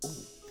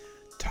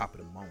top of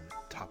the moment,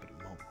 top of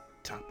the moment,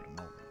 top of the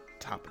moment,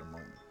 top of the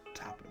moment,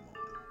 top of the moment,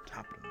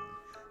 top of the moment,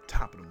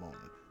 top of the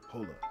moment.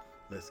 Hold up.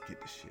 Let's get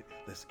this shit.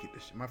 Let's get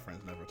this shit. My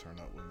friends never turn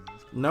up with me.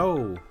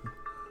 No.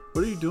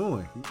 What are you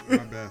doing? My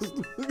best.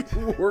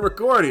 We're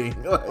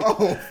recording. Like,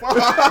 Oh, fuck.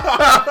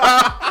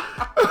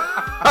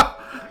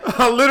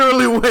 I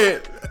literally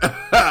went.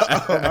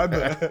 Oh, my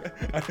bad.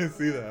 I didn't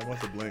see that. I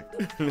must have blinked.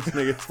 This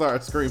nigga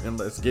started screaming,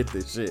 let's get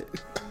this shit.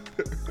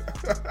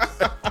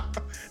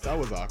 That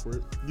was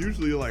awkward.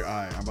 Usually you're like,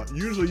 all right,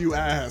 usually you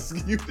ask.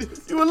 You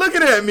were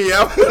looking at me.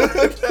 I was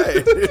like,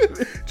 hey.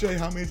 Jay,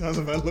 how many times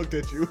have I looked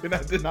at you and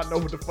I did not know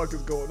what the fuck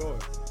is going on?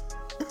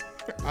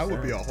 I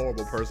would be a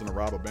horrible person to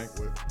rob a bank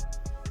with.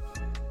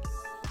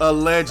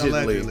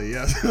 Allegedly,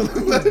 yes.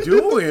 What are you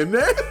doing,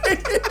 man?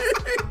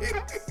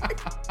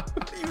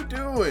 What are you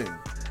doing?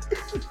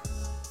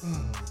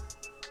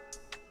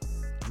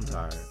 I'm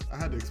tired. I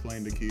had to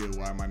explain to Kia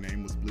why my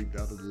name was bleeped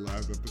out of the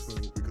last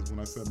episode because when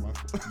I said my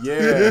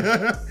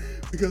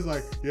because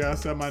I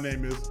said my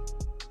name is,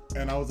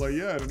 and I was like,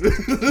 yeah,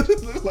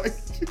 like,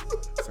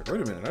 it's like,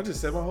 wait a minute, I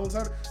just said my whole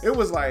time. It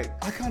was like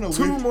I kind of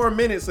 2 more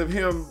minutes of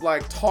him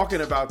like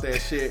talking about that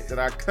shit that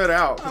I cut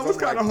out. I was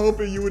kind of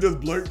hoping you would just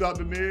blurt out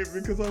the name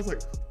because I was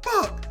like,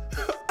 fuck,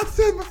 I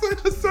said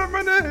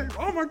my name.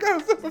 Oh my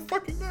god, I said my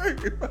fucking name.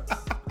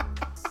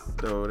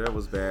 No, that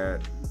was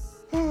bad.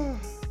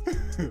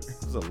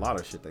 There's a lot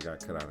of shit that got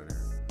cut out of there.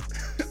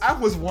 I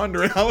was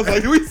wondering. I was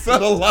like, we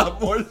said a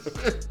lot more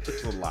shit.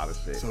 There's a lot of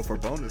shit. So for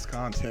bonus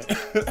content.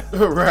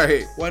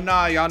 Right. Well,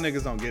 nah, y'all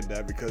niggas don't get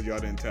that because y'all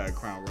didn't tag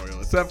Crown Royal.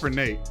 Except for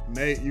Nate.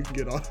 Nate, you can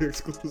get all the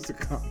exclusive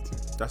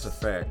content. That's a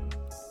fact.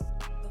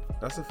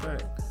 That's a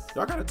fact.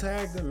 Y'all gotta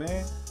tag them,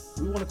 man.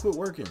 We want to quit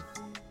working.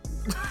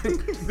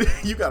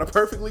 You got a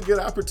perfectly good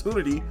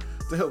opportunity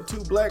to help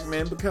 2 black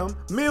men become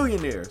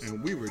millionaires.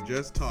 And we were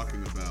just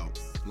talking about,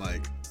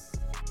 like,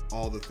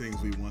 all the things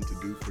we want to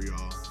do for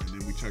y'all, and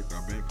then we checked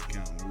our bank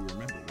account and we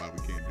remembered why we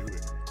can't do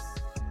it.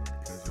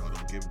 Because y'all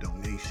don't give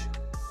donations.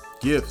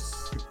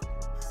 Gifts.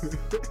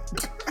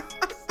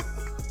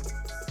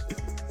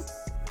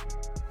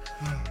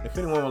 If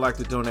anyone would like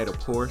to donate a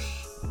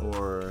Porsche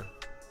or...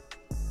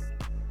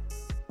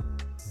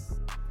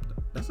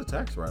 That's a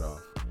tax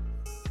write-off.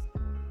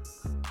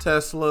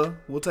 Tesla.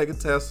 We'll take a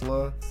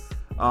Tesla.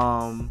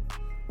 I'll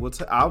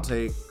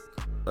take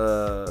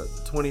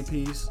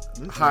 20-piece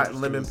hot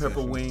lemon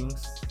pepper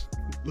wings.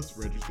 Let's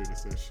register the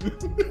session.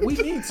 We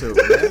need to,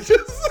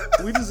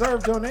 man. We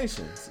deserve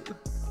donations.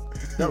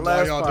 That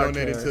last y'all podcast,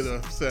 donated to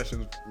the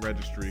sessions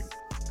registry.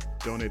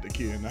 Donate to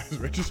Kia and I's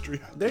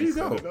registry. There you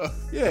go.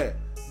 Yeah.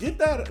 Get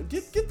that.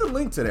 Get the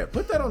link to that.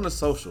 Put that on the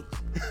socials.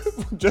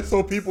 Just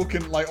so people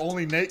can, like,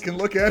 only Nate can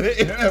look at it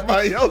and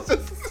everybody else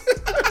is.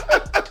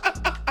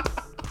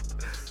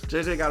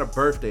 JJ got a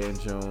birthday in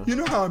June. You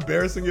know how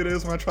embarrassing it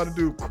is when I try to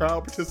do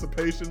crowd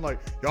participation? Like,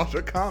 y'all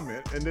should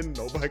comment, and then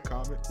nobody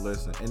comments.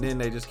 Listen, and then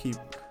they just keep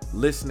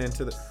listening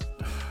to the...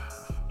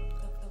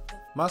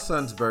 My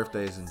son's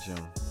birthday is in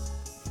June.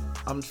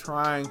 I'm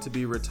trying to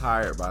be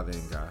retired by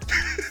then, guys.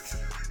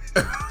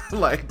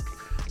 Like,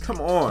 come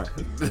on.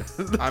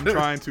 I'm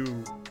trying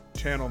to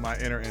channel my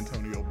inner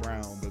Antonio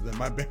Brown, but then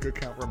my bank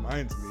account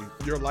reminds me,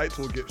 your lights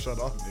will get shut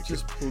off, nigga.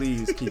 Just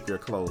please keep your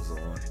clothes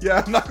on.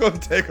 Yeah, I'm not going to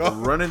take off.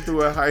 Running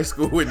through a high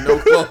school with no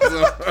clothes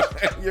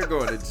on, you're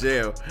going to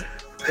jail.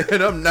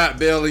 And I'm not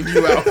bailing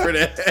you out for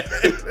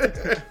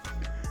that.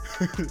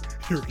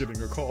 You're getting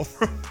a call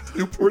from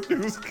Newport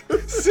News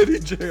City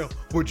Jail.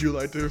 Would you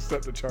like to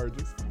accept the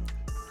charges?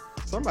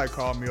 Somebody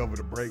called me over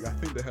the break. I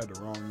think they had the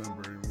wrong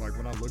number. And like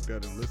when I looked at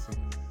it and listened,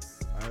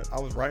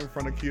 I was right in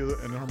front of Keela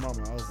and her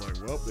mama. I was like,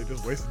 well, they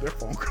just wasted their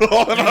phone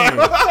call. And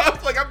I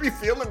was like, I'd be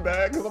feeling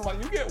bad because I'm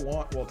like, you get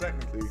one. Well,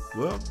 technically,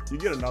 you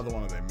get another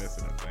one if they miss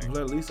it, I think.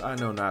 Well, at least I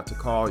know not to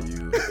call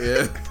you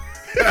if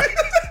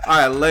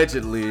I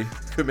allegedly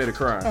commit a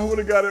crime. I would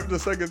have got it the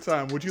second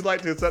time. Would you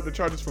like to accept the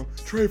charges from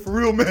Trey? For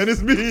real, man,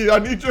 it's me. I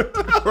need you.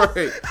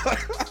 Right.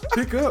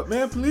 Pick up,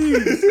 man,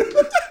 please.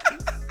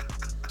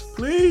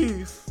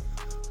 Please.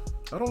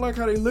 I don't like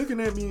how they looking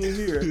at me in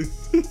here.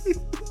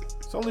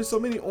 There's only so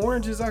many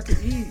oranges I can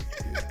eat.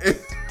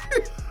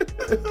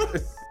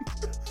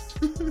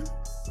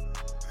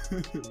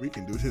 We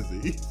can do this the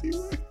easy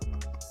way.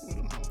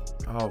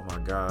 Oh my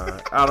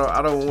God.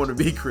 I don't want to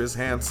be Chris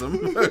Handsome.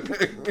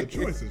 The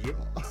choice is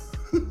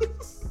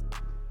yours.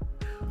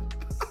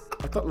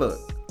 I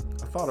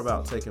thought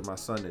about taking my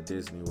son to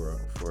Disney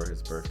World for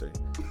his birthday.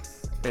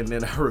 And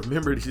then I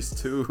remembered these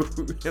 2,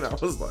 and I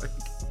was like,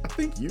 I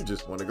think you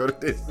just want to go to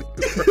Disney.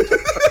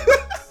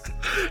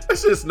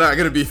 It's just not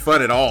going to be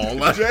fun at all.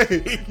 Like,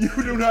 Jay, you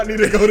do not need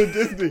to go to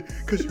Disney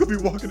because you'll be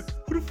walking.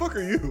 Who the fuck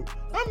are you?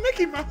 I'm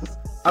Mickey Mouse.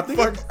 I think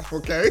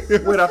okay.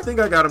 Wait, I think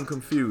I got them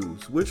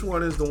confused. Which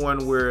one is the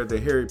one where the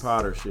Harry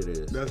Potter shit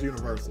is? That's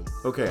Universal.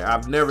 Okay,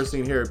 I've never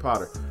seen Harry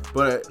Potter,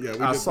 but yeah,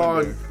 I saw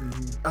on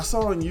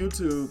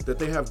YouTube that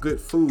they have good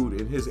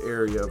food in his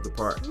area of the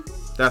park.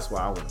 That's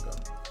why I want to go.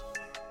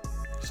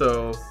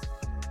 So,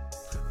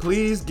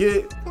 please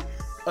get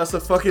us a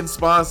fucking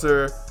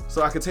sponsor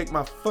so I can take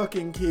my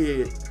fucking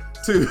kid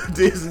to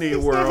Disney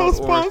That's World not how or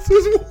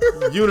sponsors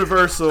work.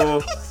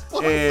 Universal,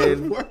 Sponsors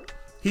and work.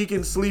 he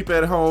can sleep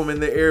at home in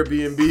the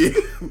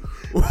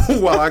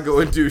Airbnb while I go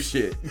and do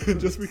shit.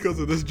 Just because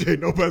of this, Jay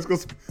Nobaz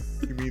goes,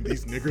 you mean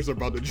these niggers are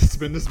about to just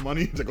spend this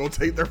money to go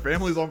take their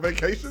families on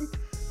vacation?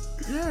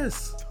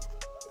 Yes.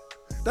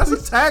 That's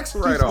a tax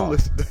Please don't write-off.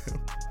 listen to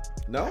him.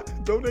 No?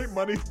 Donate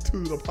money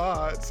to the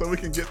pod so we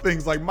can get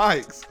things like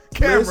mics,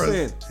 cameras,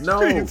 Listen,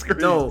 green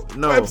screens, no,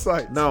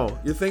 websites. no.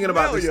 You're thinking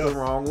about this Hell yeah. the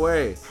wrong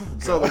way.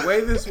 So the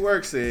way this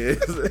works is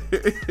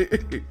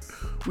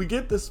we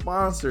get the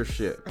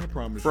sponsorship I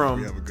promise from,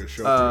 you we have a good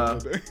show for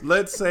you today.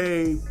 let's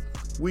say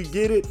we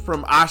get it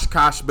from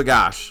Oshkosh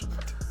Bagosh.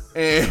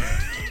 And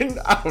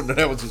I don't know,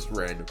 that was just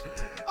random.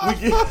 Oh my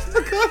gosh,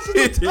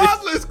 the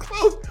toddler's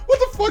close. What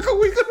the fuck are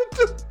we gonna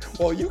do?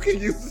 Well, you can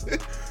use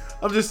it.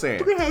 I'm just saying.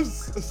 We're gonna have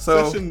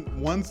session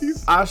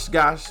onesies.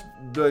 Oshkosh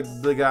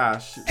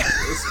Bagosh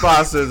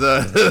sponsors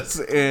us,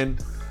 and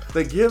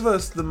they give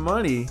us the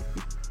money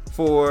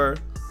for,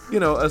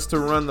 us to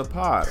run the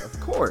pod, of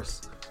course.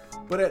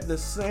 But at the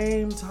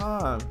same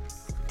time,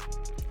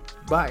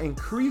 by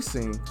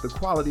increasing the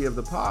quality of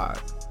the pod,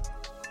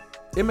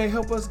 it may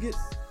help us get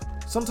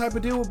some type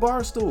of deal with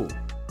Barstool.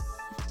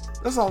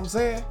 That's all I'm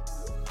saying.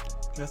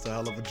 That's a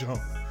hell of a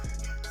jump.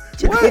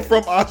 To go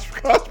from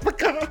Oshkosh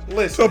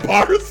Bagosh to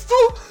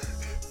Barstool.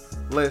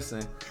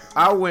 Listen,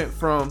 I went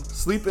from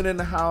sleeping in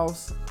the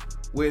house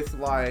with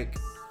like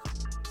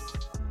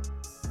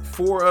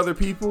 4 other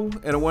people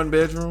in a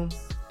 1-bedroom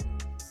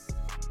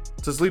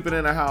to sleeping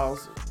in a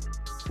house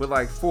with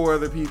like 4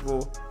 other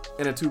people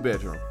in a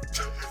 2-bedroom.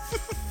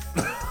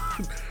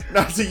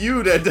 Now to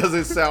you, that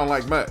doesn't sound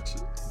like much.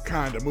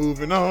 Kind of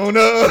moving on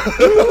up.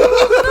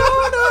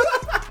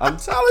 I'm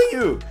telling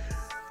you.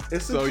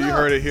 It's So you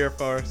heard it here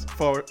first.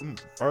 I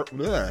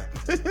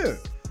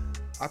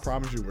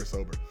promise you we're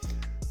sober.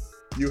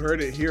 You heard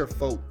it here,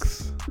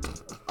 folks.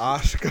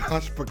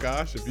 Oshkosh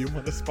Bagosh, if you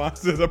want to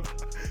sponsor the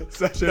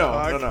session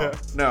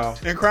podcast. No.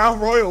 And Crown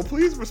Royal,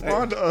 please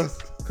respond to us.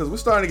 Because we're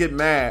starting to get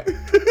mad.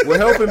 We're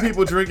helping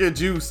people drink your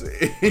juice.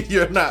 And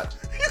you're not.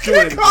 You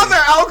can't call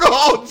that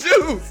alcohol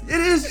juice. It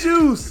is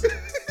juice.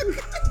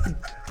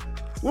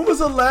 When was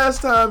the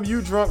last time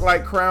you drunk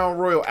like Crown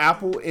Royal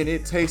Apple and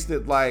it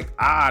tasted like,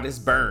 this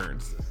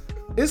burns?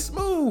 It's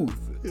smooth.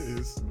 It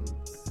is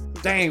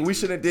smooth. Dang, we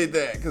should have did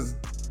that because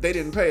they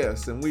didn't pay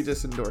us and we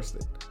just endorsed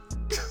it.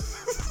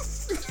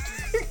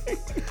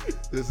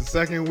 This is the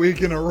second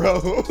week in a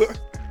row.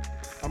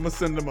 I'm gonna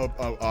send them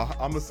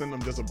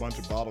just a bunch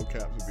of bottle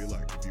caps and be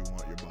like, if you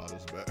want your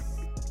bottles back.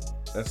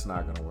 That's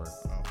not gonna work.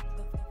 Oh.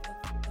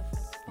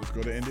 Let's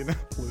go to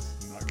Indianapolis,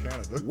 not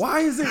Canada.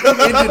 Why is it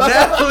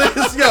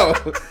Indianapolis? Yo,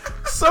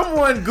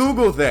 someone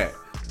Googled that.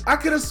 I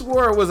could have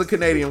swore it was a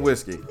Canadian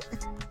whiskey.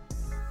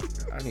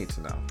 I need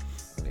to know.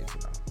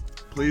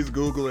 Please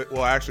Google it.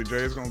 Well, actually,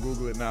 Jay's gonna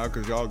Google it now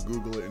because y'all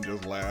Google it and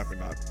just laugh and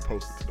not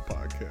post it to the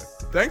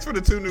podcast. Thanks for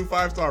the 2 new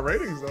 5-star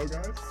ratings, though,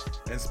 guys.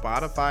 And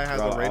Spotify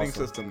has a rating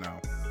system now.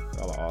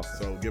 Y'all are awesome.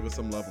 So give us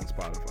some love on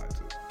Spotify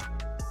too.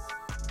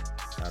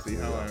 Absolutely.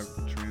 See how I'm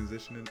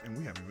transitioning, and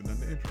we haven't even done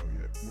the intro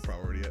yet. We're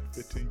probably already at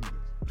 15 minutes.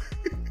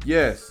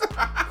 Yes,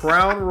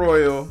 Crown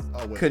Royal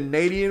wait.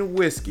 Canadian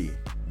whiskey.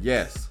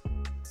 Yes,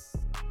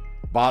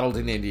 bottled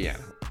in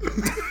Indiana.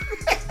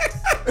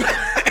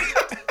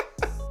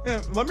 Yeah,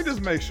 let me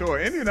just make sure.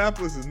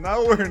 Indianapolis is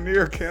nowhere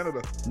near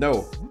Canada.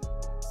 No.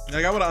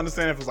 Like, I would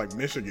understand if it's like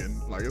Michigan.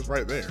 Like, it's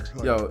right there.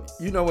 Like, Yo,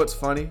 you know what's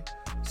funny?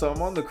 So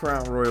I'm on the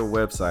Crown Royal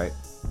website,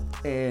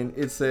 and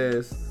it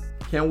says,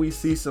 "Can we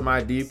see some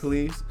ID,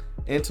 please?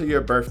 Enter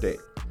your birthday."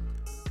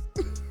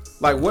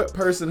 Like, what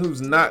person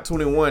who's not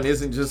 21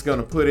 isn't just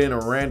gonna put in a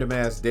random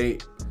ass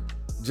date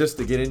just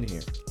to get in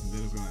here? And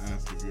then it's gonna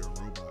ask if you're a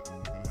robot,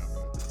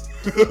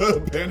 and you're gonna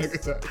have a panic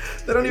attack.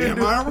 They don't even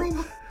Am I a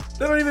robot?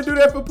 They don't even do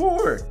that for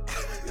porn.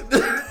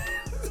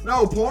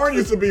 No, porn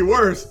used to be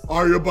worse.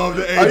 Are you above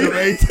the age of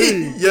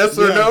 18? Yes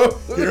or no?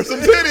 Here's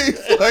some titties.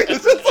 Like,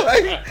 it's just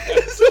like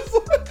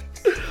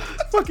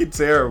fucking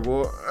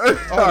terrible. Oh, did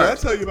I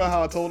tell you about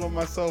how I told on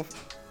myself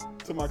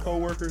to my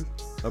coworkers?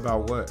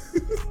 About what?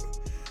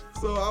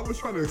 So I was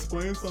trying to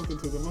explain something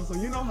to them. I was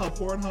like, you know how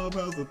Pornhub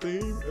has a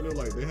theme? And they're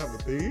like, they have a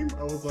theme?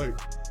 I was like,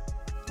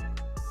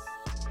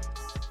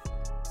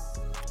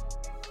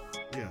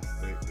 yes,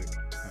 they have a theme.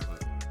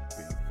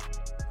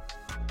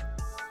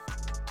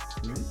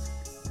 Hmm?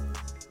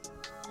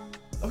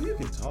 Oh, you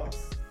can talk.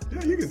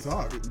 Yeah, you can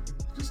talk.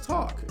 Just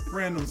talk.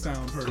 Random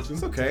sound person.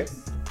 It's okay.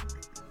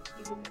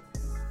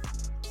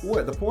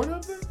 What, the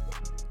Pornhub thing?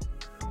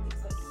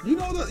 You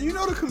know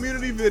the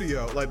community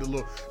video, like the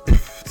little.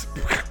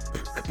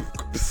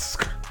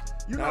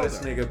 You know this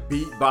nigga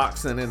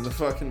beatboxing in the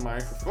fucking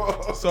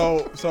microphone.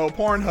 So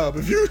Pornhub,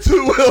 if you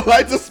two would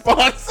like to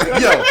sponsor,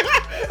 yo,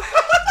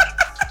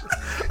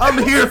 I'm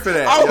here for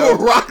that. I will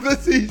rock the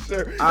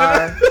t-shirt.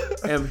 I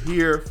am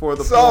here for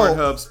the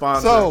Pornhub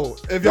sponsor. So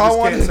if y'all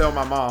want to tell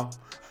my mom,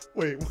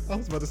 Wait, I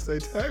was about to say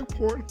tag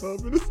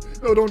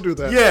Pornhub. No, don't do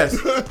that. Yes.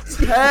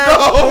 Tag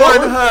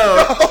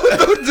Pornhub.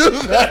 No, don't do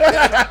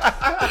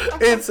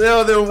that. And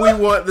tell them we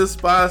want the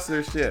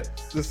sponsorship.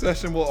 The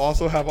session will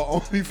also have an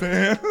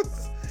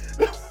OnlyFans.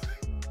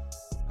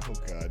 Oh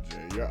God,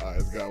 Jay, your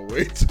eyes got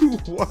way too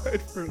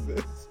wide for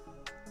this.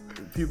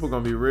 People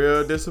gonna be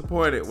real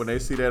disappointed when they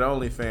see that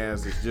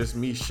OnlyFans is just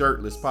me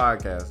shirtless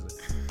podcasting.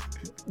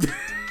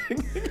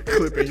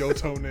 Clipping your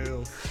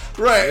toenails.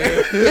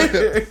 Right.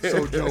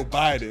 So Joe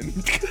Biden.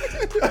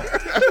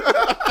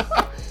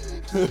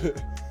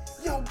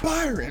 Yo,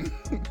 Byron.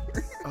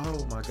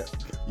 Oh my God.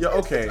 Yo,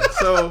 okay,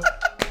 so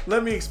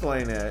let me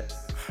explain that.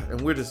 And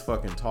we're just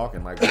fucking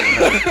talking like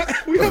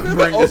we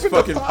bring this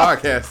fucking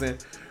podcast in.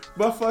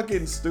 My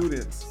fucking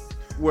students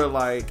were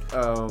like,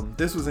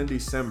 this was in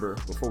December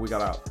before we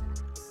got out.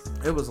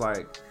 It was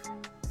like,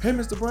 hey,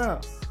 Mr. Brown.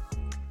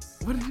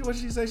 What did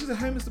she say? She said,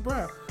 hey, Mr.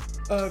 Brown.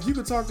 If you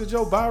could talk to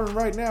Joe Byron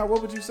right now,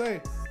 what would you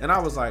say? And I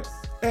was like,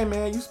 hey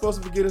man, you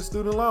supposed to be getting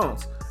student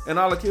loans. And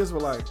all the kids were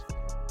like,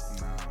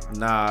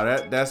 nah,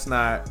 that's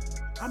not.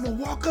 I'm gonna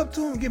walk up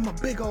to him and give him a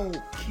big old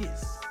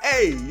kiss.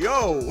 Hey,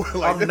 yo.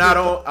 Like, I'm not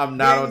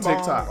on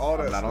TikTok.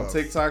 I'm not on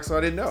TikTok, so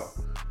I didn't know.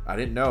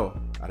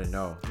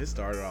 It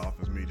started off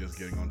as me just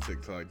getting on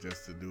TikTok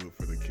just to do it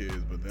for the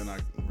kids, but then I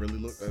really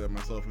looked at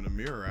myself in the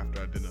mirror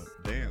after I did a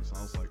dance, and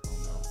I was like, oh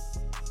no,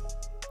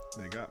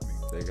 they got me.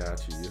 They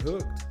got you. You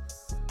hooked.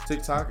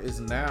 TikTok is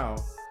now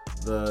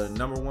the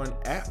 #1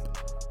 app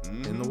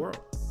in the world.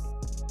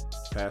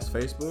 Past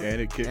Facebook. And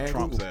it kicked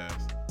Trump's Google.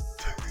 ass.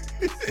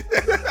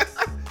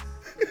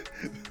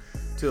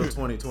 Till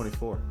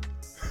 2024.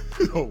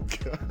 Oh,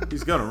 God.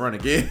 He's gonna run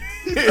again.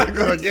 He's not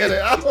gonna get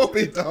it. I hope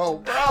he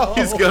don't, bro.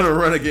 He's gonna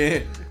run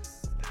again.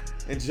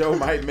 And Joe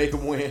might make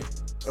him win.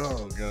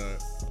 Oh,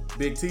 God.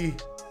 Big T.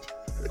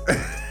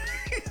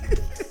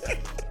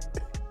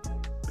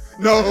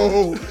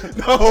 No.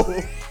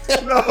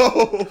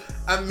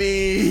 I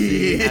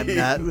mean, I'm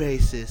not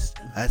racist.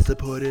 I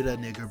supported a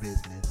nigger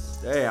business.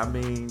 hey, I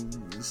mean,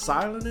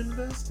 silent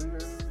investor.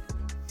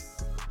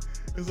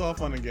 It's all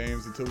fun and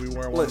games until we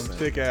wear one of them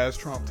thick ass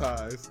Trump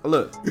ties.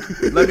 Look,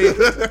 let me.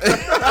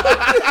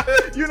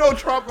 You know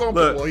Trump gonna.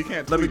 Look, Well, he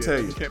can't. let me tweet tell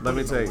it. you. He can't Let put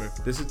me it tell you. nowhere.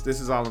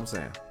 This is all I'm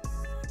saying.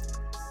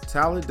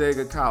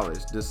 Talladega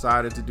College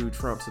decided to do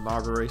Trump's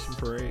inauguration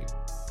parade.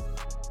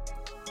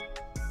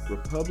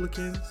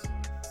 Republicans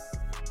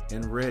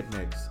and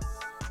rednecks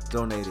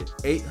donated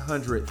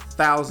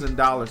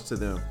 $800,000 to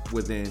them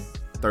within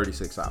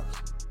 36 hours.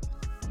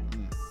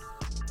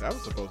 That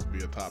was supposed to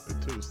be a topic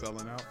too,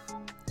 selling out.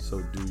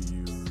 So do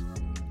you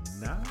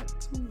not?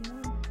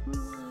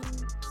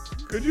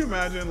 Could you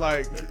imagine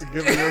like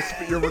giving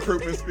your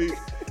recruitment speech?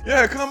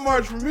 Yeah, come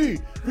march for me.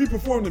 We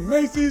performed at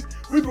Macy's.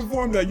 We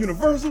performed at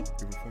Universal.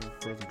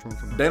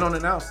 They don't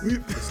announce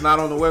it. It's not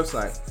on the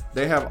website.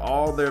 They have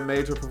all their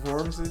major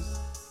performances,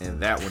 and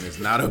that one is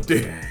not up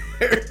there.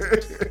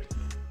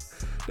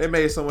 They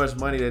made so much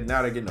money that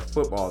now they're getting a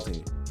football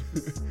team.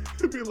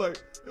 It'd be like,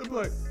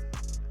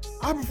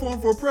 I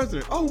performed for a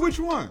president. Oh, which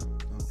one?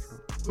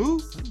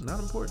 Who? Not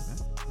important, man.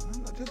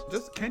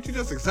 Just can't you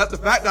just accept the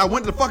fact that I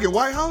went to the fucking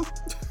White House?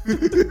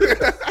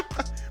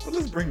 But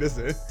let's bring this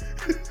in.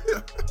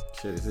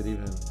 Shit, is it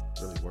even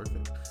really worth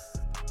it?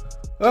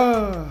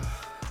 All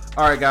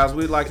right, guys,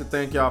 we'd like to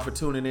thank y'all for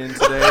tuning in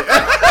today.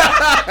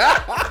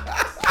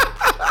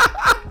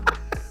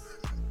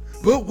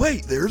 But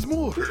wait, there's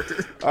more.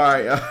 All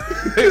right,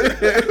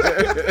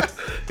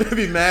 they'd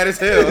be mad as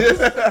hell.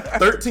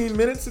 13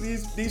 minutes of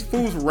these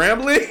fools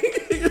rambling.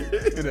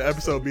 And the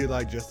episode be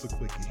like, just a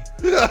quickie.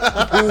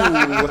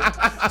 Ooh,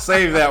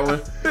 save that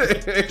one.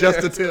 Just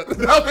a tip.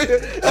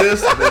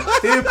 Just the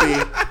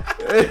tippy.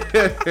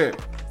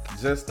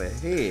 Just the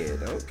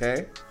head.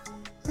 Okay.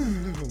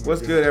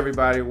 What's good,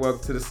 everybody?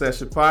 Welcome to the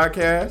Session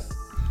Podcast.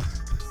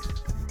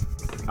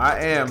 I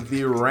am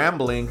the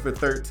rambling for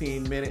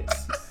 13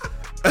 minutes.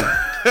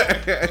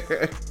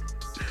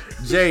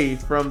 Jay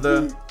from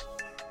the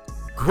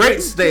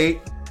great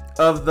state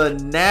of the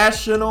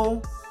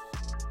national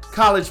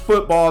college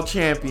football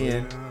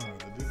champion,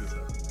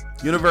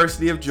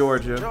 University of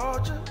Georgia.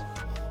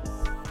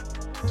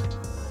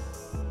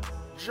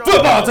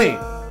 Football team.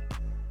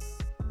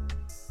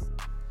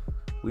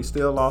 We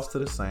still lost to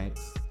the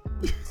Saints,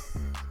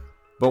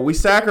 but we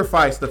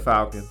sacrificed the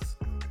Falcons,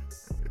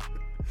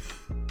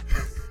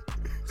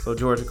 so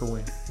Georgia can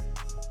win.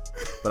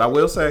 But I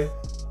will say,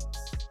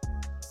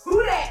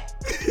 who that?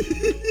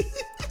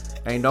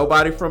 ain't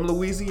nobody from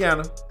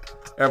Louisiana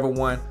ever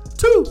won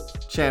 2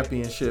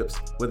 championships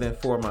within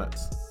 4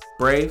 months.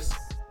 Braves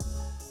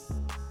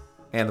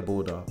and the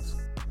Bulldogs.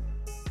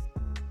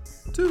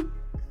 2.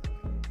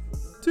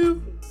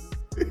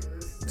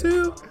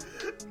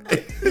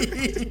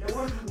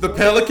 The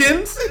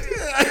Pelicans.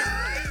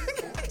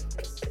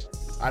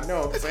 I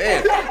know what I'm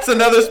saying. It's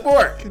another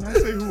sport. Can I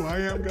say who I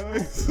am,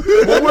 guys?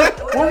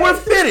 When we're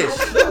finished.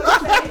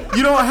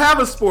 You don't have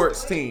a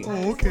sports team.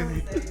 Oh,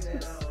 okay.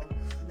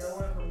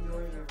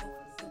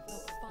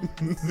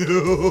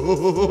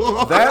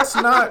 No. That's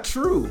not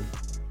true.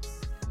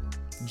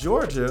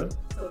 Georgia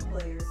also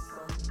players.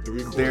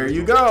 So. There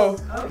you go.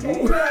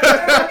 Okay.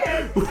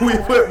 Okay. We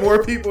put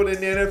more people in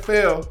the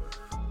NFL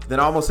than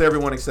almost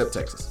everyone except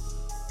Texas.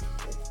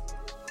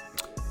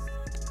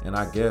 And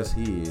I guess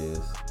he is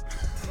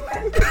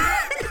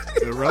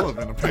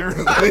irrelevant,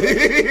 apparently.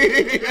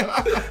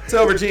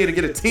 Tell Virginia to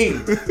get a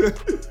team.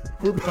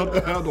 We're about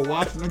to have the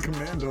Washington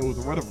Commandos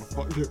or whatever the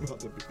fuck they're about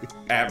to be.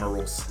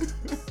 Admirals.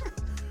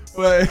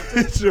 But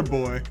it's your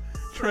boy,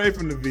 Trey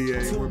from the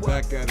VA. We're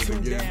back at it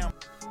again.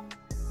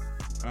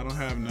 I don't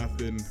have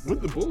nothing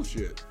with the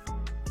bullshit.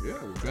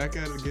 Yeah, we're back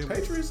at it again.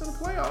 Patriots in the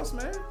playoffs,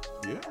 man.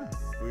 Yeah,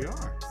 we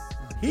are.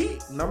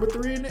 Heat, number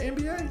 3 in the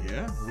NBA.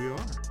 Yeah, we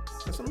are.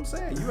 That's what I'm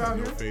saying. You I out have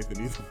here. no faith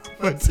in either of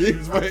my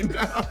teams right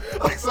now.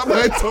 Like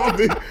somebody told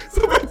me,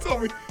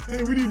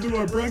 hey, we need to do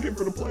our bracket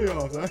for the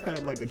playoffs. I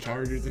had like the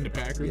Chargers and the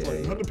Packers,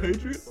 Yeah, not the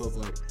Patriots. So I was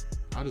like,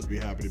 I'll just be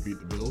happy to beat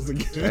the Bills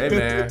again. Hey,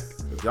 man.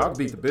 If y'all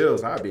beat the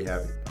Bills, I'd be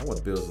happy. I want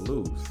the Bills to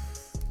lose.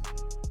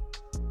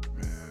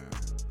 Man,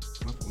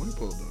 let me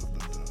pull the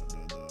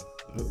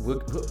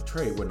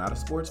Trey, we're not a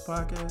sports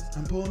podcast.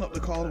 I'm pulling up the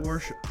call to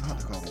worship. Not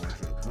the call to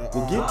worship.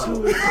 We'll get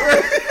to it.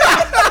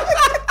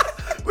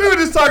 We were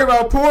just talking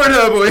about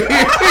Pornhub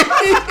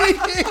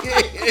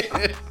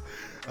here.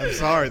 I'm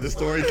sorry. The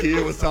story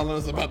Kia was telling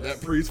us about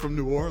that priest from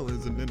New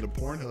Orleans, and then the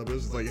Pornhub. It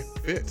was like, it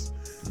fits.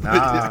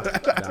 Nah.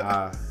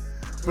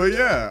 But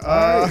yeah.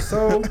 All right,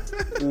 so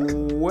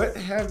what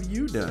have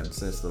you done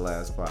since the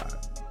last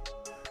pod?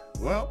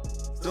 Well,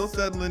 still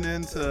settling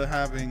into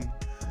having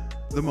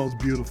the most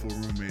beautiful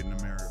roommate in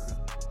America.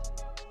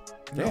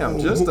 Damn,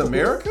 just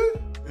America?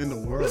 In the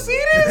world. You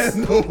see this?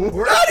 In the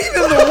world. Not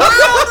even the world.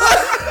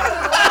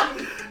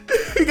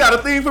 He got a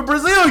thing for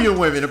Brazilian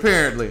women,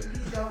 apparently.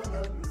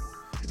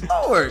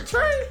 Lord,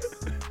 Trey.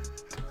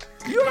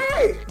 You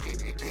alright?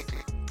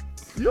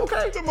 You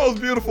okay? The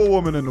most beautiful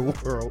woman in the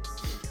world.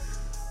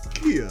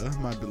 Kia,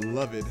 my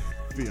beloved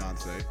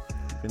fiance.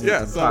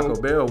 Yeah, so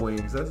Taco Bell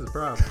wings. That's his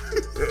problem.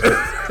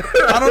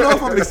 I don't know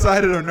if I'm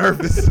excited or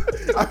nervous.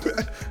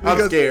 I'm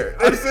scared.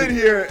 I'm sitting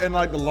here and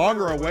like the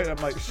longer I wait, I'm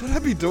like, should I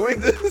be doing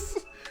this?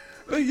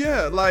 But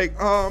yeah, like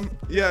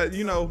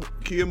you know,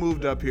 Kia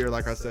moved up here,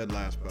 like I said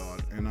last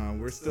pod, and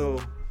we're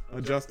still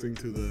adjusting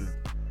to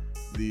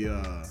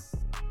the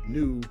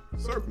new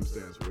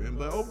circumstance we're in.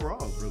 But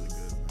overall, it's really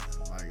good.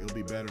 Like it'll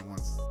be better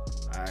once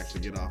I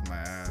actually get off my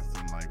ass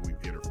and like we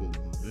get her fully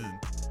moved in.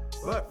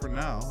 But for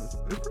now,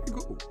 it's pretty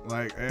cool.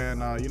 Like, and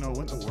you know,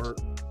 went to work,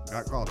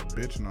 got called a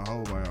bitch and a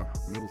hoe by a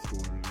middle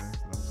schooler today. So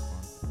that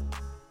was fun.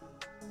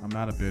 I'm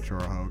not a bitch or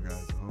a hoe, guys.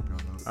 I hope y'all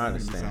know that. I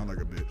understand. Sound like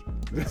a bitch.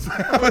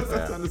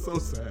 That sounded so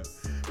sad.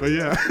 But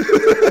yeah.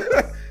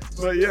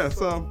 But yeah,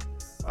 so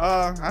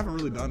I haven't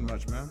really done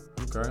much, man.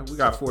 Okay, we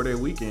got 4-day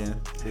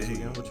weekend this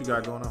weekend. What you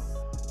got going on?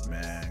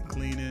 Man,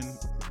 cleaning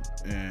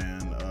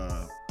and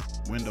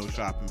window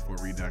shopping for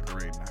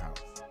redecorating the house.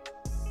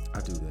 I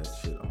do that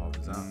shit all the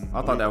time.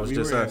 I thought that was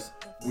just us.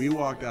 We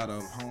walked out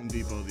of Home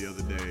Depot the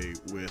other day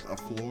with a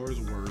floor's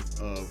worth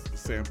of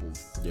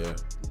samples. Yeah.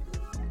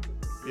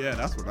 Yeah,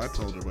 that's what I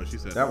told her, but she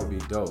said that would be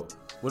dope.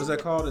 What is that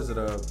called? Is it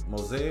a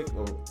mosaic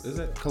or is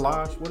it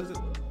collage? What is it?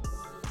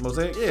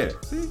 Mosaic? Yeah.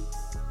 See?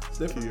 It's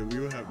different. Yeah, we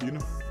would have, you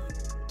know.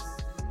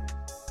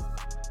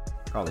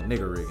 Call it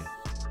nigger rigging.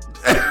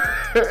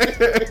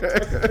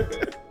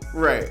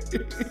 Right.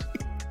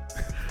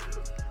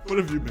 What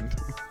have you been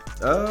doing?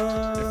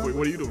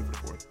 What are you doing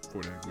for the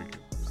 4-day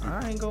weekend?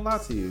 I ain't gonna lie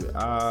to you.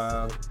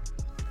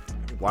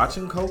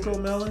 Watching Coco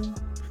Melon.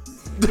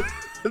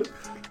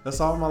 That's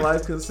all my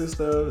life consists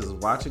of is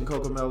watching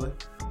Coco Melon.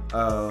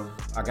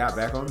 I got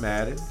back on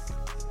Madden.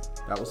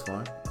 That was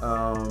fun.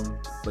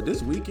 But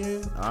this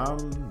weekend,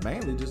 I'm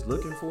mainly just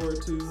looking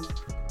forward to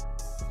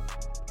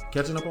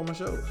catching up on my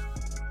shows.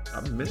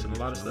 I've been missing a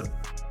lot of stuff.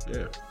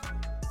 Yeah.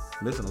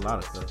 Missing a lot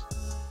of stuff.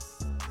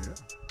 Yeah.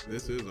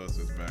 This Is Us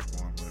is back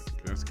on, but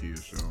that's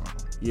Kia's show.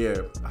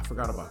 Yeah, I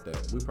forgot about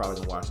that. We probably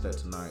gonna watch that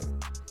tonight.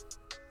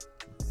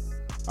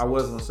 I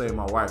was gonna say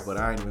my wife, but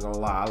I ain't even gonna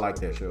lie. I like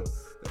that show.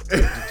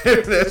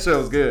 That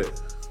show's good.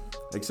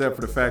 Except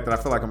for the fact that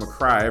I feel like I'm gonna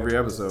cry every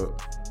episode.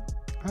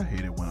 I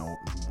hate it when a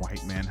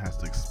white man has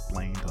to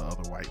explain to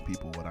other white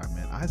people what I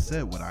meant. I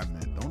said what I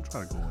meant. Don't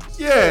try to go and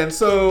Yeah, and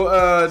so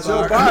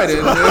Joe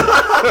Biden.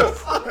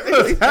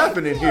 What's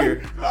happening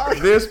here?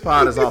 This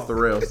pod is off the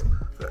rails.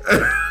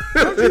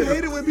 Don't you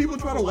hate it when people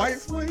try to white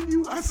explain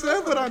you? I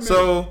said what I meant.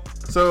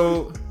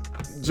 So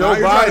Joe now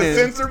you're trying to Biden.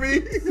 censor me?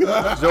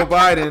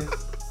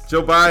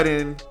 Joe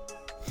Biden.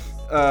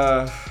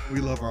 We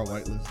love our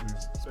white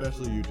listeners,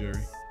 especially you,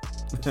 Jerry.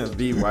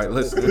 The white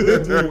listener.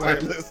 The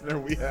white listener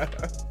we have.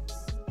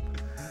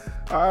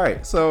 All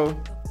right, so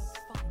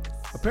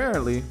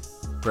apparently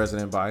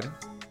President Biden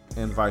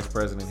and Vice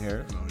President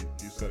Harris. No,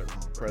 you said it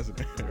wrong.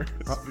 President Harris.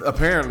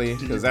 Apparently,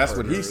 because that's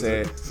what he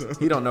said.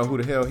 He don't know who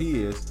the hell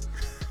he is.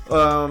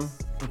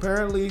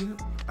 Apparently,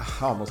 I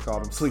almost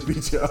called him Sleepy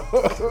Joe.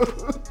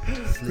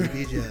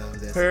 Sleepy Joe.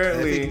 That's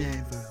Apparently, the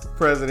name for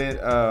President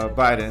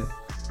Biden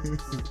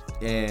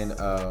and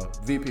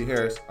VP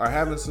Harris are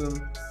having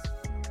some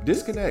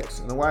disconnects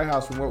in the White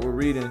House from what we're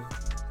reading.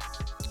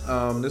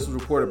 this was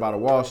reported by the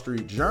Wall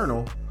Street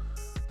Journal.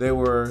 They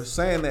were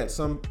saying that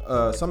some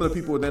of the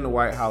people within the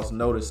White House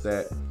noticed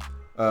that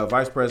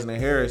Vice President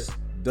Harris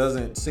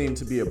doesn't seem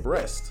to be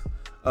abreast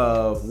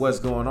of what's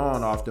going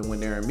on often when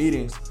they're in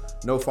meetings.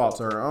 No fault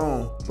to her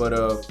own, but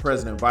of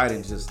President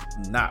Biden just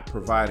not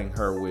providing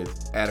her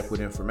with adequate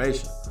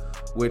information,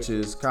 which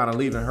is kind of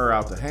leaving her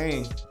out to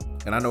hang.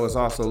 And I know it's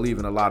also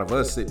leaving a lot of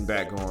us sitting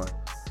back going,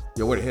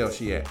 yo, where the hell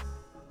she at?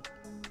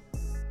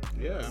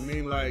 Yeah, I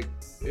mean, like,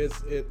 it's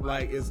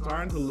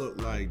starting to look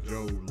like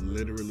Joe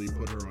literally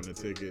put her on the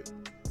ticket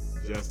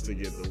just to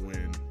get the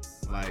win.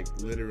 Like,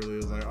 literally, it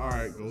was like, all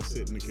right, go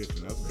sit in the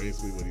kitchen. That's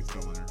basically what he's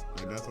telling her.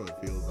 Like, that's what it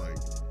feels like.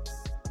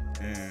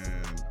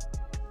 And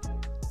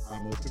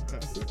I'm open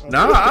past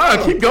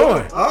it. Keep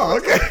going. Oh,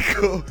 okay,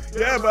 cool.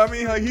 Yeah, but I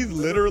mean, like, he's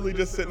literally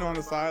just sitting on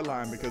the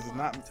sideline because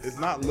it's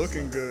not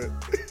looking good.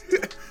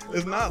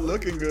 It's not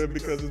looking good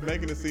because it's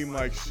making it seem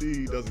like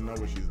she doesn't know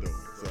what she's doing.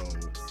 So,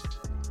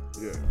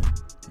 yeah.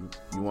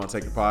 You want to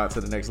take the pod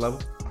to the next level?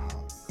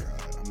 Oh,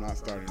 God. I'm not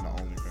starting the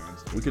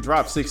OnlyFans. We could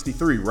drop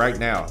 63 right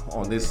now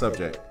on this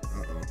subject.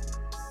 Uh-oh.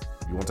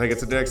 You want to take it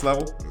to the next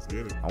level? Let's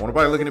get it. I want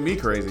nobody looking at me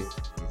crazy.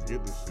 Let's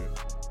get this shit.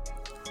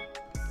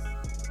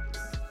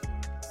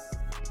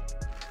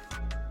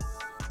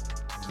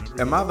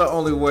 Am I the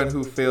only one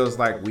who feels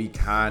like we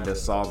kind of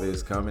saw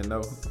this coming,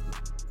 though?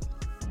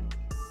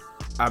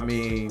 I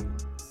mean,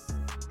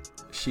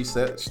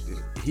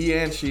 he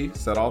and she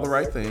said all the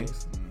right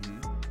things.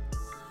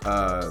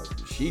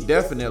 She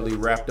definitely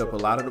wrapped up a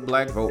lot of the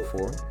black vote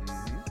for her.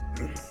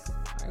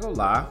 I ain't gonna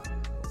lie.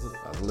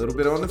 I was a little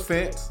bit on the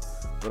fence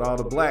with all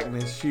the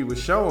blackness she was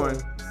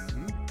showing.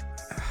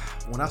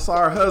 When I saw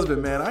her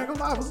husband, man, I ain't gonna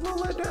lie, I was a little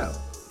let down.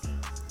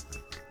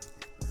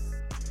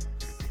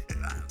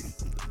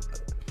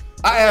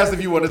 I asked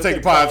if you want to take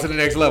the pod to the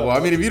next level. I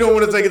mean, if you don't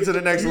want to take it to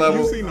the next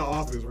level. You've seen The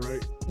Office,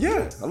 right?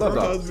 Yeah, I love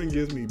her that. husband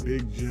gives me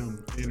big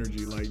Jim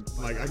energy. Like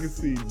I can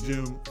see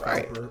Jim.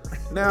 Right. Her.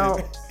 Now,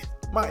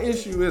 my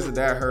issue isn't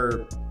that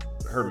her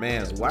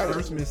man's white.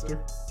 First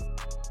Mister.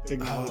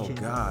 Oh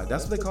God,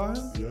 that's what they call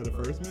him? Yeah, the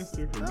first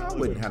Mister. I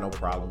wouldn't have no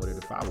problem with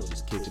it if I was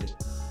just kicking it.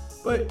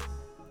 But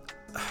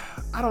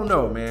I don't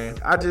know, man.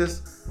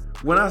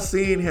 When I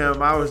seen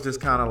him, I was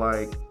just kind of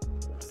like,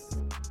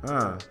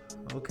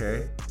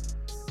 okay.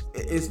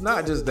 It's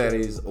not just that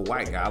he's a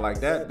white guy like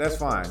that. That's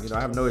fine. You know,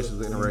 I have no issues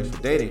with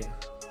interracial dating.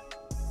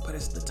 But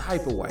it's the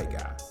type of white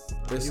guy.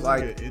 It's he's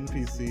like an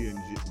NPC in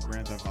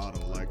Grand Theft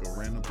Auto, like a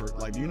random person.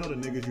 Like, you know the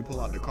niggas you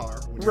pull out the car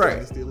when you're trying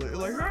to steal it?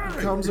 Like, he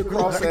comes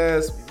across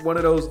as one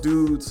of those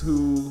dudes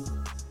who,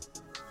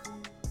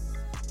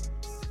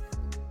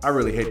 I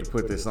really hate to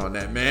put this on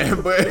that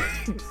man, but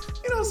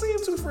you don't seem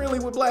too friendly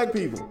with black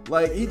people.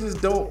 Like, he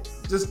just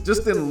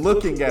in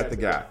looking at the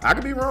guy. I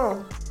could be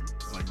wrong.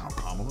 Like, now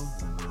Kamala,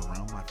 when you're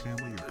around my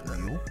family, you're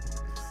real,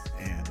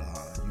 and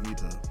you need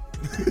to.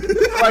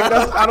 Like,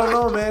 I don't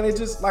know, man. It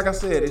just, like I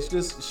said, it's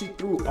just, she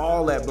threw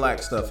all that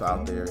black stuff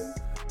out there.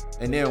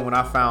 And then when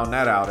I found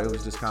that out, it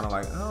was just kind of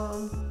like,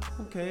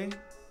 okay,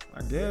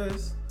 I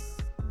guess.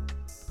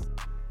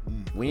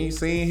 We ain't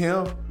seen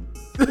him.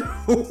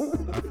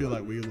 I feel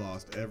like we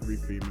lost every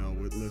female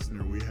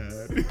listener we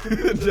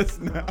had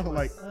just now.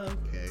 Like,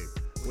 okay.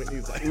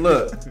 Whitney's like,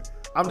 look,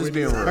 I'm just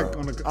being real.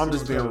 I'm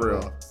just being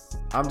real.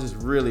 I'm just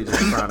really just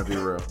trying to be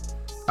real.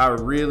 I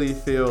really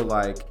feel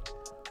like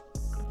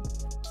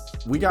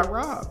we got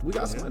robbed. We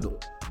got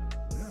swindled.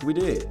 Yeah. We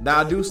did. Now,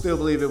 I do still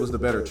believe it was the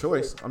better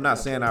choice. I'm not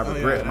saying I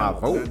regret my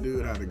vote. That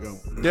dude had to go.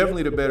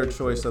 Definitely the better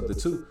choice of the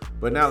two.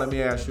 But now let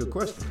me ask you a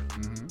question.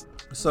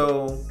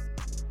 So,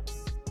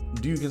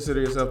 do you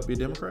consider yourself to be a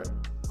Democrat?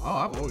 Oh,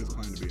 I've always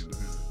claimed to be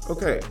independent.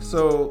 Okay,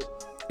 so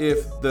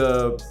if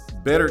the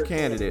better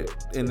candidate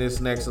in this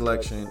next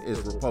election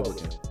is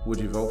Republican, would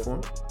you vote for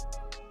him?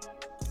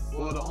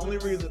 Well, the only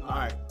reason,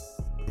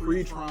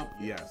 pre-Trump,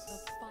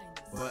 yes.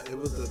 But it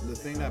was the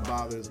thing that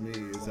bothers me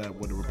is that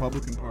what the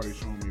Republican Party is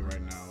showing me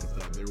right now is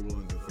that they're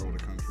willing to throw the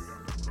country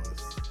under the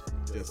bus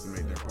just to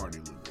make their party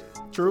look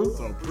good. True.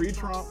 So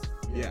pre-Trump,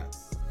 yeah,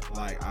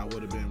 like I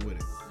would have been with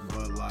it.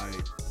 But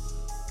like,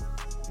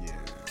 yeah.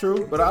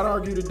 True, but I'd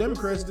argue the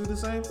Democrats do the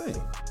same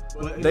thing.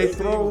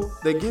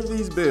 They give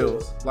these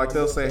bills, like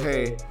they'll say,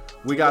 hey,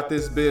 we got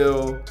this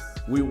bill,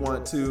 we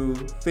want to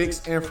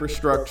fix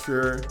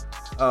infrastructure,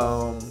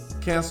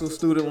 cancel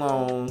student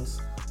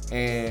loans,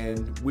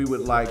 and we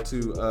would like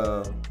to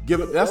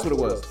that's what it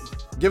was.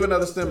 Give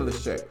another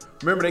stimulus check.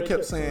 Remember, they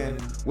kept saying,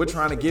 we're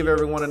trying to give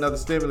everyone another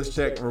stimulus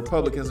check, and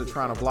Republicans are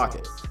trying to block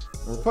it.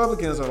 And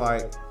Republicans are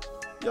like,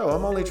 yo,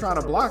 I'm only trying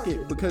to block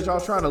it because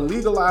y'all trying to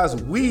legalize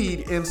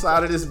weed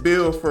inside of this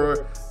bill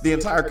for the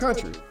entire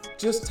country.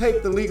 Just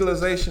take the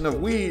legalization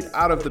of weed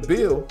out of the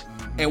bill,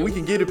 and we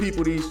can give the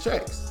people these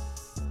checks.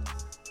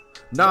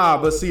 Nah,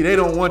 but see, they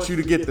don't want you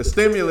to get the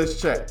stimulus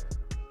check.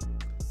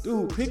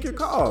 Dude, pick your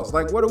cause.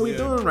 Like, what are we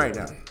doing right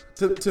now?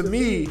 To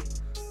me,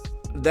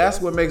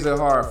 that's what makes it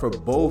hard for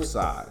both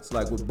sides.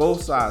 Like, with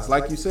both sides,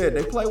 like you said,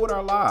 they play with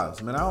our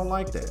lives, man. I don't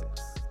like that.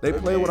 They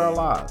play with our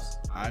lives.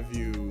 I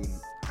view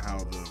how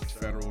the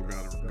federal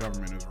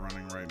government is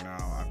running right now.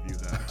 I view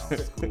that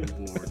School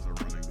boards are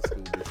running the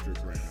school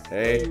districts right now.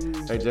 Hey,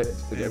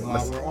 And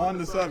while we're on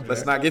the subject,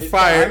 let's not get I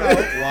fired. know,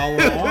 while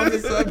we're on the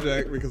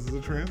subject, because it's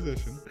a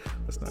transition.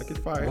 Let's not get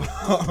fired.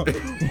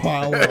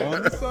 While we're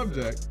on the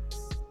subject,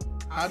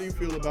 how do you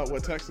feel about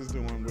what Texas is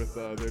doing with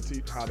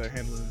how they're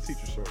handling the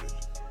teacher shortage?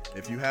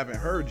 If you haven't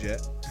heard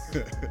yet,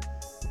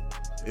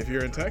 if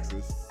you're in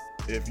Texas,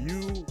 if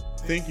you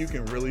think you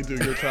can really do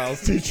your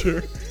child's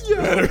teacher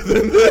better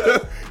than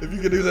them, if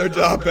you can do their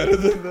job better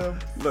than them,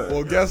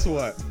 well, guess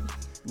what?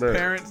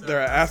 Parents,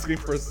 they're asking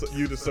for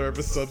you to serve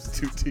as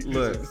substitute teachers.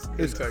 Look, in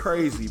it's Texas.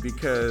 crazy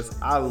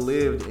because I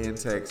lived in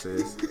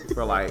Texas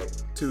for like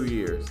 2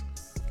 years.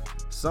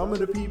 Some of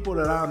the people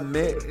that I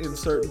met in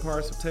certain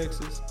parts of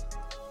Texas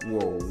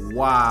were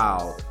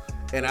wild.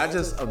 And I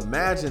just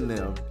imagine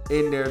them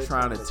in there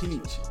trying to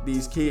teach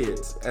these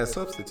kids as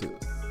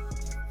substitutes.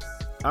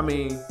 I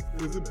mean,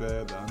 Is it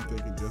bad that I'm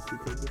thinking just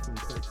because they're from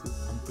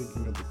Texas, I'm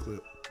thinking of the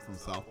clip from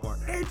South Park.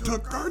 They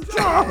took our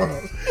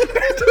jobs!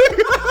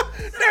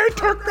 They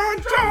took our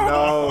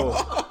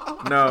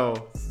jobs!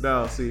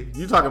 no. See,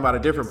 you talking about a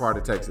different part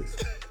of Texas.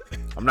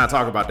 I'm not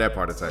talking about that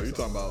part of Are Texas. you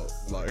talking about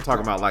like? I'm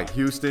talking about like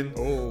Houston.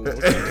 Oh,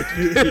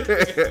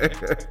 okay.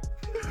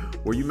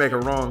 Where you make a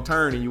wrong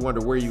turn and you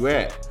wonder where you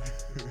at.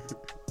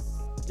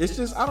 It's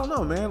just, I don't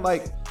know, man.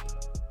 Like,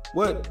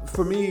 what,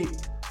 for me,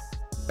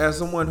 as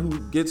someone who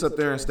gets up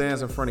there and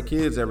stands in front of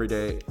kids every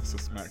day, It's a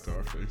smack to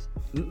our face.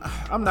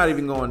 I'm not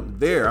even going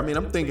there. I mean,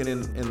 I'm thinking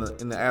in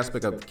the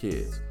aspect of the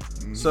kids.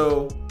 Mm-hmm.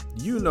 So,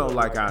 you know,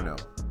 like I know,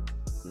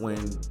 when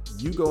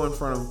you go in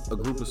front of a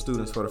group of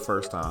students for the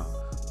first time,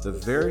 the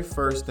very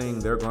first thing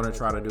they're going to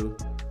try to do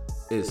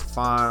is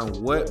find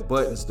what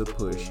buttons to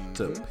push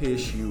to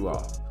piss you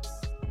off.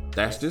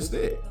 That's just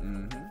it.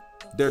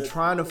 They're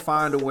trying to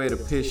find a way to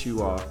piss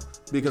you off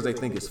because they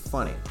think it's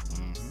funny.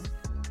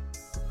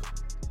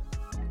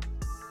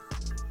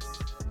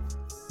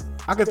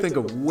 I could think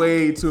of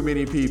way too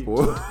many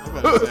people.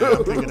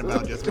 I'm thinking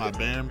about just my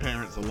damn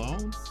parents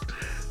alone.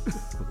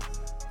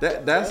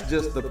 That's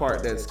just the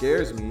part that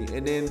scares me.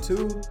 And then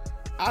two,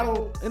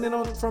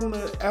 from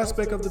the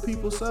aspect of the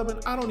people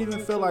subbing, I don't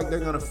even feel like they're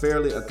gonna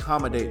fairly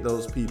accommodate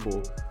those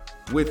people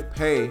with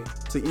pay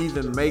to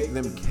even make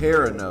them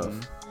care enough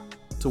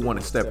to want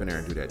to step in there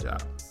and do that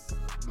job.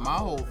 My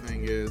whole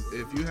thing is,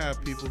 if you have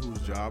people whose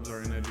jobs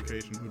are in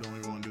education who don't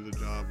even want to do the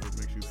job, what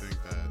makes you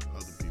think that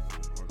other people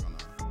are gonna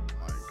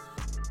like?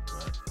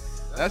 Right?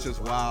 That's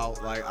just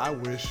wild. Like, I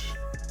wish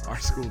our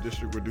school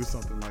district would do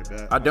something like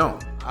that. I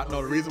don't. I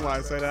know the reason why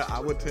I say that. I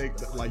would take,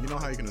 you know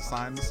how you can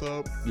assign the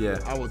sub? Yeah.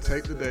 I would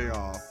take the day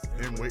off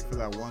and wait for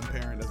that one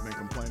parent that's been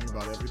complaining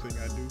about everything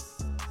I do,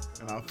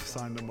 and I'll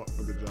sign them up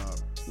for the job.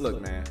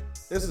 Look, man,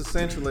 it's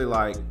essentially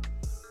like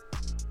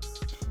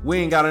we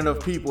ain't got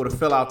enough people to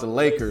fill out the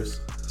Lakers,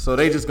 so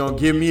they just gonna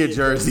give me a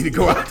jersey to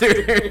go out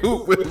there and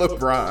hoop with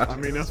LeBron. I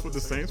mean, that's what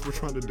the Saints were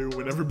trying to do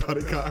when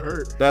everybody got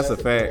hurt. That's a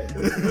fact.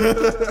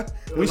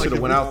 We should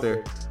have went out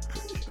there.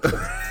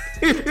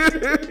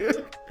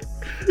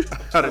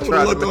 I'd have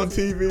tried to Looked on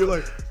TV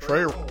like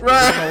Trey, right?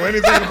 Don't know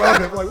anything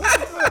about him. Like,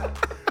 what's that?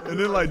 And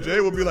then like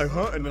Jay would be like,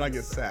 huh? And then I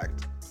get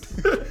sacked.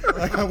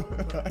 Like, I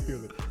hear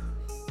that.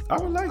 I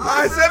would like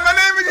I that. said my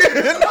name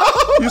again. No.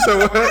 You said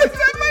what? I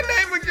said my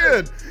name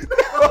again.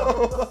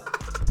 No.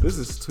 This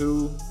is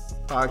 2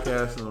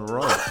 podcasts in a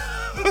row.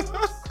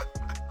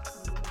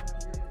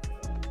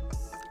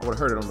 I would have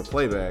heard it on the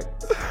playback.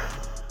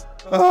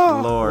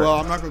 Lord. Well,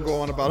 I'm not gonna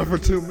go on about it for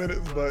 2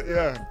 minutes, but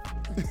yeah.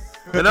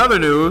 In other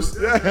news,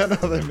 Yeah,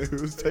 another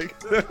news. Take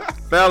it.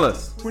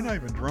 fellas, We're not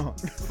even drunk.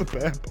 That's the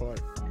bad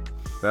part.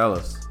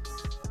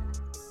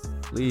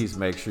 please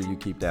make sure you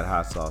keep that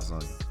hot sauce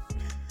on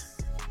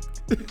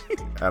you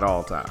at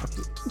all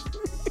times.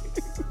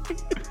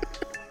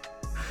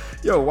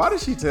 Yo, why did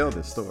she tell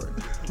this story?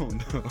 Oh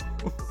no.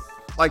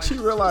 Like, she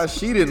realized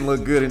she didn't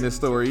look good in this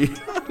story.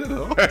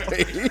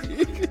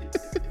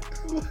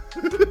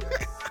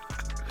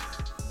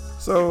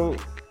 So,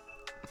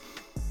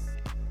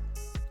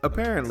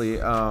 apparently,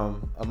 a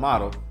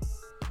model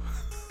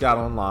got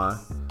online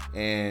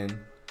and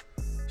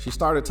she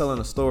started telling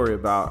a story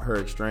about her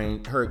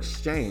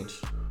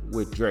exchange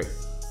with Drake.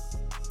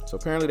 So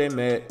apparently they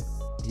met.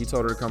 He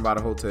told her to come by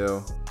the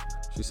hotel.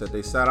 She said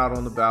they sat out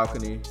on the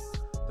balcony.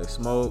 They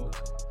smoked.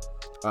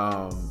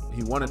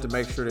 He wanted to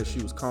make sure that she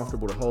was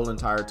comfortable the whole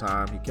entire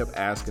time. He kept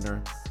asking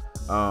her.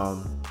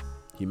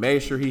 He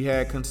made sure he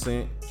had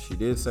consent. She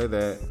did say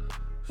that.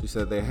 She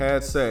said they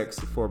had sex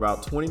for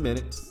about 20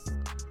 minutes.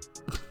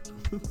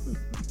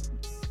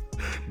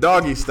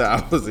 Doggy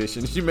style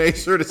position. She made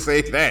sure to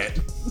say that.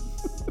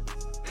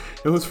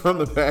 It was from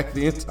the back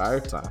the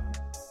entire time.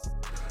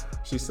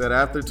 She said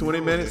after 20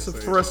 minutes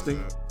of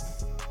thrusting,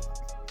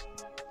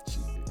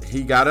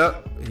 he got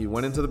up, he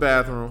went into the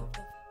bathroom,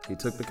 he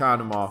took the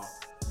condom off,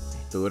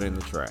 threw it in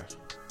the trash.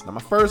 Now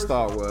my first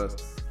thought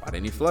was, why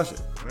didn't he flush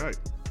it? Right.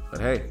 But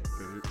hey,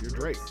 You're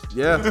Drake.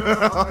 yeah,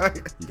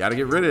 you got to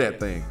get rid of that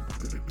thing.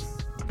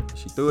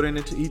 He threw it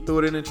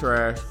in the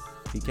trash.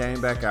 He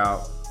came back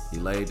out. He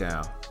laid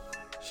down.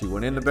 She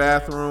went in the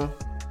bathroom.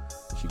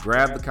 She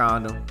grabbed the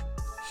condom.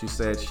 She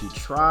said she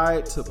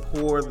tried to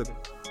pour the.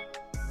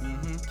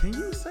 Can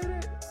you say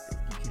that? You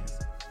can't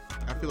say.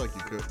 I feel like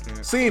you could.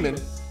 Can't. Semen.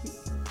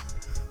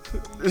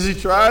 She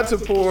tried to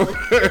pour.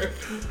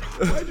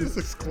 Why just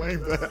exclaim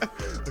that?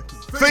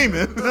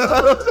 Semen.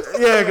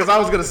 Yeah, because I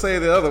was gonna say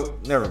the other.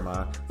 Never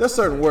mind. There's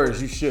certain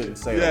words you shouldn't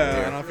say.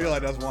 Yeah, and I feel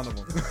like that's one of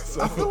them.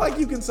 So, I feel like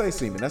you can say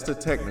semen. That's the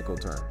technical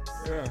term.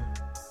 yeah.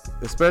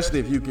 Especially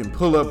if you can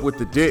pull up with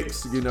the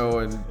dicks, you know,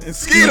 and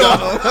Skeet on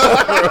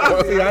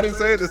them. See, I didn't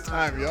say it this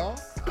time, y'all.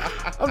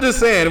 I'm just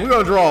saying, we're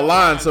gonna draw a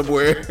line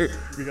somewhere.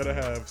 We gotta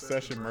have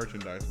session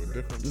merchandise with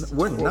different.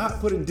 We're not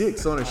putting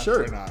dicks on a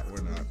shirt. We're not.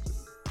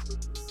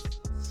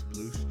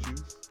 Sploosh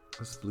juice.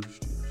 A sploosh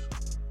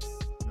juice.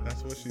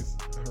 That's what she's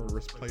her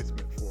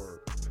replacement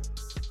for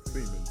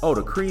semen. Oh,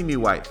 the creamy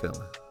white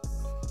filling.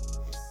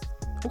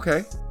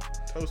 Okay.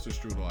 Toaster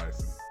strudel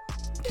icing.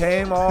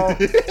 Came all.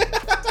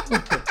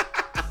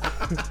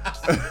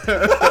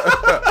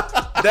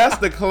 That's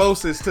the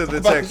closest to the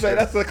texture.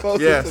 That's the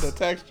closest Yes. to the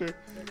texture.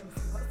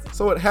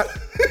 So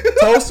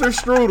Toaster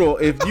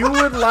Strudel, if you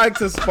would like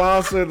to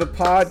sponsor the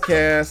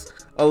podcast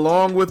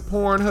along with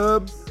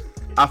Pornhub,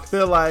 I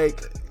feel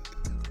like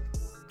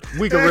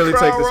we can And really take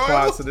Crown this Royal.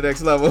 pod to the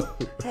next level.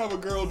 Have a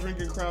girl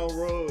drinking Crown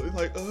Royal, it's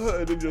like,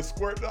 and then just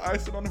squirt the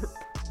icing on her.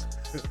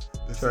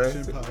 The Trey.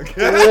 session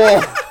podcast.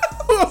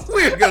 Whoa.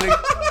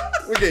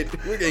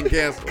 We're getting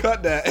canceled.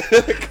 Cut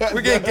that.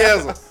 We're getting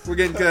canceled. We're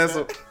getting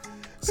canceled.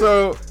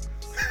 So,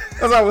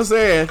 as I was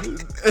saying,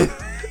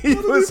 he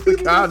puts the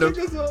condom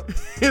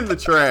in the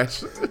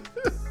trash.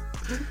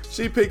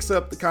 She picks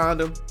up the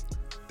condom.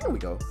 There we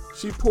go.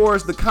 She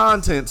pours the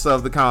contents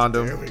of the There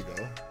condom we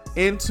go.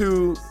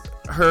 into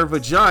her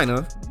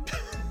vagina.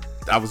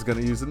 I was going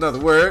to use another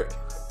word.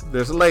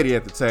 There's a lady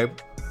at the table.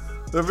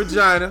 The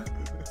vagina.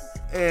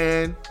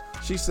 And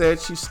she said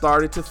she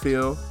started to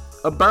feel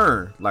a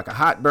burn, like a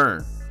hot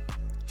burn.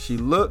 She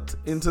looked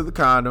into the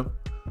condom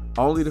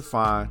only to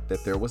find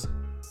that there was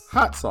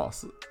hot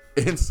sauce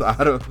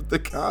inside of the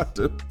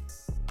condom.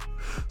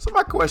 So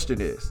my question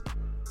is,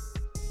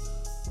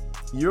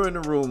 you're in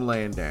the room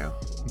laying down,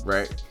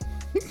 right?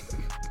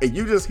 And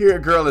you just hear a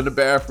girl in the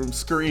bathroom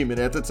screaming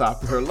at the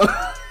top of her lungs.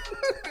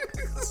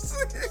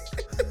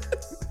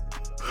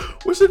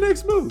 What's your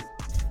next move?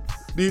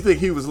 Do you think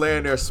he was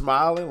laying there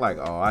smiling like,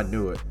 oh, I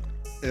knew it?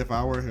 If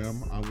I were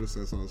him, I would have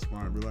said something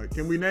smart and be like,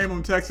 can we name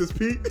him Texas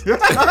Pete?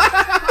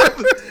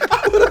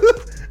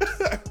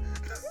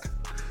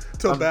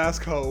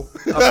 Tabasc-Hoe.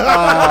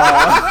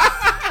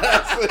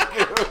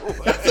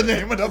 That's the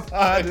name of the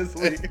pod this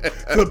week.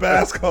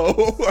 Tabasc-Hoe.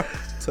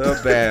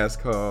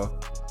 Tabasc-Hoe.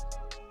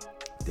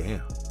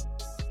 Damn.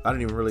 I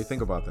didn't even really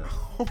think about that.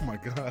 Oh my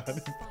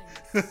God.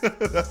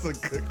 That's a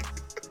good.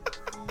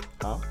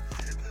 Huh?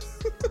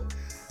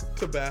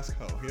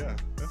 Tabasc-Hoe, yeah.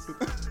 That's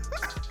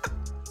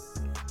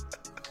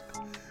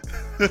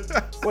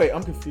it. Wait,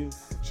 I'm confused.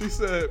 She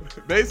said,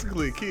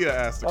 basically, Kia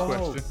asked the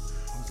question. I was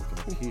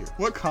looking up here.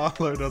 What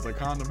color does a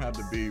condom have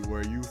to be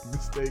where you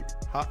mistake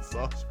hot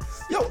sauce?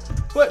 Yo,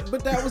 but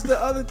that was the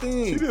other She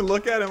thing. didn't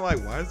look at him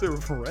like, why is there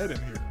red in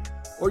here?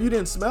 Or you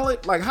didn't smell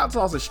it? Like, hot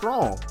sauce is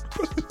strong.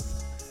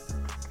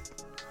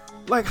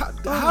 Like,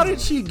 how did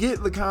she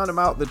get the condom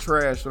out the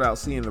trash without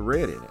seeing the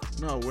red in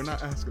it? No, we're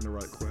not asking the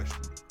right question.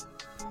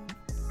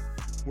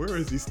 Where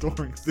is he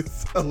storing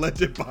this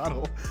alleged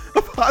bottle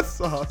of hot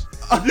sauce?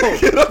 If you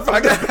get up from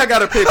I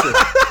got a picture.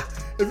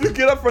 if you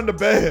get up from the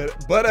bed,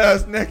 butt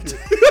ass naked,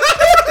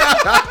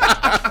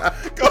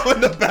 go in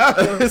the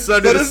bathroom. It's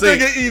under so the this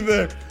sink. nigga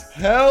either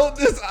held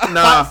this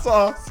Nah. hot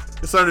sauce.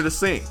 It's under the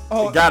sink.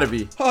 Oh. It gotta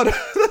be. Oh,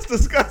 that's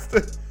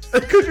disgusting.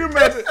 Could you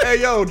imagine?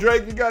 Hey, yo,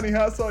 Drake, you got any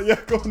hot sauce? Yeah,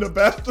 go in the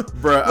bathroom.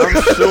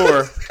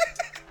 Bruh,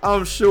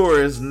 I'm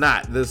sure it's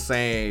not the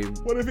same.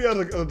 What if he had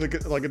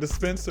like a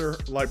dispenser,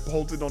 like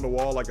bolted on the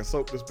wall, like a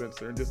soap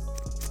dispenser, and just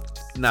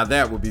Now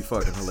that would be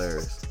fucking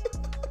hilarious.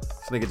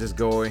 This nigga just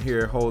go in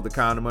here, hold the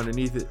condom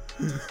underneath it.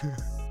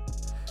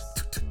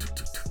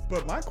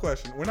 But my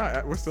question,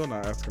 we're still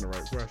not asking the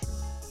right question.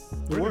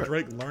 Where What? did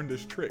Drake learn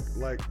this trick?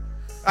 Like,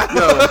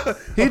 Yo,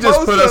 he just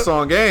opposed put to- us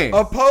on game.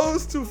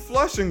 Opposed to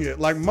flushing it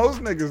like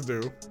most niggas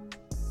do.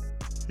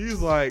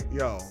 He's like,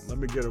 yo, let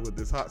me get her with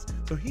this hot.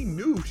 So he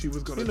knew she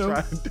was gonna He knew.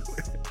 try to do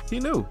it. He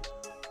knew.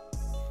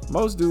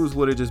 Most dudes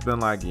would have just been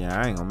like, yeah,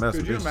 I ain't gonna mess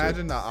Could with you this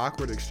imagine the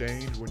awkward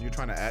exchange when you're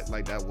trying to act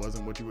like that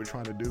wasn't what you were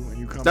trying to do, and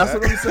you come That's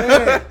back? what I'm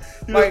saying.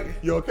 You Like- like,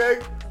 you okay?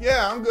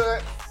 Yeah, I'm good.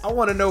 shit. I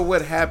want to know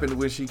what happened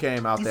when she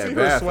came out You that see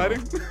her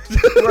bathroom. sweating?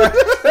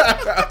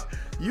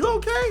 You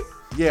okay?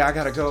 Yeah, I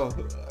gotta go.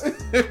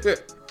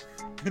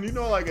 And you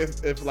know, like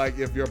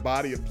if your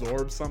body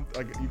absorbs something,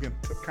 like you can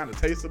kind of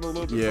taste it a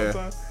little bit Yeah.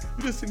 sometimes.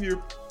 You just in your.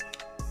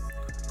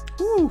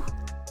 Whew.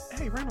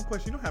 Hey, random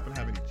question. You don't happen to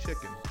have any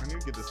chicken? I need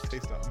to get this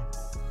taste out.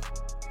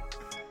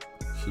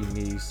 She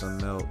needs some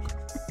milk.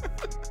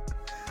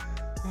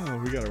 Oh,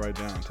 we gotta write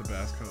down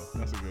Tabasc-Hoe.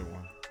 That's a good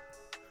one.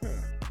 Yeah.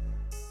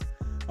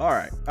 All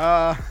right.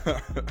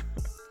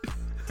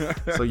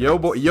 So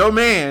your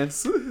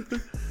man's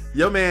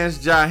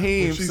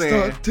Jaheim She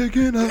saying, start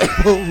taking up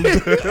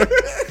boulder.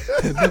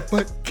 And the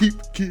fight keep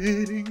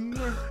getting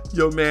worse.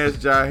 Your man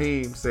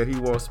Jaheim said he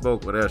won't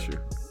smoke with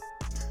Usher.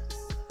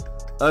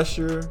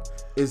 Usher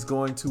is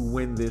going to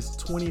win this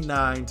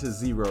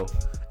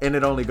 29-0, and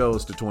it only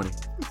goes to 20.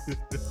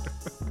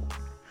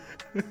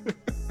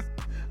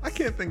 I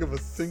can't think of a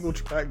single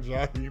track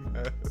Jaheim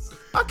has.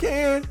 I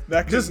can.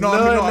 That could, Just no,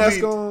 none I mean, that's I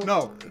mean, going.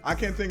 no, I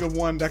can't think of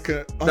one that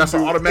could. That's an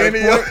undo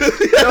automatic any point. of-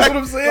 That's what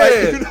I'm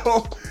saying.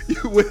 Like,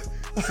 you with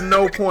It's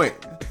no point.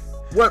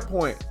 What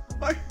point?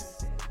 like,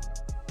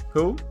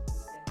 Who?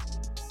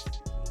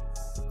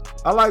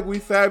 I like We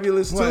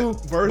Fabulous too.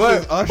 What,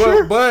 versus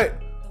Usher?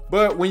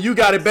 But when you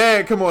got it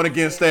bad, come on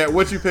against that.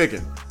 What you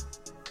picking?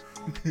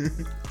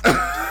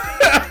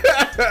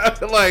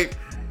 Like,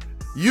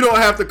 you don't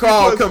have to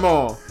call. Because- Come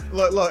on.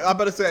 look, I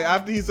better say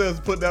after he says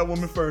put that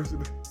woman first,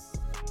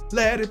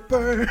 let it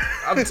burn.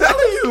 I'm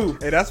telling you.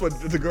 Hey, that's what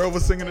the girl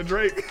was singing to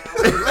Drake.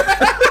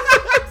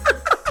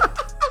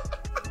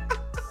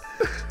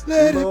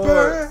 Let Lord. it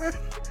burn.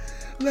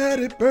 Let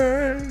it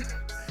burn.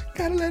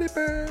 Gotta let it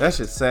burn. That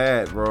shit's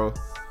sad, bro.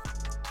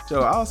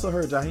 Yo, I also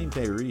heard Jaheim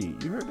can't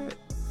read. You heard that?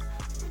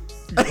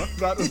 He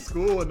dropped out of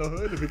school in the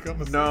hood to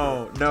become a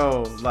singer.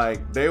 No.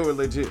 Like, they were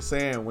legit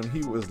saying when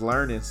he was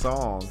learning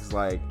songs,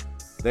 like,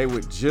 they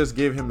would just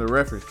give him the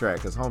reference track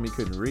because homie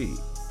couldn't read.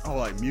 Oh,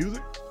 like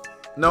music?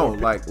 No,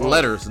 Okay. like Oh.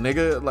 letters,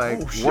 nigga. Like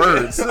Oh, shit.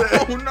 words.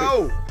 Oh,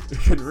 no. He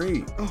couldn't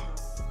read. Oh.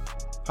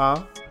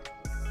 Huh?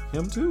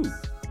 Him too.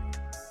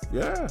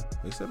 Yeah.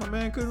 They said my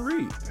man couldn't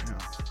read.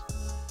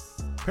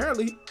 Damn.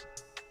 Apparently.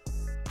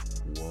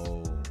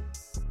 Whoa.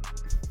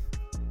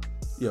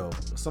 Yo,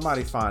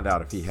 somebody find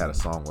out if he had a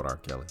song with R.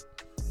 Kelly.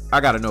 I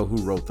gotta know who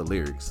wrote the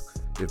lyrics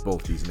if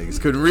both these niggas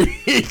couldn't read.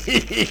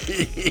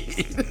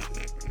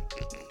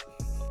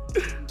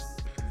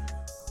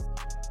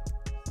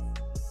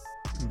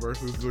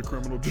 Versus the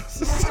criminal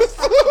justice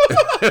system.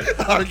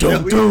 R.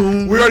 Kelly.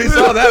 dum. We already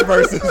saw that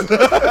versus.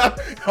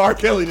 R.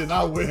 Kelly did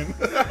not win.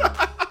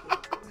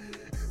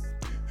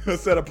 A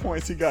set of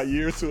points, he got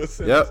years to a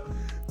sentence. Yep.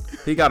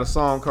 He got a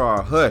song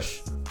called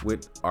Hush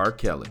with R.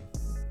 Kelly.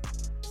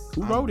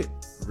 Who wrote it?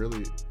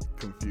 Really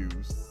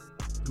confused.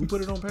 Who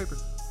put it on paper?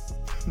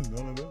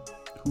 None of them.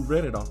 Who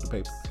read it off the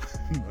paper?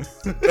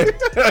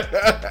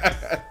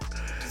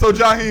 So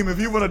Jaheim, if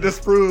you want to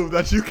disprove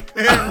that you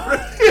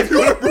can't if you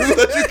want to prove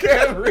that you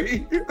can't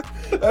read,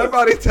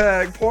 everybody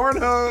tag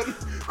Pornhub,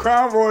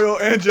 Crown Royal,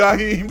 and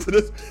Jaheim to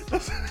this.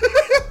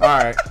 All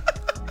right.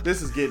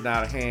 This is getting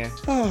out of hand.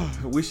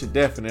 We should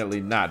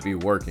definitely not be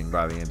working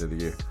by the end of the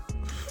year.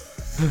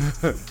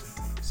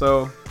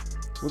 So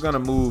we're going to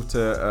move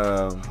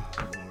to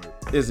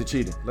Is It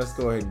Cheating? Let's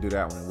go ahead and do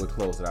that one and we'll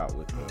close it out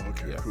with. Oh,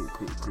 okay, yeah. cool.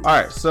 All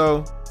right.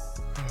 So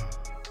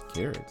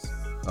carrots.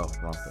 Oh,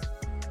 wrong thing.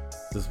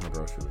 This is my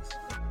grocery list.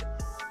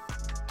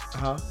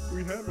 Huh?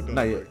 We haven't done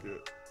Not it yet. like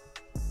yet.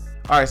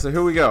 All right. So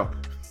here we go.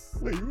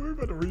 Wait, you were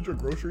about to read your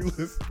grocery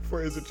list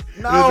for Is It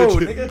No, Is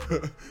It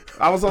nigga.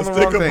 I was on a the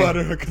stick wrong of thing.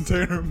 butter, a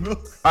container of milk.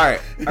 All right,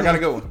 I got a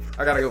good one.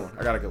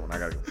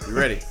 You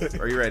ready?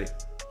 Are you ready?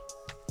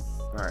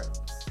 All right.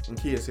 And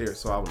Kia's here,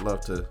 so I would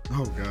love to.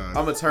 Oh God. I'm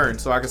gonna turn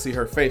so I can see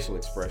her facial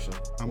expression.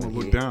 I'm when gonna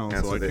look he down so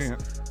answers I this.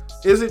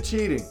 can't. Is it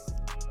cheating?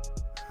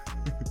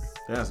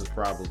 The answer is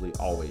probably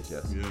always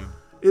yes. Yeah.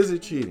 Is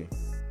it cheating?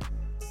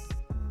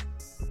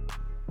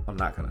 I'm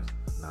not gonna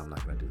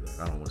do that.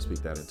 I don't want to speak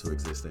that into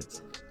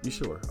existence. You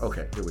sure?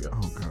 Okay, here we go.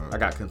 Oh God. I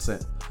got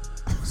consent.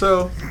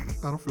 So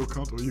I don't feel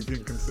comfortable you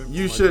getting consent.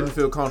 you from my shouldn't girl.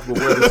 feel comfortable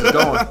where this is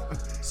going.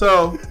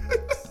 So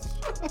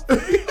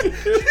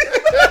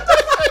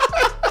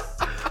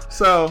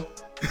So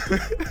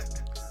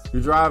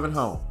you're driving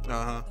home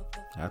Uh-huh.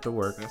 after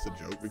work. That's a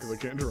joke because I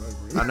can't drive.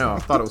 I know. I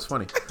thought it was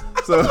funny.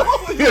 So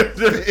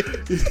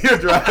you're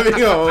driving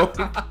home,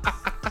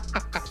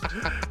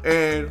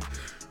 and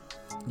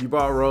you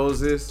bought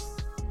roses,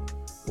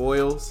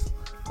 oils,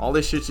 all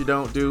this shit you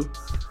don't do,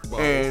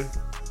 and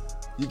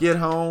you get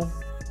home.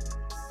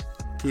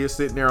 Kia's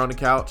sitting there on the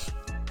couch,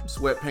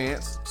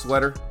 sweatpants,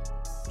 sweater,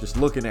 just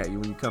looking at you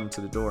when you come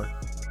to the door.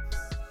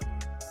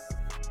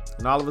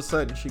 And all of a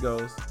sudden, she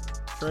goes,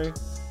 "Trey,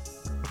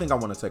 I think I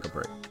want to take a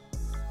break."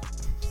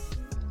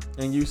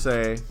 And you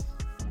say,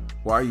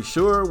 "Well, are you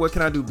sure? What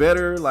can I do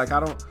better? Like, I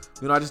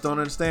just don't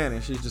understand."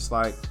 And she's just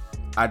like,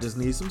 "I just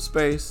need some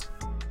space.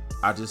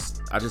 I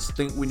just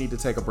think we need to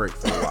take a break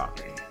for a while."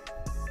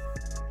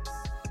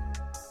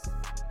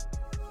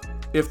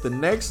 If the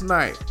next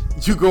night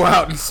you go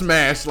out and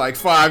smash like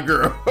 5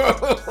 girls,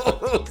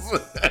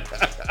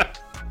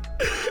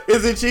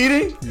 is it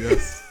cheating?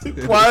 Yes.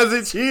 Why is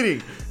it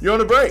cheating? You're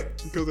on a break.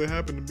 Because it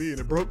happened to me and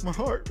it broke my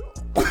heart.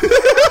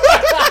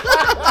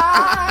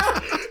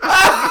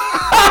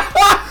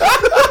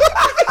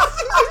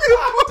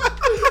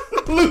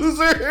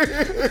 Loser.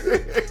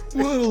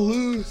 What a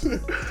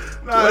loser.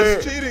 No,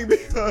 it's cheating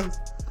because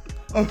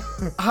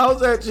How's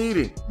that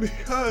cheating?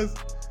 because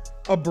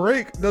a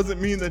break doesn't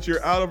mean that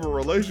you're out of a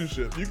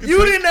relationship. You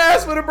Didn't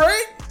ask for the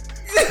break?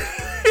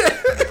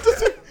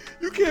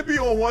 You can't be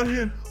on one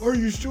hand, are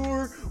you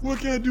sure? What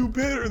can I do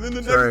better? And then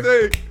the Sorry.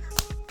 next day,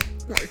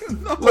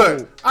 No.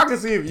 Look, I can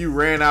see if you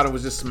ran out and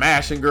was just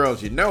smashing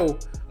girls.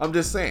 I'm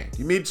just saying.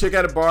 You meet a chick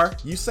at a bar,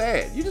 you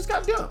sad. You just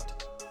got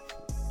dumped.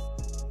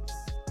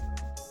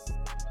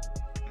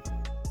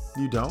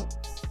 You don't?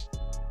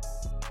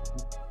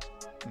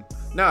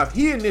 Now, if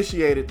he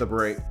initiated the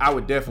break, I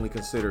would definitely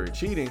consider it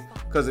cheating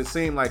because it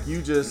seemed like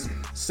you just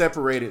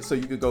separated so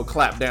you could go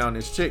clap down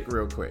this chick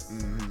real quick.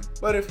 Mm-hmm.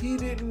 But if he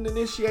didn't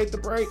initiate the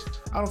break,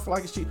 I don't feel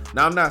like it's cheating.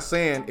 Now, I'm not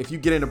saying if you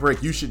get in a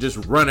break, you should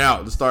just run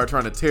out and start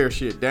trying to tear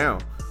shit down.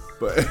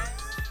 But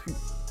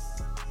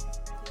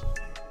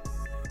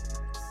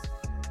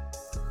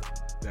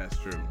That's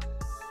true.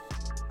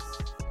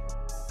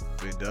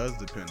 It does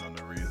depend on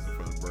the reason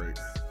for the break.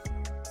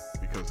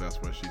 Because that's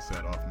what she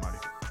said off mic.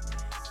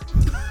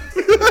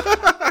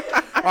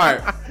 all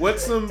right,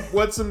 what's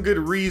some good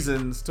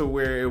reasons to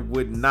where it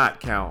would not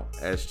count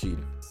as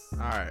cheating? All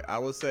right, I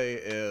would say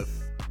if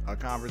a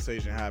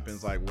conversation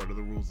happens, like, what are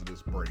the rules of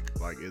this break?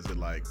 Like, is it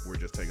like we're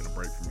just taking a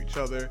break from each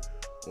other,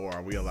 or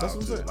are we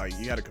allowed to? Like,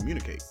 you got to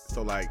communicate.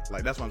 So, like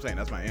that's what I'm saying.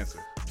 That's my answer.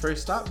 Trey,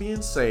 stop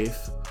being safe.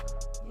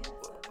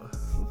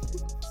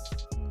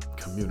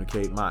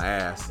 Communicate my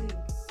ass.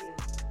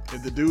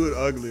 If the dude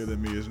uglier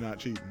than me is not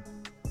cheating.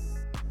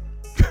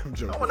 I'm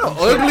joking. I want no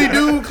ugly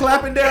dude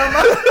clapping down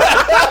my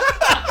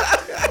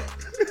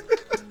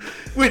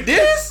with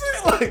this?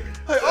 Like,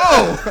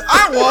 oh,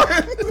 I won.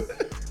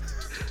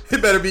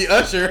 It better be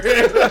Usher.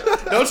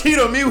 Don't cheat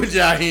on me with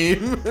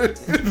Jaheim.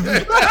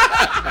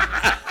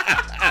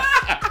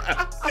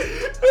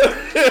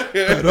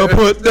 Better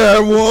put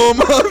that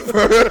woman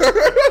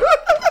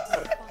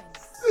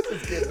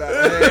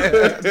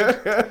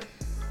first.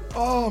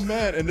 Oh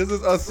man, and this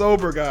is us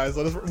sober guys.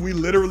 So we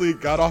literally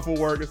got off of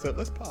work and said,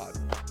 "Let's pod."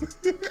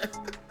 Yeah,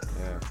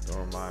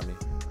 don't remind me.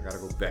 I gotta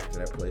go back to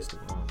that place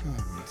tomorrow.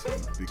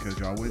 Because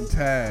y'all wouldn't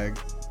tag.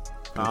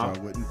 Y'all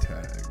wouldn't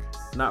tag.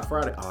 Not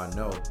Friday. Oh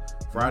no,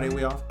 Friday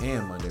we off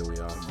and Monday we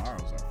off.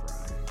 Tomorrow's our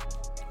Friday.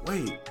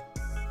 Wait.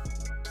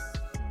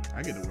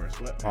 I get to wear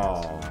sweatpants.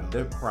 Oh,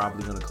 they're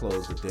probably gonna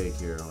close the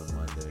daycare on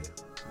Monday.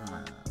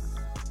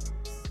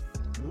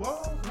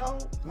 Well, no,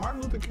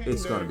 Martin Luther King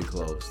It's Day. gonna be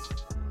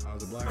closed. Oh,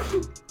 it's a black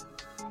one?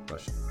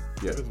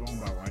 Yeah. It's owned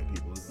by white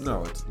people. Isn't it?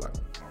 No, it's a black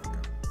one. Oh, okay.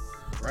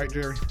 Right,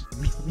 Jerry?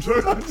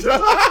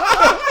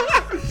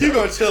 You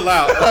gonna chill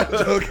out.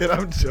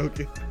 I'm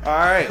joking. All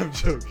right. I'm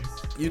joking.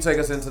 You take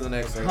us into the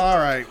next thing. All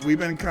right, we've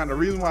been the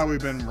reason why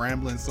we've been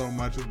rambling so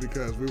much is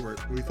because we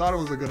thought it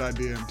was a good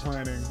idea in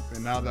planning,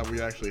 and now that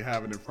we actually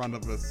have it in front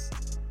of us,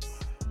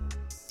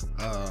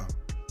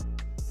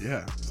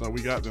 yeah. So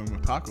we got them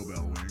with Taco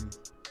Bell wings.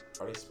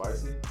 Are they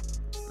spicy?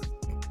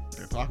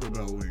 They're Taco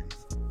Bell wings.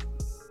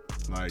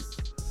 Like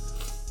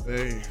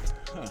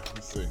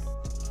let's see.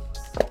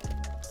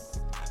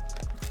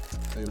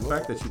 The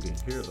fact that you can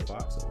hear the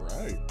box.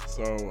 Right.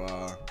 So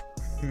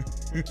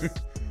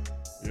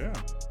yeah.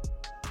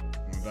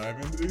 I'm gonna dive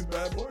into these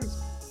bad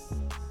boys.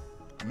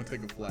 I'm gonna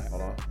take a flat.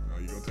 Hold on. Oh,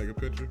 you gonna take a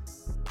picture?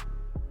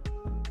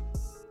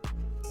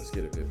 Let's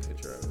get a good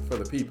picture of it for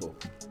the people.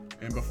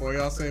 And before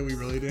y'all say we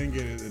really didn't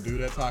get it, the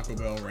dude at Taco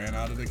Bell ran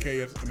out of the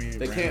KFC.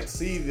 They can't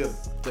see the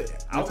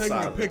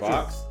outside of the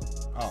box.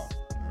 Oh,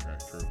 okay,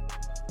 true.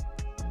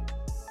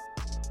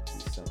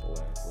 These simple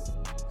ass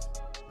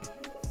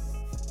looking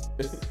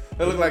wings.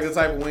 They look like the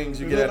type of wings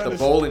you get at the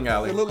bowling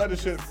alley. It looked like the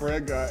shit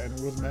Fred got and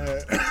was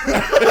mad.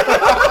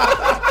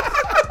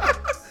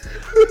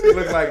 They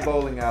look like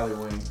bowling alley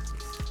wings.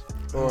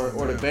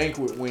 Or the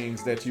banquet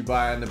wings that you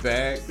buy in the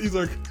bag. These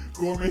are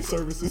gourmet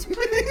services.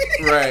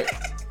 Right.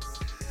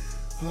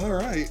 All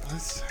right,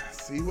 let's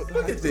see what.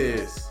 Look at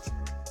this.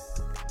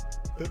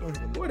 They don't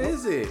even look. What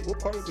is it? What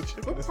part of the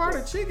chicken? What part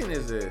of chicken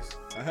is this?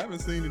 I haven't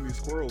seen any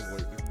squirrels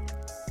lately.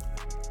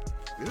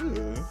 Ew.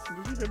 Did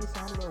you get the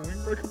sound of that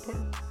wing breaker part?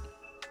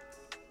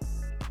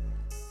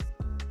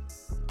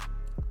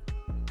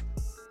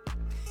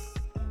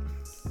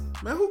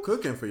 Man, who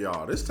cooking for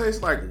y'all? This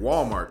tastes like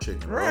Walmart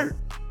chicken, bro. Right.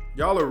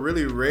 Y'all are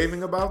really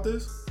raving about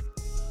this?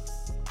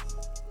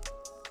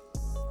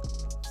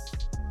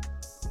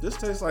 This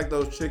tastes like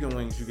those chicken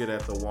wings you get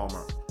at the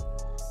Walmart.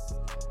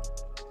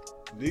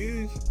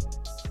 These?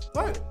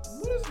 What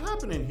is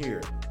happening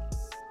here?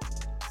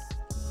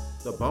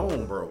 The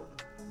bone broke.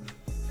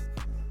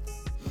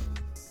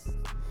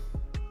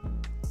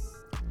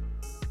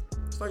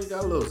 It's like it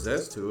got a little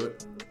zest to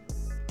it.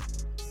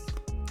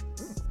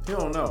 You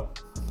don't know.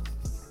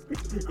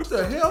 What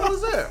the hell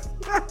is that?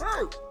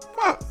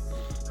 Fuck.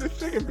 This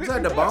chicken Is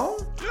that the bone?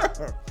 Yeah.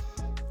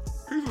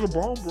 Piece of the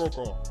bone broke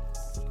off.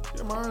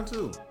 Yeah, mine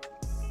too.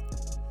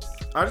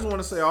 I just want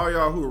to say, all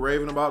y'all who are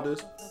raving about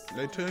this,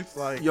 They taste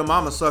like. your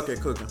mama suck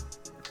at cooking.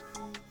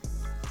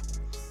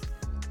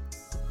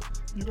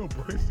 You know,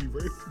 Bracy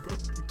raved about.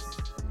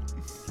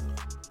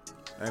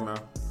 Hey man,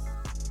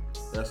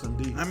 that's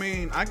MD. I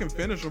mean, I can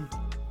finish them,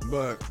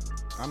 but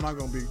I'm not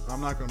gonna be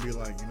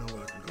like, you know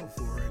what I can go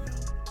for right now.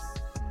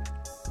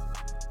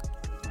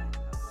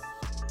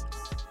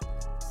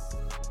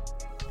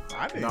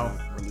 I didn't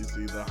really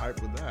see the hype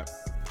with that.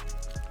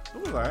 It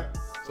was alright.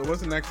 So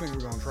what's the next thing we're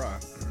gonna try?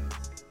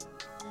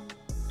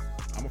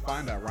 I'm gonna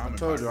find that ramen. I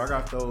told you I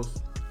got those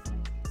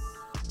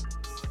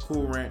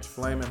Cool Ranch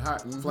Flamin'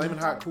 Hot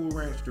Cool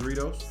Ranch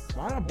Doritos.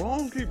 Why that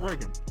bone keep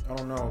breaking? I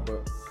don't know,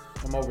 but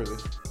I'm over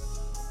this.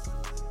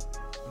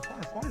 I'm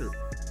trying to find it.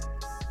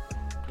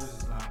 This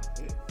is not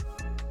it.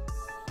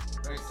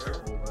 It ain't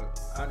terrible,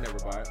 but I never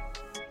buy it.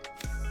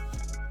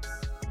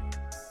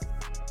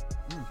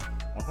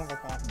 I think I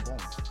found some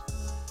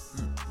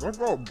bones. Let's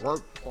go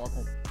break so I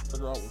can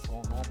figure out what's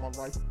going on with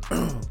my life.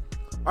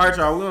 All right,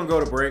 y'all. We're gonna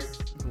go to break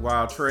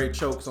while Trey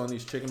chokes on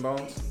these chicken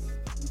bones.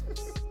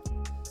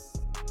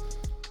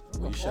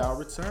 We shall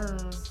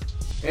return.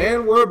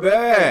 And we're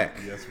back.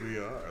 Yes, we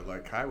are.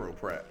 Like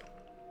chiropract.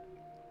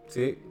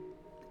 Tick.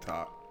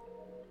 Top.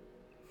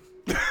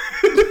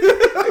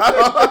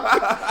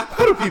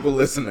 How do people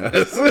listen to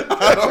us?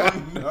 I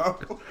don't know.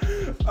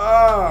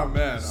 Oh,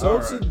 man. So All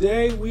right.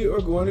 today we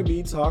are going to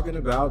be talking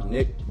about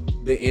Nick,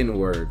 the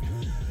N-word.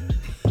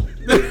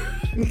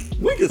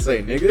 We can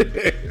say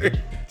nigga.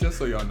 Just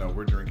so y'all know,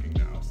 we're drinking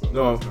now. So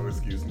No. there's no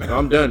excuse now.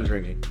 I'm done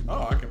drinking.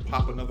 Oh, I can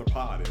pop another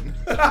pod in.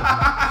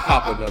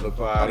 Pop another A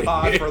pod.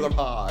 pod for the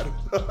pod.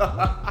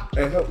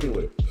 And help me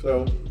with it.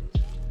 So,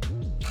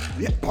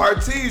 Yeah,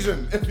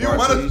 Bartesian. If you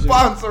want to Bartesian.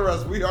 sponsor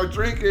us, we are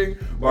drinking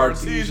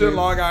Bartesian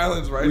Long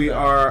Island's right we now.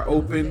 are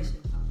open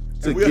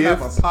to And we'll have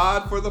gifts. a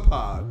pod for the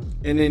pod.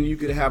 And then you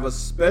could have a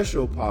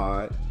special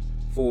pod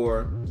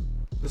for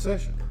the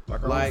session. Like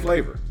our own Like-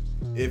 flavor.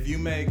 If you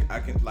make, I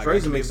can like.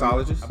 Trey's a I can-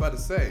 mixologist. I'm about to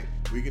say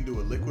we can do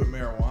a liquid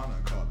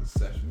marijuana called the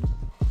session.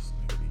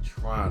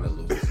 Trying to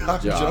lose his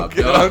I'm job.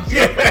 joking. dog. I'm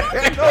joking.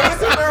 No,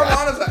 liquid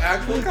marijuana is an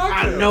actual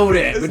cocktail. I know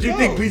that, It's but you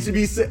think dope. we should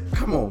be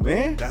come on,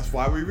 man. That's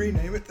why we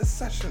rename it the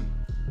session.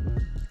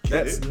 Get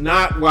That's it?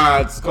 not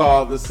why it's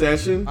called the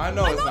session. I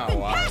know it's not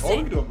why. Or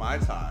we can do a Mai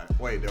Tai.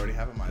 Wait, they already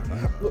have a Mai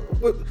Tai.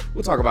 though.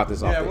 We'll talk about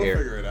this off Yeah, the we'll air.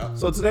 figure it out.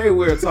 So today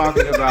we're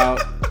talking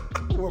about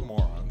We're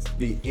morons.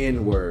 the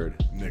N-word,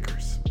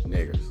 Niggers.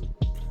 niggers.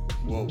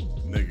 Well,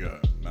 nigga,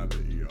 not the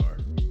ER.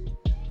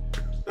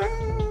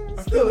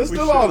 It's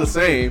still all the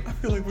same. I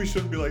feel like we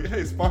shouldn't be like,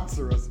 hey,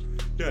 sponsor us.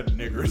 Yeah,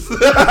 niggers.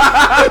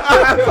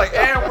 It's like,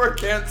 and we're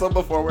canceled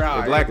before we're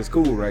hired. Black is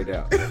cool right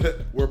now.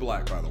 We're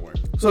black, by the way.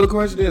 So the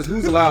question is,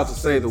 who's allowed to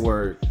say the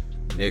word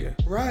nigga?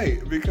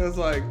 Right, because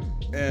like,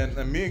 and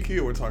me and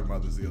Kia were talking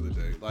about this the other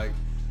day. Like,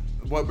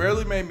 what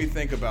barely made me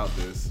think about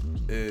this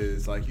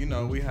is like, you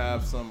know, we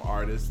have some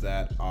artists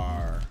that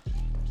are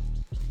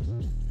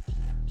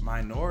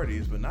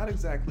minorities, but not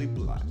exactly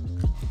black.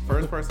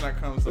 First person that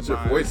comes to But your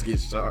mind. voice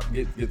gets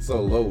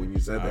so low when you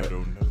said I that.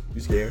 don't know.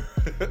 You scared?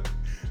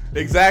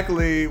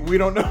 Exactly. We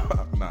don't know.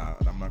 Nah,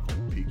 I'm not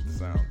gonna peak the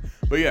sound.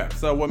 But yeah,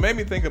 so what made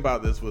me think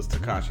about this was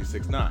Tekashi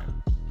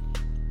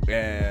 6ix9ine.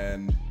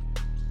 And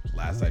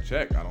last I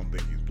checked, I don't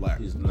think he's black.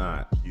 He's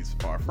not. He's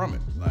far from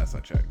it, last I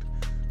checked.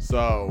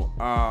 So,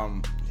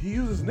 he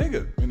uses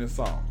nigga in his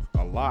songs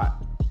a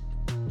lot.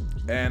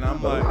 And I'm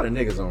But like, a lot of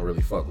niggas don't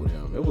really fuck with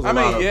him. It was a I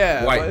lot mean, of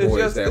yeah, white but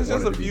boys that it's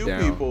just wanted a to few be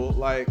down. people.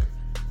 Like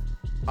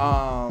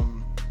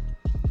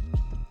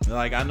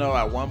I know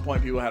at one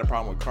point people had a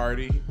problem with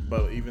Cardi,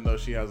 but even though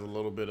she has a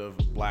little bit of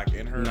black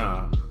in her,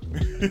 Nah.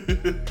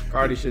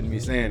 Cardi shouldn't be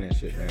saying that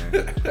shit,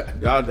 man.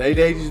 Y'all, they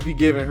just be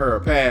giving her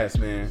a pass,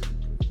 man.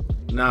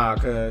 Nah,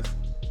 cuz.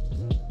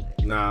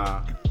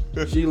 Nah.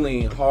 She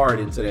leaned hard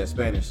into that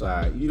Spanish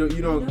side. You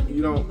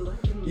don't.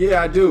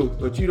 Yeah, I do,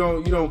 but you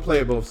don't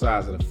play both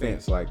sides of the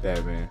fence like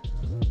that, man.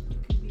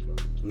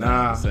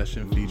 Nah.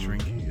 Session featuring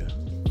Kia.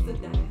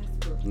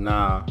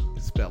 Nah.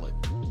 Spell it.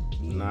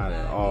 Not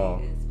at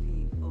all.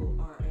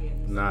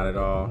 Not at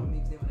all.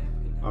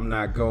 I'm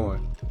not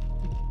going.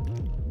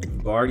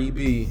 Barty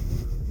B.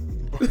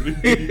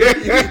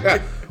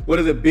 What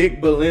is it?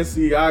 Big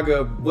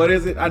Balenciaga. What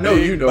is it? I know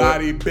Big you know.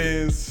 body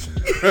Benz.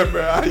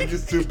 Remember, I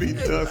used to be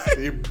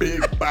Dusty.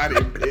 Big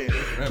body Benz.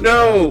 Remember?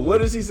 No. What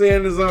does he say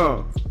in the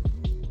song?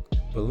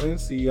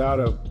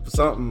 Balenciaga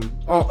something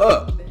on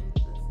up.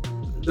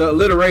 The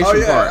alliteration Oh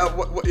yeah,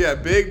 part. yeah.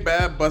 Big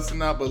bad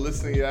busting out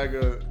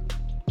Balenciaga.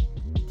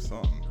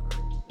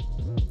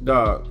 Something.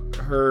 Dog.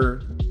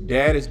 Her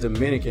dad is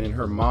Dominican and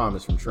her mom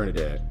is from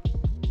Trinidad.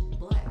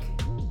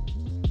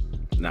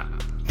 Nah.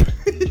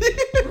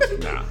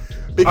 Nah.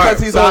 Because All right,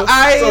 he's so, an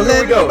island so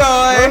here we go.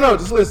 boy. No,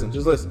 just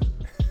listen.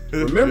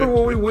 Remember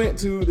when we went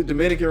to the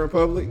Dominican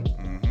Republic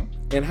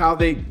and how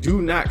they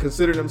do not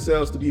consider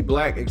themselves to be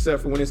black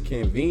except for when it's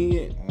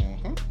convenient?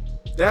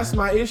 That's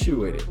my issue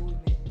with it.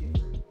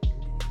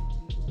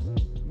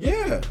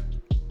 Yeah.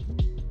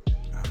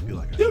 I feel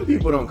like Them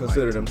people don't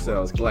consider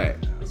themselves black.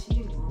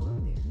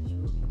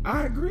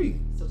 I agree.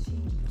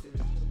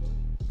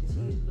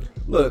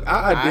 Look,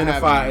 I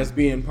identify haven't- as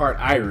being part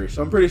Irish.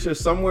 I'm pretty sure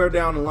somewhere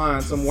down the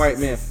line, some white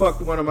man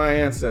fucked one of my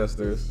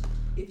ancestors.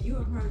 If you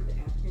are part of the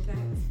African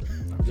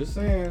dynasty I'm just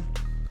saying,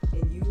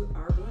 and you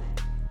are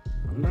black,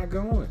 I'm not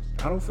going.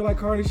 I don't feel like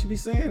Cardi should be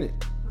saying it.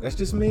 That's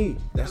just me.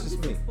 That's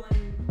just me.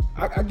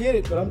 I get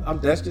it, but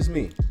that's just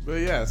me.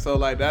 But yeah, so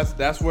like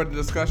that's where the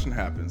discussion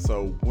happens.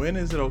 So when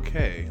is it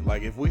okay?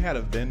 Like if we had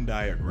a Venn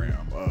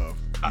diagram of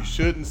You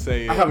shouldn't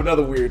say it. I have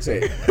another weird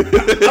take.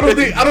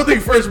 I don't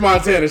think French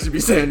Montana should be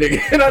saying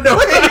nigga. And I know.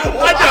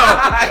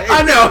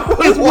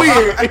 It's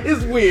weird.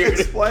 It's weird.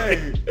 Explain.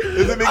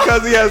 Is it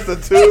because he has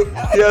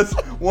he has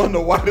one of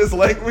the whitest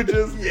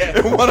languages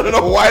in one of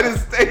the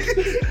whitest states?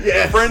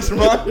 Yeah. French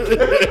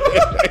Montana.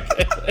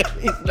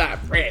 He's not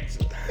French.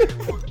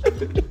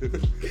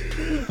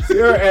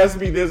 Sarah asks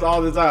me this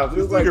all the time.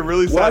 She's like,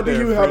 really why do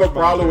you have a French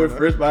problem with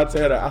Montana. French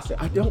Montana? I said,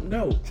 I don't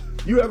know.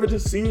 You ever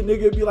just see a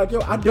nigga and be like,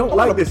 yo, I don't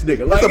like this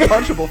nigga. Like, It's a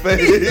punchable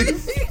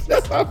face.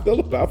 That's how I feel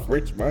about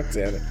French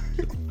Montana.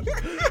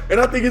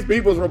 And I think his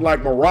people's from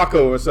like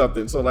Morocco or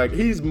something. So like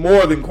he's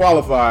more than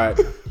qualified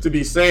to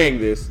be saying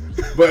this.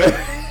 But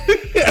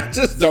I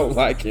just don't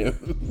like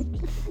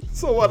him.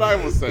 So what I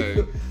was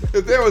saying,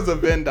 if there was a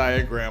Venn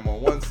diagram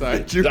on one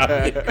side, you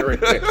had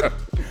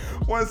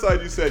one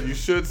side you said you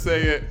should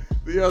say it,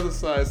 the other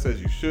side says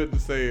you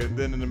shouldn't say it,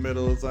 then in the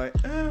middle it's like,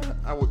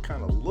 I would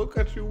kind of look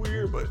at you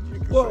weird, but you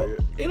can say it.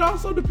 It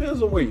also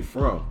depends on where you're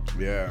from.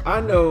 Yeah. I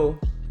know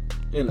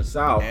in the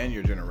South, And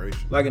your generation.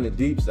 like in the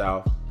deep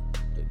South,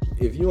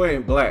 if you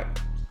ain't black,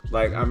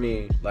 like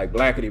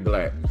blackity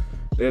black,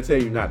 they'll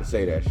tell you not to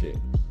say that shit.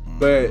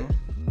 But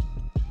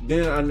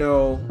then I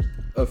know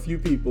a few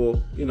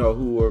people, you know,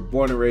 who were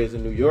born and raised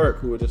in New York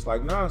who were just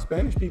like, nah,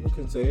 Spanish people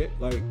can say it.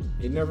 Like,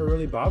 it never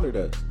really bothered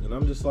us. And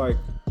I'm just like,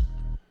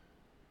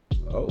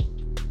 oh,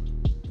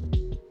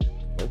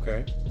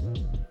 okay.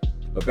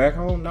 But back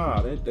home,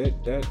 nah,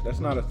 that's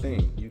not a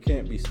thing. You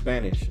can't be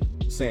Spanish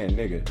saying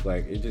nigga.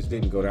 Like, it just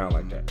didn't go down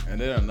like that.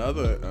 And then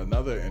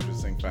another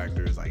interesting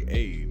factor is like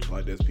age.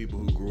 Like there's people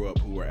who grew up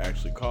who were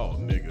actually called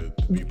nigga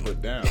to be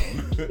put down.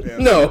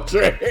 No,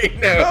 Trey,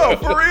 no. No,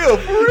 for real.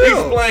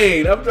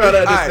 Explain. I'm trying to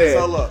understand. Alright,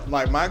 so look,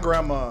 like my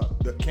grandma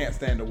can't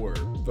stand the word.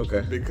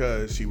 Okay.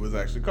 Because she was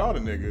actually called a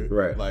nigga.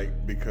 Right.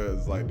 Like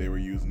because like they were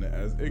using it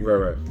as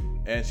ignorant. Right.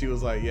 And she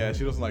was like, yeah,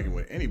 she doesn't like it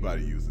when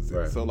anybody uses it.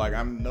 Right. So like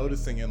I'm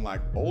noticing in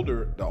like the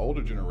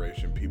older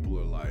generation, people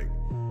are like,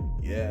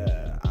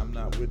 yeah, I'm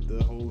not with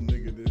the whole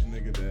nigga this,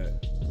 nigga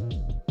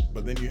that.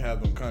 But then you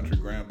have them country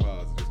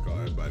grandpas that just call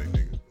everybody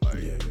nigga.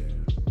 Like, Yeah.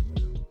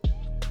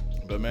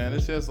 But man,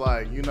 it's just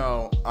like, you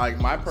know, like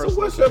my personal. So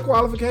what's your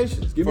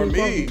qualifications? Give For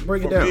me,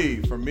 break it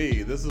down. For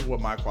me, this is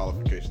what my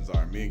qualifications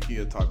are. Me and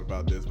Kia talked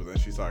about this, but then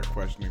she started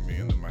questioning me,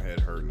 and then my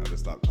head hurt, and I just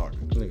stopped talking.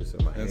 Nigga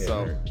said my And head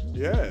so, hurt.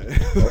 yeah,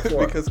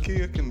 because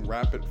Kia can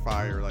rapid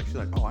fire. Like she's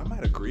like, oh, I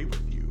might agree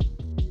with you.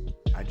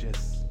 I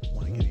just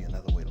want to give you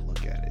another way to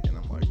look at it, and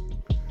I'm like,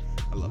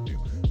 I love you.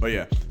 But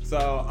yeah,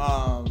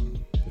 so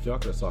If y'all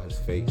could have saw his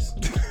face.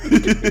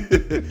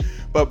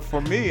 but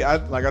for me, I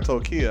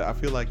told Kia, I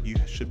feel like you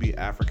should be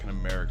African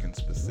American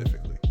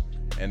specifically.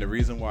 And the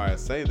reason why I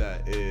say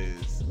that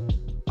is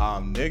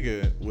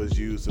nigga was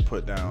used to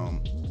put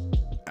down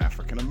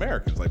African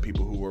Americans, like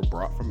people who were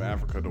brought from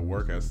Africa to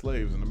work as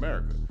slaves in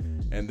America.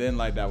 And then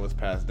like that was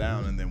passed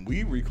down and then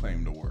we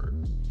reclaimed the word.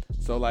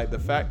 So like the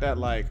fact that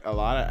like a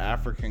lot of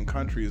African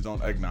countries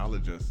don't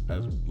acknowledge us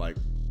as like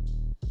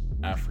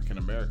African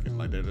American,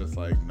 like they're just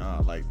like, nah,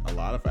 like a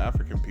lot of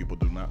African people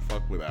do not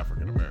fuck with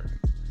African Americans.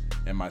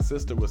 And my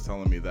sister was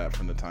telling me that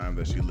from the time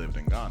that she lived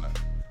in Ghana.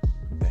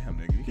 Damn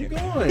nigga, you Keep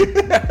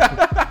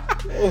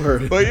can't. going.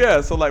 Lord. But yeah,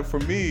 so like for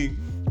me,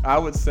 I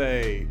would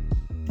say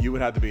you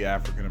would have to be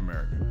African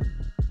American.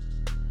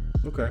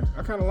 Okay,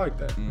 I kind of like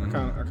that. I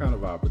kind of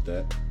vibe with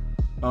that.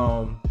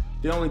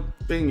 The only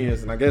thing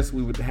is, and I guess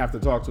we would have to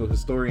talk to a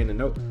historian to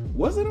know,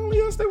 was it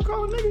only us they were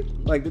calling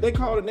niggas? Like, did they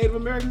call the Native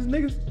Americans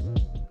niggas?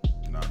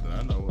 Not that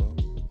I know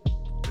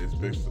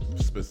of. They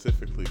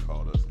specifically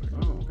called us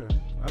niggas. Oh, okay.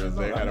 Because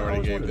they had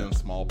already gave them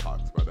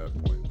smallpox by that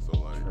point. So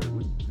like,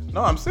 We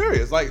no, I'm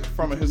serious. Like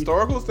from a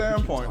historical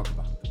standpoint, talk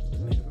about the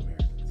Native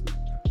Americans.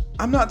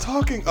 I'm not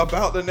talking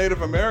about the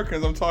Native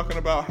Americans. I'm talking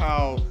about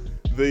how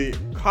the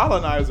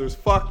colonizers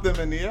fucked them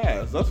in the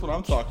ass. That's what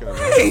I'm talking about.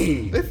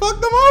 Hey! They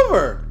fucked them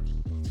over.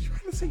 You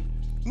trying to say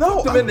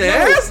No, them in the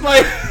ass?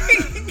 Like,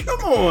 come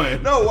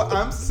on. No, what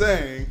I'm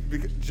saying,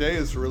 because Jay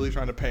is really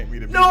trying to paint me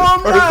to be No, this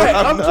I'm person.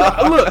 not. I'm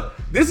not. look,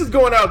 this is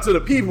going out to the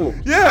people.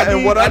 Yeah,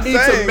 and what I'm I need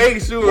saying, to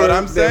make sure what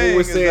I'm that saying we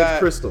were is saying that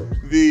crystal.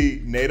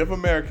 the Native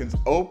Americans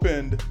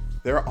opened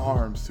their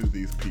arms to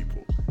these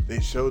people. They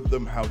showed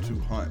them how to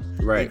hunt.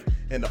 Right.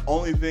 And the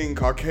only thing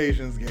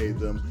Caucasians gave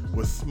them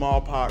was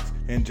smallpox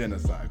and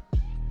genocide.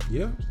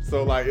 Yeah.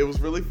 So like it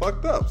was really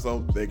fucked up. So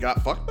they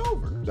got fucked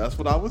over. That's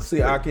what I was See,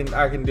 saying.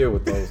 I can deal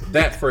with those.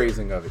 That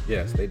phrasing of it.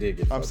 Yes, they did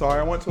get I'm fucked sorry,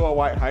 over. I went to a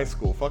white high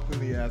school. Fucked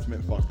in the ass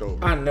meant fucked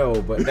over. I know,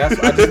 but that's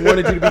I just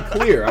wanted you to be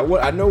clear.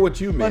 I know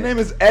what you meant. My name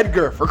is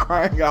Edgar, for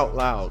crying out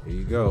loud. Here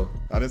you go.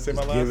 I didn't say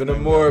my last Giving name.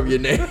 them more of your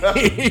name.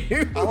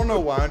 I don't know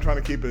why I'm trying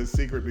to keep it a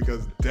secret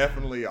because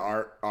definitely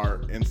our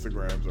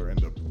Instagrams are in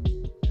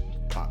the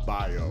top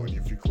bio, and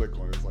if you click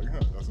on it, it's like, huh,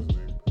 that's his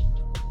name.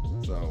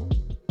 So,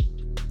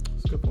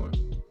 That's a good point.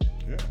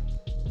 yeah.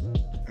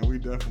 And we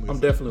definitely. I'm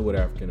definitely with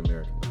African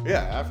American.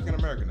 Yeah, African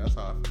American. That's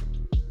how I feel.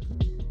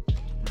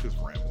 We're just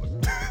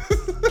rambling.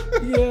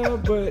 Yeah,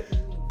 but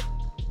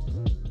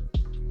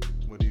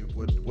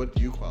What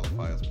do you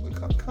qualify as?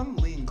 Come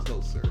lean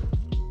closer.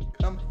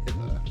 Come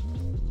hither.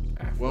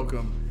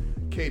 Welcome,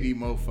 KD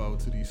Mofo,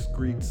 to these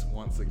streets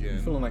once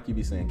again. Feeling like you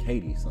be saying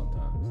Katie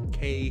sometimes.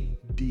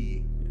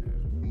 KD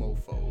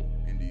Mofo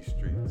in these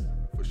streets.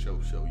 For show,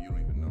 you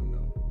don't even know.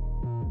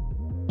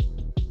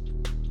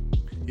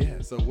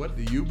 Yeah, so what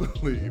do you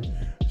believe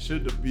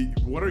should be,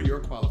 what are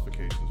your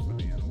qualifications for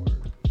the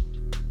N-word?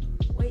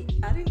 Wait,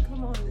 I didn't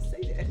come on to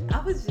say that. I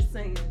was just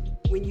saying,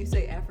 when you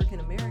say African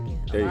American,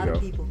 a lot of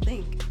people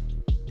think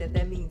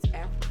that means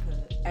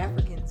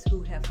Africans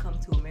who have come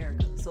to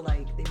America. So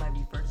like they might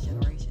be first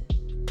generation.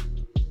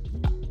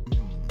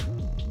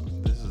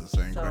 This is the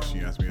same question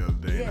you asked me the other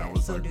day, and I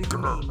was so like, do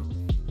you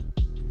mean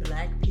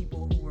black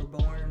people who were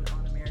born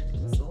on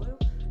American soil?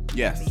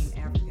 yes. Do you mean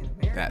African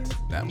Americans?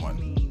 That Do you one.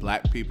 mean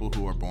Black people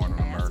who are born on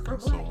American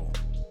soil.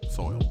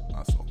 Soil.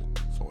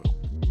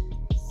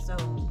 So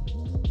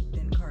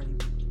then Cardi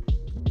B.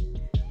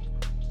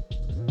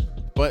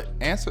 But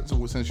answer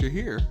to, since you're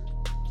here.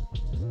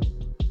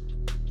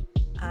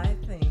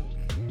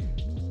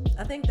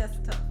 I think that's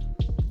tough.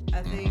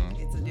 I think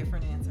it's a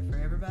different answer for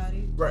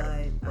everybody.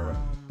 Right. But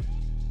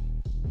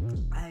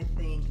I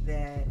think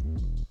that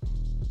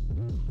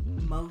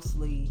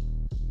mostly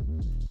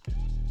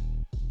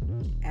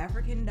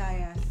African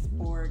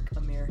diasporic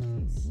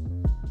Americans.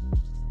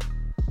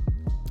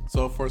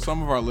 So for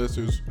some of our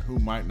listeners who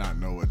might not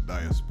know what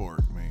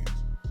diasporic means,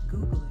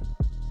 Google it.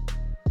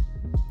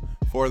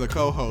 for the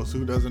co-host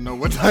who doesn't know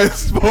what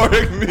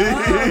diasporic means,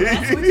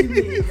 That's what you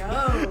mean.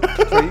 Oh.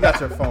 So you got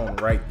your phone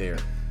right there.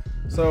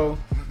 So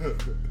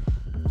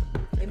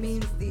It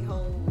means the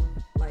whole of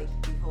black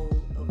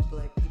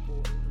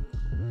people.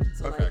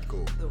 So Okay, like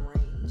cool. the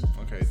range.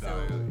 okay,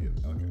 So-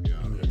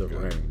 the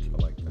range, I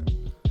like that.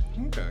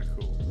 Okay,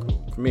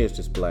 cool. For me, it's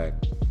just black.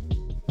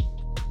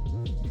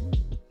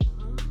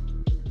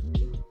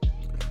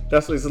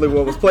 That's basically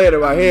what was playing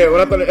in my head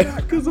when I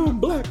thought, cause I'm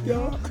black,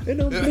 y'all,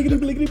 and I'm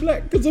bliggity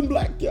black, cause I'm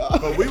black, y'all.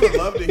 But we would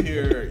love to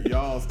hear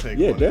y'all's take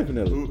Yeah, on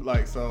definitely.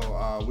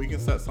 it. We can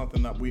set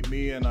something up. We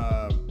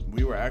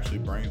were actually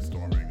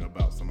brainstorming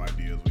about some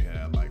ideas we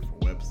had, like for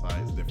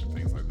websites, different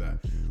things like that.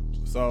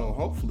 So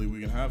hopefully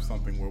we can have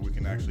something where we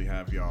can actually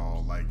have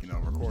y'all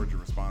record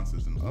your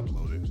responses and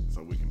upload it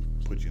so we can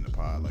put you in the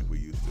pod like we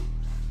used to.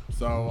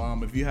 So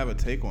if you have a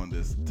take on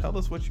this, tell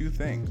us what you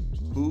think.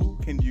 Who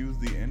can use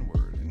the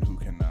N-word and who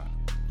cannot?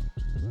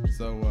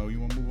 So you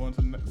want to move on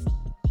to the next?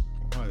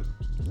 What?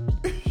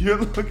 You're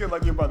looking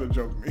like you're about to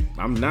joke me.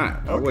 I'm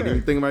not. I wasn't Okay.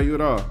 even thinking about you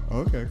at all.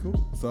 Okay,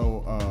 cool.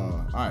 So,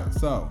 all right.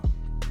 So, I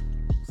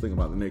was thinking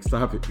about the next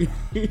topic.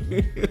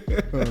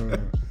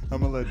 I'm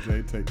gonna let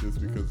Jay take this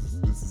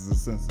because this is a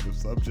sensitive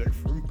subject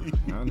for me.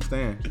 I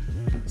understand.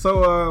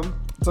 So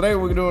today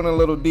we're doing a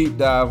little deep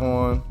dive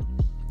on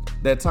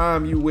that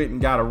time you went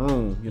and got a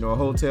room, a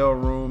hotel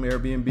room,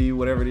 Airbnb,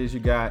 whatever it is you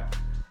got,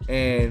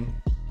 and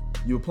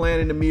you were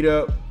planning to meet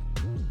up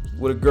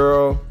with a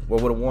girl or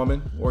with a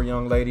woman or a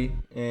young lady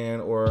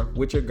or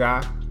with your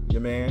guy,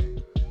 your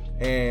man,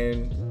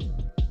 and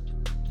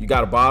you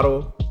got a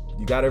bottle,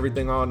 you got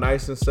everything all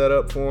nice and set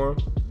up for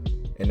them,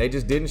 and they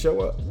just didn't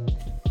show up.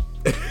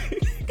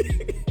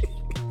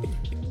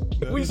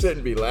 We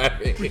shouldn't be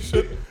laughing.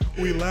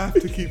 We laugh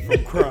to keep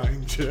from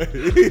crying, Jay.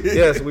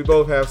 Yes, we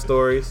both have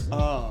stories.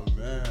 Oh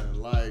man,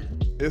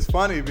 it's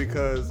funny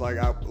because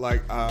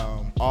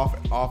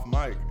off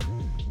mic,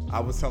 I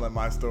was telling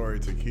my story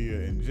to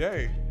Kia and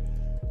Jay.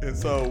 And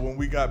so when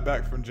we got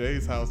back from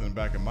Jay's house and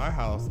back in my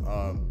house,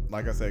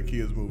 like I said,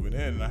 Kia's moving in,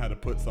 and I had to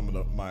put some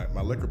of my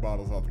liquor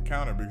bottles off the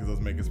counter because I was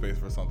making space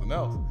for something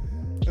else.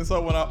 And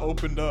so when I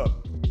opened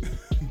up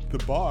the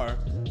bar,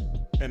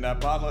 and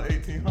that bottle of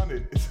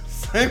 1800 is the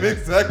same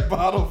exact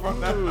bottle from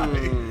that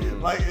night.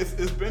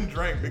 It's been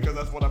drank because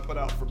that's what I put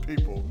out for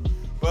people.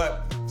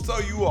 But so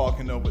you all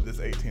can know what this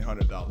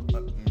 $1,800 bottle.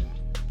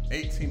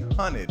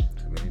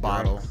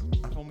 Drinks.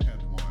 I've only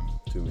had one.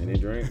 Too many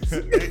drinks.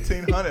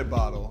 1800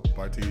 bottle.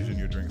 Partisan,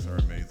 your drinks are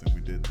amazing.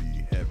 We did the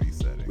heavy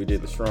setting. We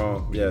did the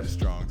strong, We did the yes.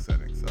 strong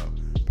setting. So,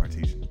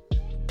 Partisan,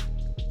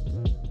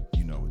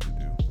 you know what to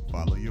do.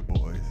 Follow your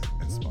boys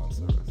and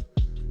sponsor us.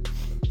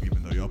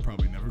 Even though y'all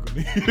probably never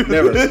going to hear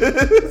Never.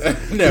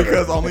 this. Never.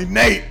 Because only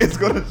Nate is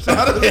going to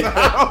shout us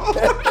out.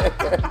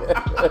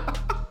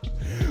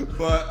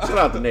 But Shout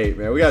out to Nate,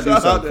 man. We gotta do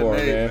Shout out something to for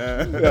him, Nate, man.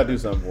 man. We gotta do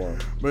something for him.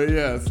 But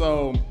yeah,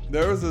 so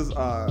there was this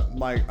I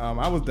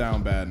was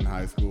down bad in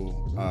high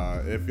school.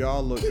 If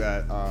y'all looked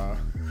at our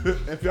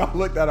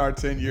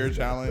 10-year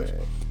challenge,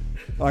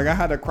 I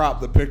had to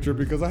crop the picture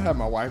because I had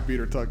my wife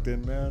beater tucked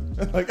in, man.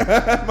 I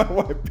had my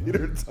wife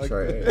beater tucked That's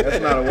right. in.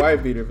 That's not a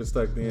white beater if it's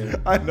tucked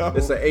in. I know.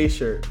 It's an A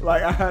shirt.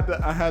 I had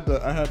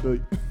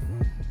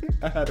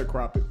to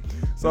crop it.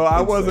 So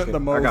I wasn't the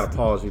most. I gotta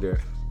pause you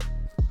there.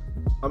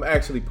 I'm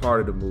actually part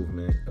of the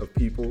movement of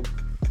people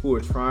who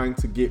are trying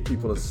to get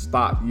people to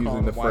stop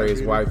using the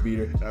phrase white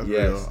beater. That's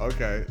Yes. real.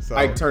 Okay. So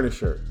Ike Turner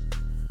shirt.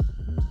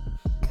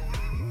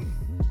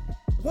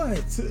 What?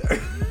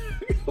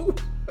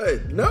 What?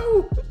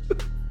 No.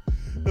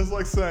 it's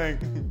like saying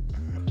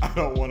I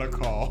don't want to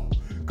call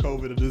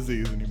COVID a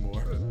disease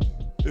anymore.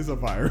 It's a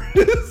virus.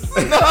 No,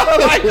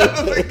 that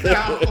doesn't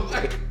count.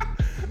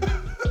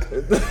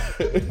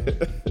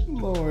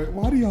 Lord,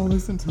 why do y'all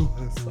listen to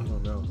us? I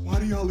don't know. Why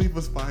do y'all leave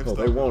us 5 stars? Well,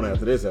 they won't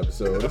after this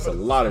episode. That's a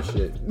lot of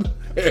shit.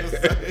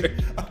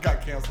 I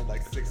got canceled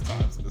like 6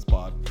 times in this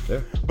pod.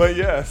 Yeah. But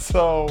yeah,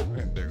 so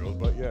and there goes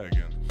but yeah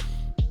again.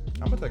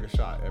 I'm gonna take a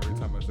shot every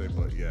time I say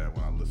but yeah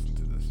when I listen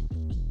to this.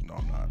 No,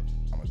 I'm not.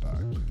 I'm gonna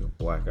die. You'll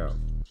black out.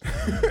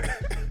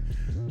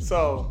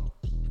 So,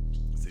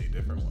 let's see,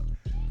 different one.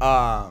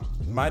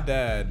 My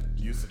dad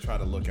used to try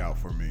to look out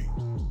for me,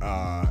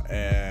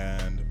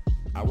 and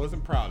I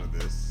wasn't proud of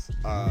this.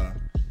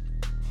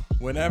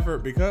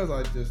 Because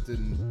I just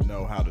didn't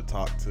know how to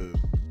talk to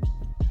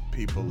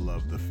people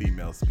of the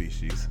female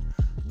species.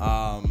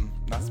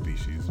 Not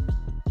species.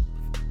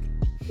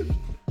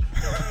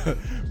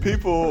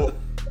 People,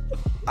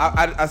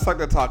 I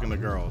sucked at talking to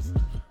girls.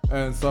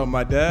 And so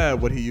my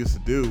dad, what he used to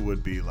do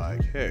would be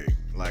like, hey,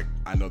 like,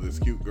 I know this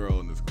cute girl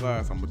in this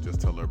class. I'm going to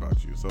just tell her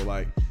about you. So,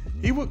 like,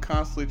 he would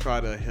constantly try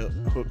to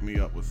hook me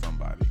up with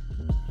somebody.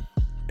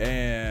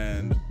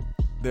 And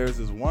there's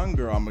this one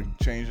girl, I'm going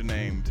to change the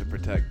name to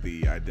protect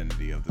the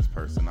identity of this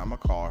person. I'm going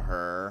to call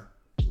her,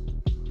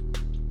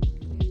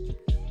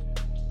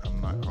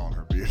 I'm not calling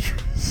her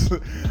Beatrice.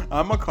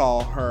 I'm going to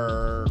call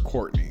her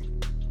Courtney.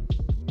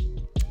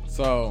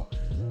 So,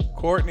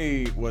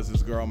 Courtney was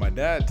this girl my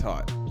dad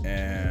taught,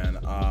 and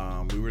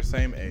we were the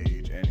same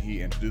age, and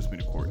he introduced me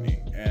to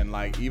Courtney. And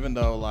like, even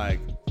though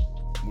like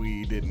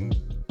we didn't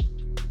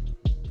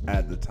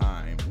at the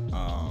time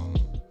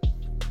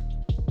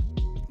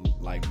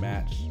like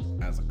match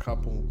as a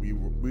couple,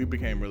 we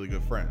became really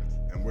good friends,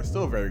 and we're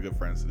still very good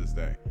friends to this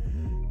day.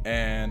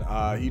 And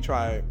he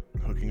tried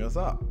hooking us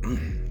up.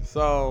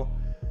 So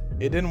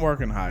it didn't work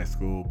in high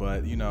school,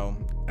 but you know,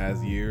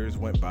 as years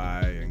went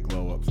by and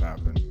glow-ups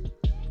happened,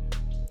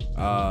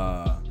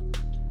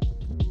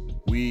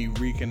 we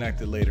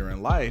reconnected later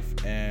in life.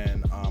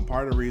 And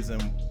part of the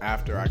reason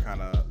after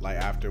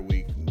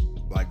we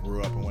like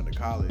grew up and went to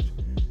college,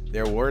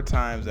 there were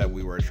times that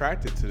we were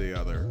attracted to the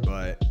other,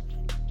 but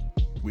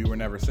we were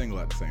never single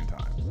at the same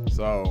time.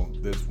 So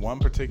this one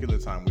particular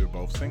time we were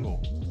both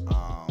single,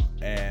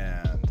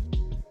 and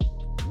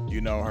you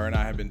know, her and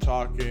I had been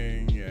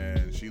talking,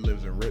 and she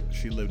lived in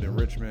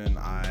Richmond.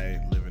 I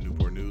live in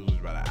Newport News, which is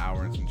about an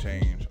hour and some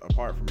change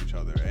apart from each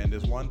other. And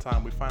this one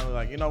time we finally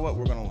like, you know what,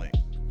 we're gonna link.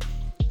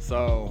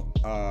 So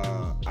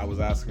I was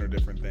asking her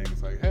different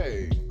things like,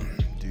 hey,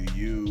 do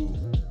you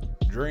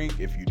drink?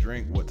 If you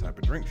drink, what type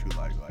of drinks you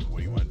like? Like, what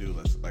do you want to do?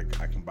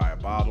 I can buy a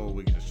bottle.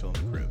 We can just chill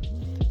in the crib.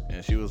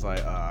 And she was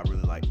like, I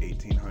really like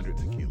 1800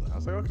 tequila. I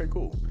was like, okay,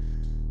 cool.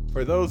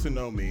 For those who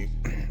know me,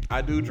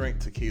 I do drink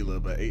tequila,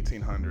 but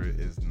 1800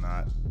 is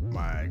not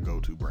my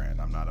go-to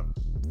brand. I'm not a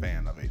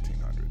fan of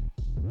 1800.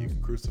 You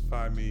can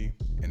crucify me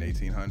in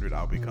 1800.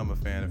 I'll become a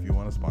fan if you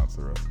want to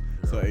sponsor us.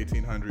 So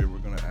 1800, we're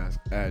going to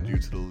add you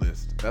to the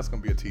list. That's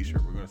going to be a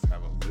t-shirt. We're going to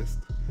have a list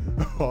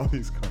of all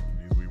these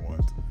companies we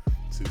want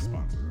to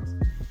sponsor us.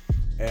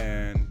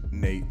 And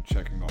Nate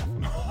checking off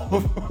and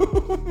off.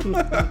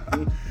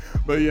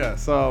 But yeah,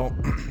 so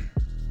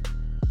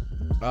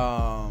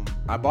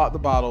I bought the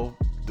bottle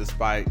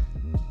despite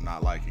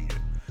not liking it.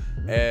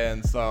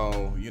 And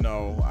so, you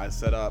know, I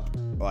set up,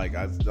 I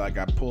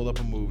pulled up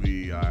a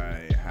movie.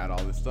 I had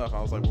all this stuff.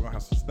 I was like, we're going to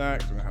have some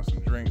snacks. We're going to have some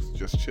drinks.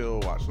 Just chill,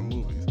 watch some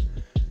movies.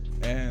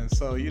 And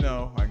so, you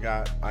know,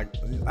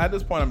 at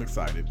this point I'm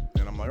excited.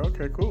 And I'm like,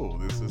 okay, cool.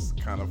 This is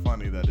kind of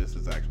funny that this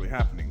is actually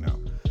happening now.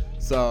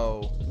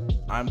 So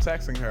I'm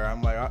texting her.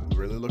 I'm like, I'm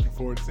really looking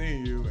forward to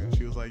seeing you. And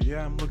she was like,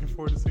 yeah, I'm looking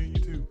forward to seeing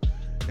you too.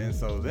 And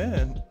so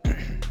then,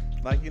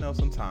 like, you know,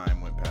 some time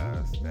went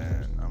past,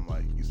 and I'm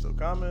like, you still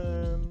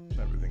coming?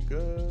 Everything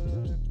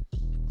good?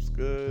 It's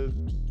good.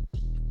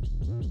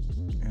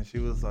 And she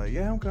was like,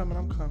 yeah, I'm coming.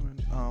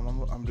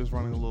 I'm just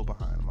running a little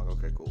behind. I'm like,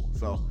 okay, cool.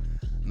 So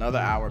another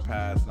hour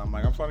passed, and I'm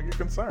like, I'm starting to get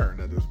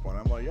concerned at this point.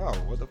 I'm like, yo,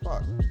 what the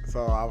fuck?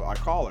 So I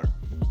call her.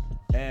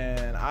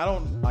 And I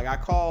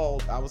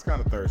was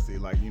kind of thirsty.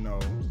 Like, you know,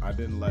 I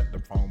didn't let the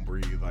phone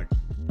breathe. Like,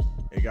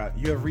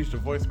 you have reached a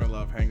voicemail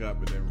of, hang up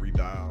and then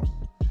redial.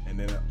 And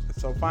then,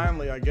 so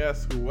finally, I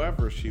guess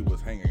whoever she was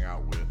hanging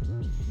out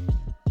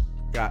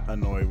with got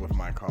annoyed with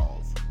my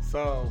calls.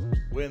 So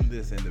when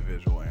this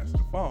individual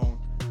answered the phone,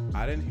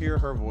 I didn't hear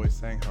her voice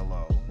saying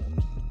hello,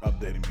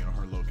 updating me on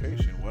her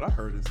location. What I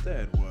heard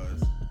instead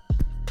was,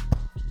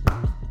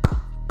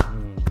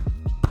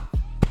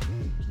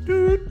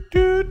 doot,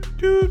 doot,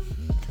 doot.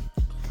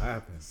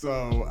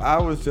 So I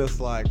was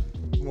just like,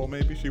 well,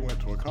 maybe she went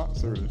to a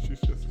concert and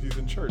she's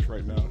in church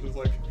right now. She's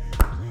like,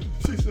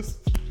 she's just.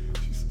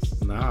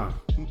 Nah.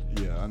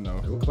 Yeah, I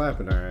know. They were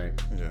clapping, all right.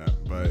 Yeah,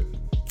 but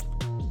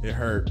it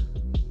hurt.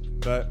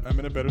 But I'm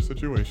in a better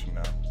situation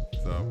now.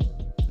 So,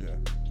 yeah.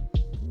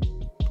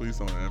 Please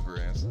don't ever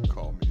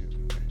call me.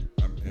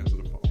 Answer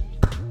the phone.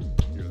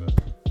 Hear that?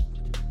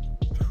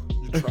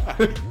 You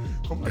tried.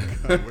 Oh my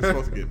God. We're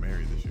supposed to get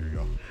married this year,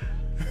 y'all.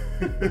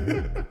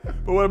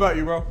 But what about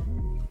you, bro?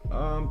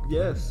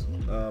 Yes.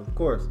 Of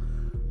course.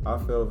 I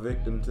fell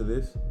victim to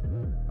this.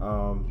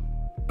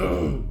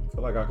 Feel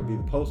like I could be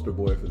the poster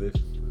boy for this.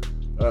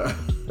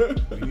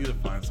 We need to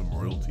find some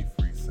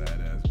royalty-free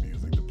sad-ass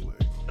music to play,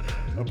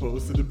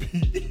 opposed to the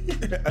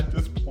beat at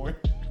this point.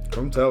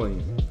 I'm telling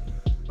you.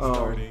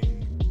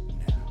 Starting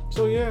now.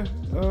 So yeah,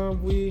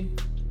 we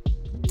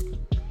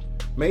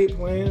made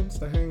plans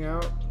to hang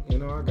out. You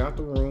know, I got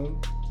the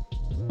room,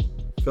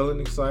 feeling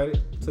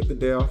excited. Took the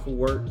day off of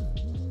work.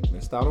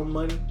 Missed out on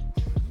money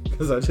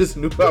because I just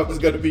knew I was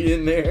gonna be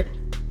in there.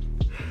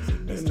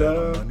 Missed out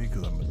on money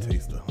because I'm gonna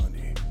taste the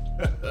honey.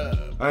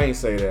 I ain't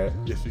say that.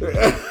 Yes, you did.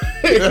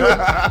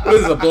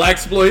 This is a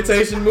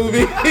blaxploitation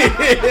movie.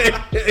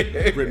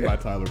 Written by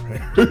Tyler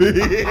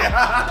Perry.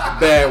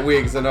 Bad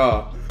wigs and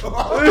all.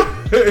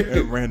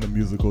 And random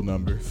musical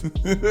numbers.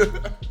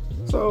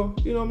 So,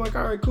 you know, I'm like,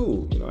 all right,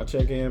 cool. You know, I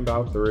check in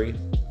about 3.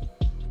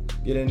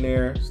 Get in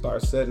there,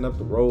 start setting up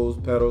the rose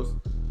petals.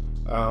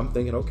 I'm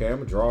thinking, okay, I'm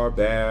gonna draw a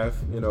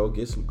bath, you know,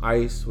 get some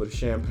ice with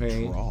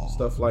champagne,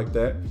 stuff like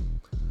that.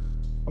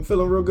 I'm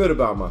feeling real good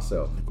about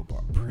myself.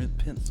 Print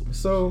pencil.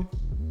 So,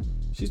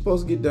 she's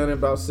supposed to get done at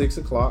about 6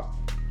 o'clock.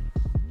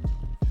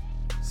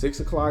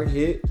 6 o'clock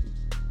hit.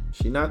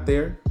 She not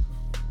there.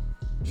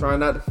 Trying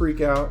not to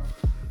freak out.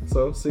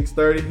 So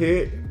 6:30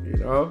 hit. You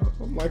know,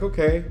 I'm like,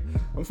 okay.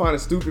 I'm finding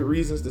stupid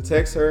reasons to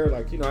text her,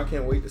 like, you know, I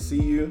can't wait to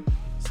see you,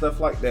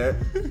 stuff like that.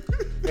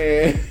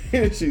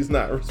 And she's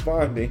not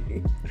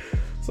responding.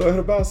 So at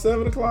about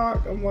 7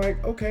 o'clock, I'm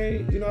like,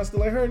 okay, you know, I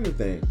still ain't heard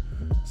anything.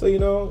 So, you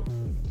know,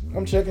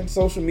 I'm checking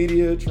social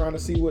media, trying to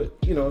see what,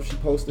 you know, if she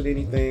posted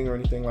anything or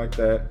anything like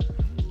that.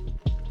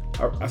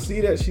 I see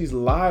that she's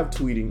live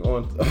tweeting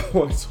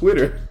on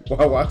Twitter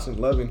while watching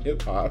Love and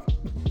Hip Hop.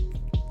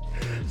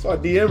 So I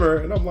DM her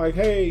and I'm like,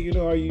 hey, you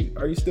know, are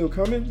you still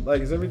coming?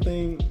 Like, is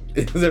everything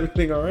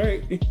all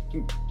right?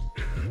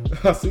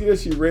 I see that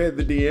she read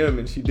the DM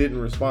and she didn't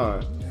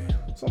respond.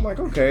 So I'm like,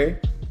 okay,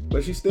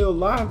 but she's still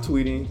live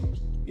tweeting,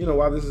 you know,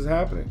 while this is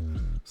happening.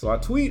 So I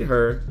tweet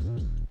her,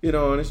 you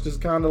know, and it's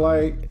just kind of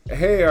like,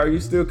 hey, are you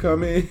still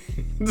coming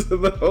to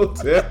the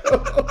hotel?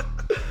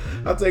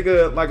 I'll take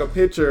a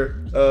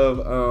picture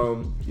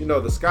of, you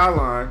know, the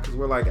skyline, because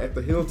we're like at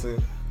the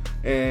Hilton,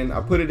 and I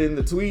put it in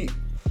the tweet,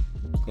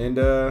 and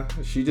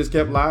she just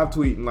kept live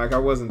tweeting like I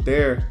wasn't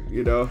there,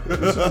 you know.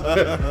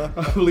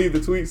 I believe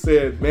the tweet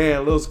said,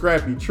 man, Lil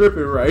Scrappy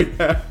tripping right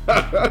now.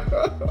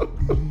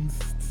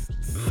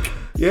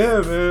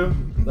 Yeah,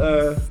 man.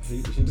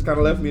 She just kind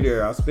of left me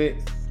there. I spent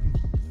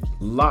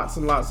lots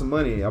and lots of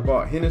money. I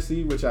bought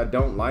Hennessy, which I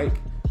don't like,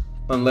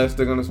 unless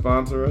they're going to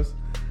sponsor us.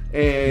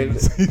 And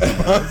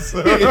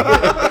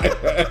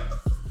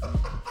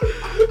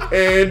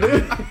and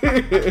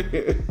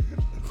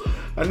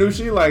I knew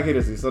she liked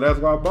Hennessy, so that's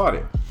why I bought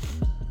it.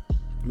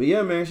 But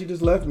yeah, man, she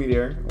just left me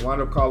there. I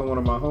wound up calling one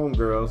of my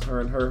homegirls. Her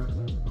and her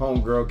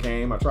homegirl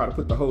came. I tried to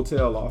put the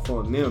hotel off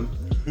on them,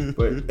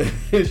 but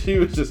she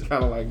was just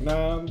kind of like,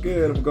 nah, I'm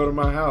good. I'm gonna go to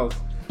my house.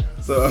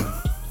 So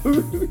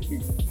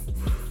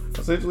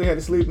essentially had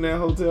to sleep in that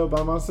hotel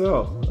by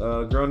myself.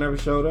 Girl never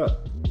showed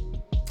up.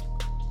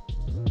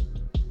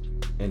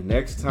 And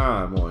next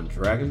time on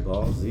Dragon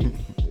Ball Z.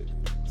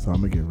 So I'm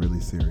gonna get really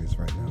serious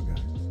right now,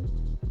 guys.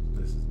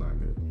 This is not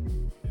good.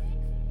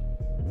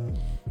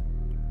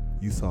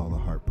 You saw the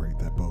heartbreak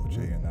that both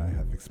Jay and I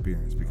have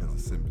experienced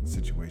because of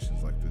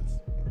situations like this.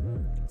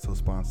 So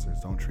sponsors,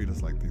 don't treat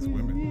us like these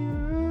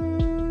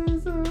women.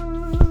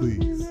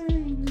 Please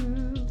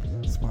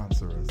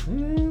sponsor us.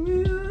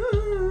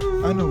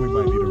 I know we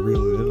might need to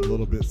reel it in a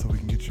little bit so we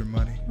can get your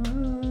money. But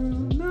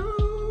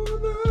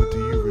do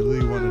you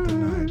really want to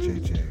deny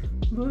JJ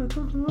a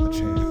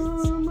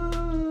chance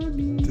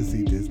to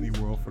see Disney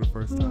World for the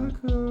first time?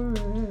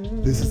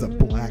 This is a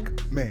black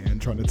man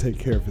trying to take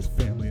care of his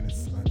family and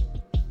his son.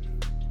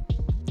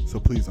 So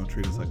please don't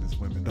treat us like this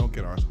women. Don't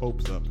get our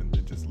hopes up and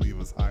then just leave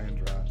us high and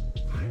dry.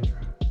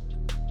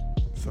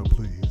 So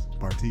please,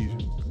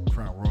 Bartesian,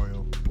 Crown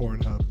Royal,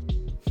 Pornhub.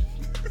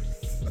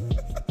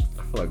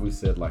 I feel like we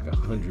said like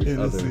 100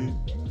 Hennessy,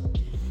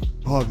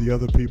 all the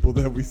other people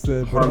that we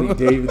said. Harley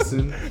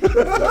Davidson.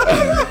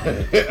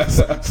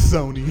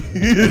 Sony.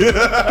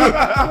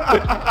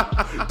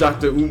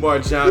 Dr. Umar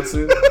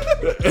Johnson.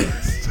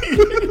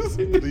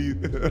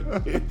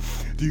 The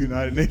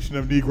United Nation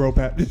of Negro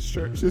Baptist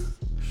Churches.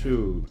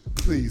 Shoot.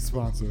 Please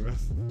sponsor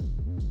us.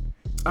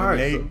 All right.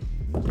 Nate,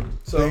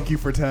 so thank you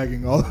for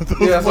tagging all of those.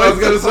 Yeah, that's what I was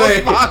going to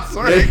say.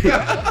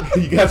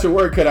 Sponsoring. You got your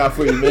work cut out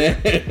for you,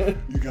 man.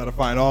 You got to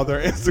find all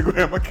their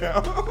Instagram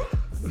accounts.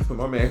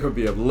 My man could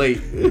be up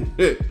late.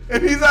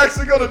 And he's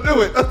actually going to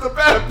do it. That's the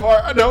bad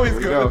part. I know he's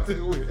going to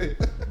do it.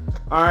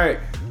 All right.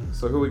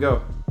 So here we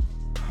go.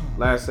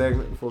 Last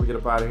segment before we get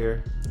up out of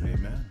here.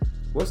 Amen.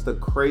 What's the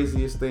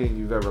craziest thing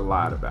you've ever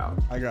lied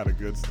about? I got a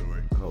good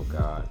story. Oh,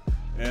 God.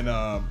 And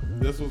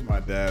this was my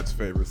dad's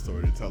favorite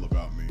story to tell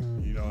about me.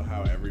 You know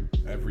how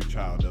every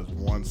child does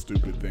one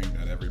stupid thing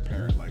that every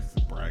parent likes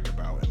to brag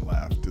about and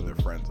laugh to their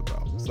friends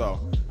about.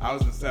 So I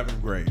was in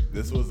 7th grade.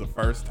 This was the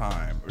first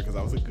time, because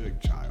I was a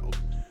good child,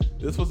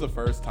 this was the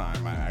first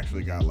time I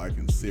actually got like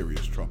in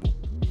serious trouble.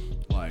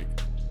 Like,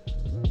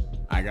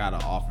 I got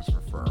an office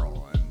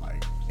referral and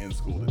like in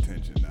school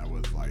detention. That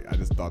was like, I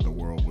just thought the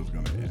world was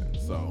gonna end.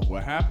 So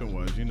what happened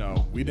was,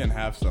 we didn't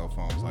have cell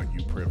phones like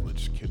you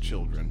privileged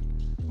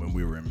children when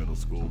we were in middle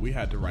school. We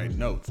had to write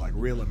notes like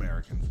real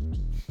Americans.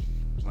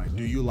 Like,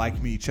 do you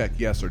like me? Check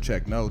yes or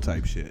check no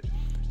type shit.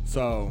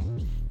 So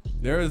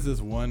there was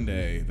this one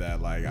day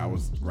that like I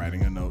was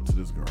writing a note to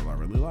this girl I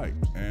really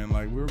liked, and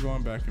like we were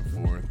going back and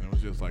forth, and it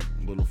was just like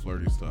little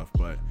flirty stuff.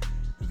 But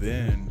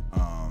then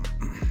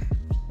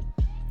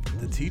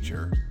the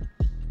teacher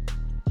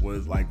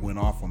was like went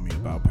off on me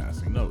about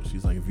passing notes.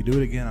 She's like, if you do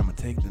it again, I'm gonna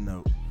take the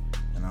note.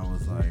 And I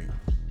was like,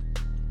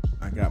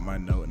 I got my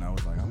note, and I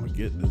was like, I'm gonna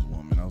get this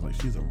woman. I was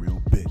like, she's a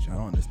real bitch. I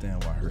don't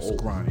understand why her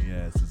scrawny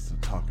ass is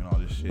talking all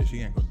this shit.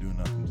 She ain't gonna do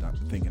nothing. I'm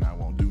thinking I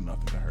won't do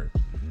nothing to her.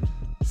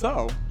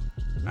 So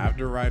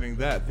after writing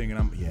that, thinking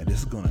this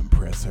is gonna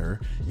impress her.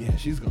 Yeah,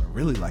 she's gonna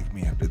really like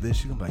me after this.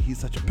 She's gonna be like, he's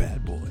such a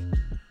bad boy.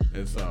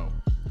 And so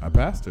I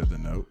passed her the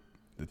note.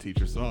 The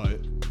teacher saw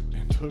it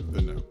and took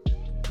the note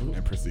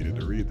and proceeded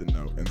to read the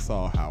note and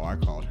saw how I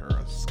called her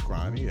a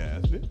scrawny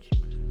ass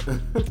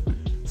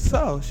bitch.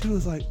 So she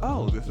was like,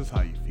 oh, this is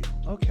how you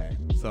feel. Okay.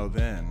 So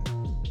then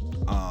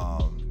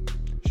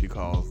she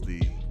calls the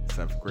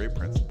 7th grade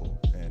principal,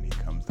 and he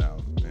comes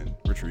down and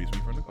retrieves me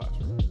from the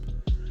classroom.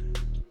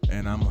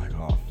 And I'm like,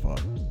 oh,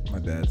 fuck. My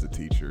dad's a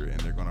teacher, and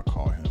they're going to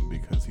call him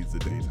because he's a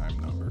daytime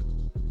number.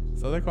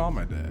 So they call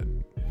my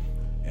dad.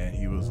 And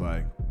he was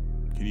like,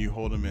 can you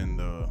hold him in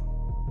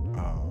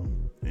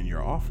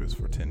your office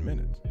for 10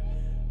 minutes?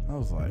 I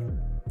was like,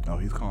 oh,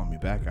 he's calling me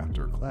back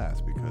after class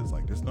because,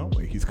 like, there's no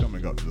way he's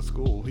coming up to the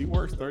school. He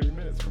works 30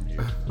 minutes from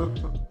here.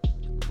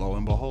 Lo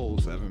and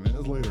behold, 7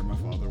 minutes later, my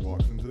father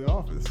walks into the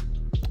office.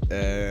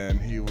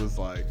 And he was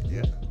like,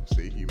 yeah,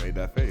 see, he made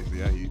that face.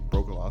 Yeah, he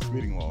broke a lot of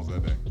speeding laws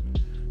that day.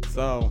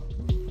 So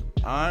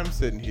I'm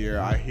sitting here,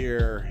 I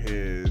hear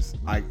his,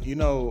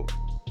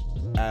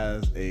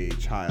 as a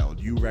child,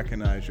 you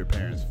recognize your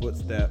parents'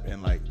 footstep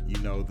and like,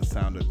 the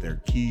sound of their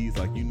keys,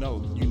 like,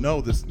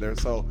 this there.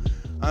 So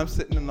I'm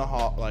sitting in the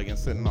hall,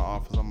 sitting in the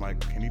office. I'm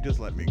like, can you just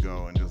let me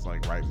go and just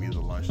like write me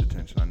the lunch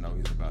detention I know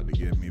he's about to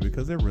give me,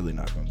 because they're really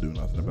not going to do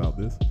nothing about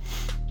this.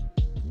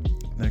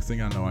 Next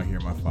thing I know, I hear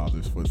my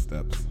father's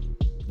footsteps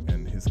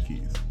and his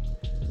keys.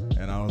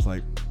 And I was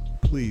like,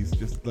 please,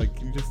 just like,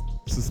 can you just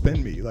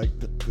suspend me? Like,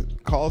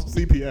 call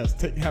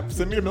CPS,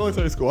 send me to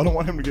military school. I don't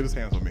want him to get his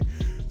hands on me.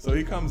 So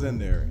he comes in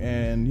there,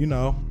 and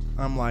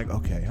I'm like,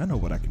 okay, I know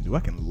what I can do. I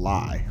can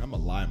lie. I'm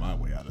gonna lie my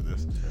way out of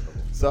this.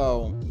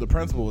 So the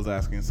principal was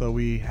asking, so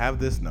we have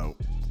this note,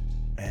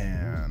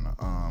 and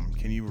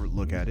can you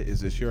look at it? Is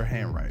this your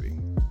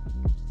handwriting?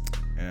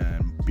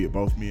 And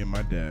both me and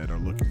my dad are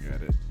looking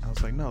at it. I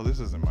was like, no, this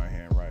isn't my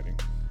handwriting.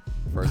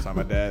 First time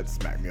my dad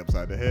smacked me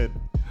upside the head.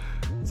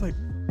 It's like,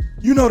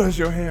 that's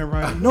your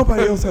handwriting.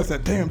 Nobody else has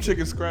that damn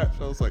chicken scratch.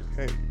 I was like,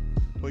 hey,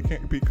 well, you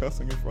can't be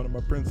cussing in front of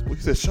my principal.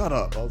 He said, shut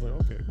up. I was like,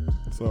 okay.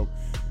 So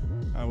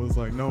I was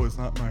like, no, it's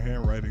not my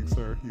handwriting,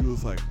 sir. He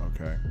was like,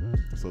 okay,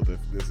 so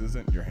this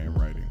isn't your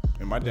handwriting.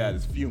 And my dad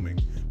is fuming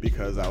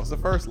because that was the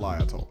first lie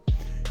I told.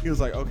 He was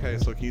like, okay,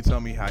 so can you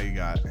tell me how you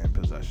got in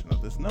possession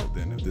of this note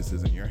then, if this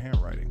isn't your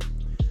handwriting?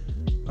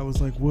 I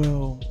was like,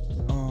 well,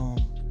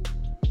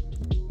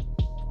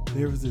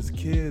 there was this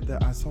kid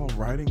that I saw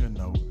writing a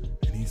note,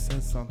 and he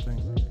said something,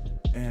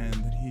 and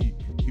then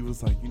he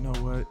was like, you know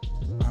what,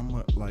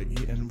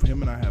 and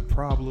him and I have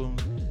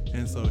problems,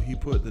 and so he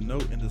put the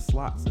note in the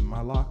slots in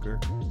my locker,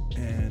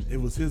 and it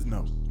was his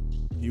note.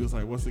 He was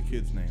like, what's the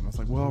kid's name? I was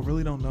like, well, I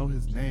really don't know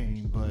his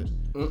name, but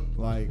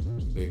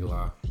big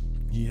lie.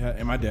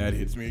 And my dad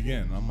hits me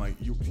again. I'm like,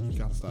 you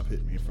gotta stop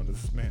hitting me in front of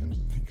this man,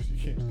 because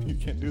you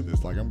can't do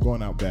this. Like, I'm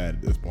going out bad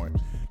at this point,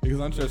 because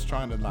I'm just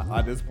trying to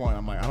at this point,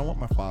 I'm like, I don't want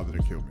my father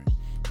to kill me,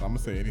 so I'm gonna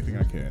say anything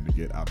I can to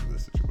get out of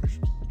this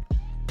situation.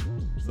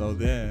 So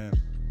then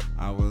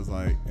I was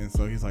like, and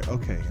so he's like,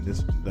 okay, and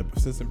the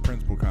assistant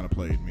principal kind of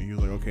played me. He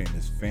was like, okay, in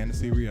this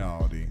fantasy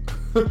reality,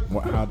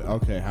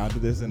 how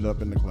did this end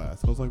up in the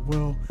class? I was like,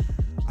 well,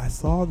 I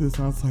saw this,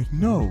 and I was like,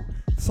 no,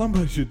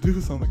 somebody should do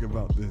something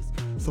about this.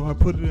 So I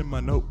put it in my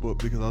notebook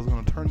because I was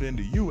going to turn it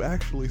into you,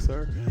 actually,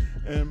 sir.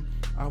 And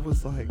I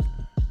was like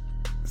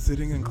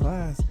sitting in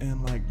class,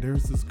 and like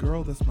there's this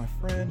girl that's my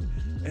friend,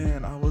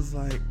 and I was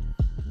like,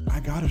 I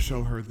gotta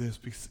show her this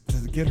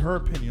to get her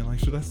opinion. Like,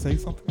 should I say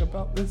something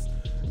about this?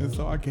 And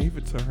so I gave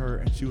it to her,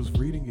 and she was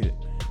reading it,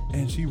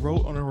 and she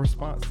wrote on her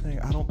response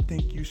saying, I don't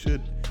think you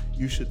should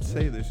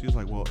say this. She was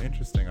like, well,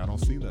 interesting. I don't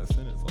see that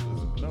sentence on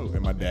this note.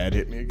 And my dad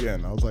hit me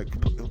again. I was like,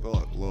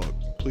 look,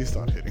 please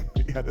stop hitting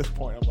me. At this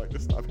point, I'm like,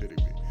 just stop hitting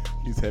me.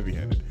 He's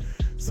heavy-handed.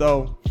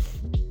 So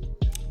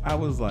I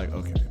was like,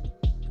 okay.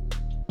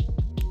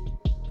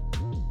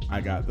 I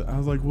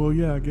was like, well,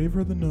 yeah, I gave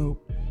her the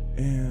note.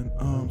 And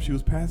she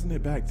was passing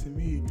it back to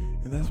me,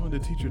 and that's when the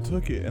teacher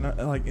took it. And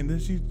and then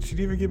she didn't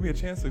even give me a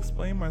chance to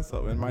explain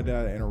myself. And my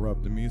dad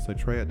interrupted me and said,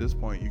 Trey, at this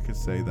point, you could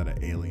say that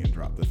an alien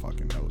dropped the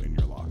fucking note in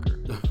your locker.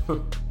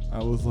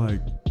 I was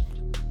like,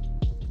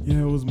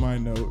 yeah, it was my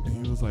note.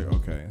 And he was like,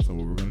 okay, so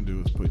what we're gonna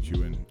do is put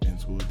you in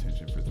school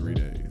detention for 3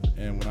 days.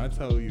 And when I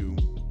tell you,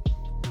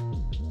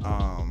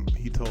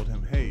 he told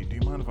him, hey, do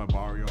you mind if I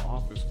borrow your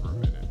office for a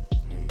minute?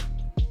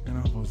 And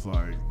I was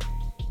like,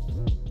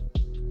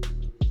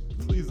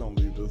 please don't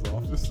leave this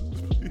office.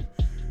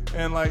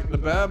 And like the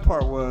bad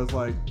part was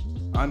like,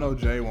 I know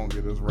Jay won't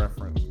get this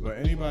reference, but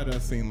anybody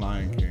that's seen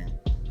Lion King,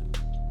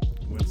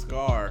 when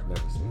Scar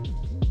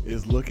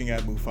is looking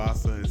at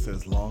Mufasa, it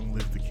says, long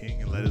live the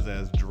king, and let his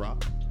ass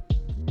drop.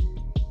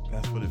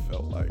 That's what it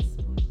felt like.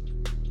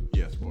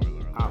 Yeah, spoiler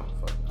alert.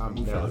 I'm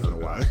never gonna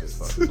watch this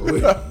fucking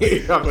movie.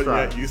 But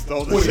yeah, you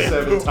stole the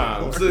 27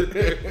 times.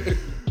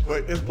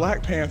 But it's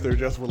Black Panther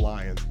just with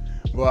lions.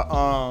 But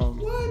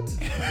what?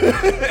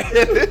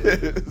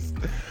 It is.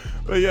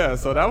 But yeah,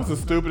 so that was the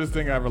stupidest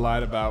thing I ever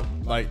lied about.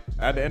 Like,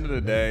 at the end of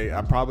the day,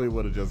 I probably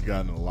would have just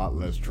gotten in a lot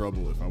less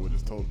trouble if I would have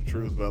just told the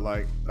truth. But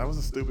like, that was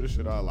the stupidest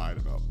shit I lied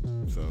about.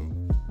 So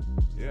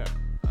yeah,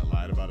 I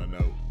lied about a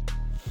note.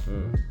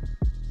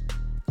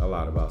 I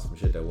lied about some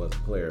shit that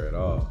wasn't clear at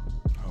all.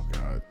 Oh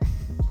God.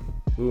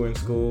 We were in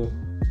school.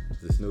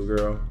 This new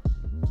girl.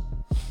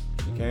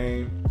 She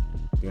came.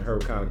 Me and her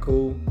were kind of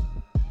cool.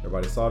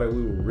 Everybody saw that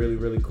we were really,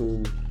 really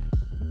cool.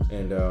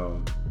 And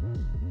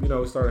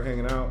we started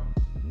hanging out.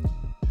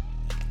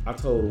 I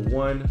told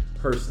one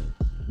person,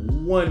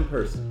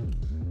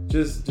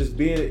 just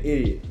being an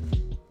idiot.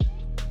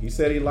 He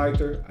said he liked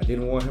her. I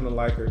didn't want him to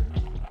like her.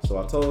 So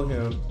I told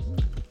him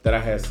that I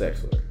had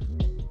sex with her.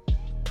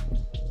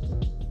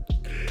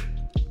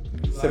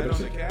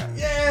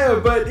 Yeah,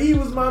 but he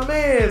was my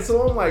man.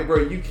 So I'm like,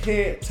 bro, you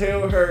can't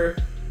tell her,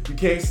 you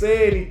can't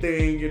say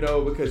anything,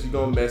 because you're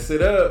going to mess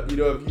it up.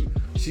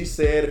 She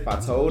said if I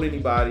told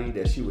anybody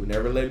that she would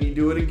never let me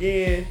do it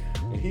again.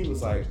 And he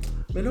was like,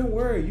 man, don't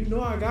worry.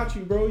 I got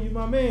you, bro. You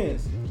my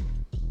mans.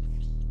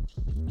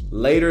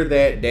 Later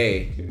that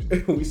day,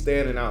 we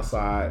standing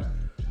outside.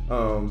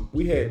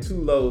 We had 2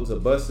 loads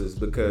of buses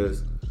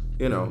because,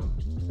 it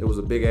was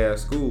a big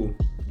ass school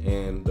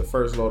and the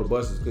first load of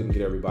buses couldn't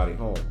get everybody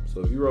home.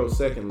 So if you rode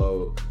second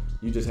load,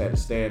 you just had to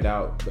stand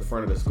out the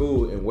front of the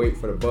school and wait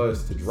for the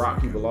bus to drop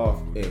people off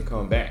and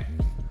come back.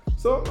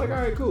 So I'm like, all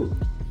right, cool.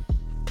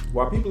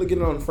 While people are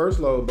getting on the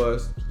first load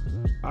bus,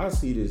 I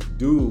see this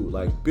dude,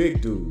 like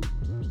big dude.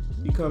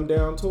 He come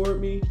down toward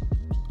me.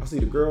 I see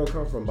the girl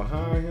come from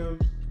behind him.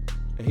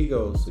 And he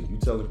goes, so you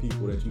telling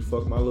people that you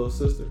fucked my little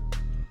sister?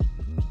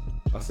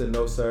 I said,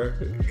 no, sir.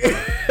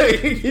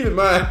 Keep in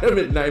mind, I'm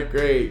in 9th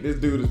grade. This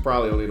dude is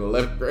probably only in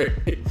 11th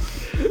grade.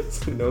 I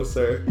said, no,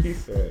 sir. He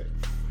said,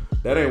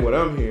 that ain't what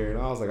I'm hearing.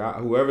 I was like,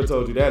 whoever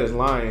told you that is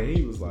lying.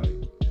 He was like,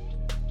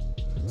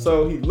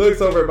 so he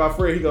looks over at my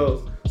friend. He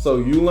goes, so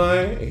you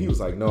lying? And he was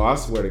like, no, I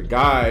swear to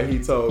God, he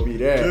told me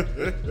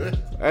that.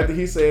 After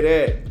he said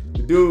that,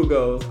 the dude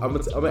goes, I'm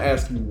gonna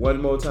ask you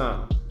one more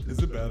time. Is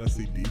it bad I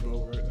see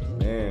Debo right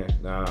now? Man,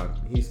 nah,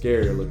 he's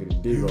scarier looking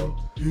at Debo.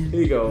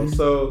 He goes,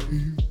 so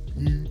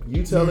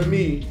you telling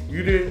me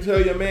you didn't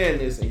tell your man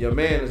this and your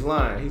man is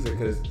lying? He said,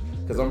 cause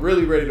I'm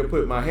really ready to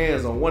put my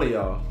hands on one of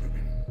y'all.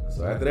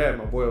 So after that,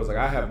 my boy was like,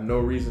 I have no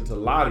reason to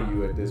lie to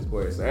you at this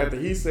point. So after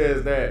he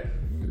says that,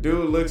 the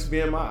dude looks me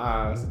in my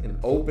eyes and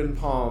open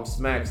palm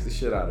smacks the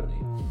shit out of me.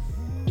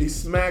 He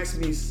smacks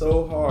me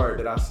so hard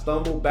that I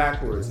stumble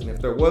backwards, and if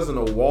there wasn't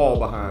a wall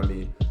behind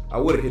me, I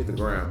would have hit the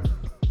ground.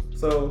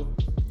 So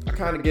I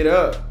kind of get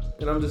up,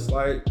 and I'm just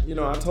like,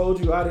 I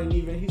told you I didn't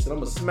even. He said, I'm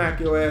gonna smack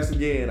your ass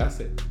again. I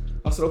said,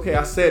 okay,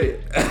 I said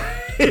it.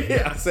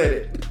 I said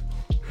it.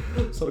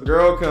 So the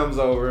girl comes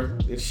over,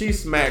 and she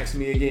smacks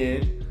me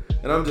again,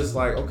 and I'm just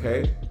like,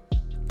 okay,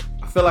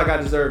 I feel like I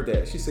deserve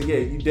that. She said, yeah,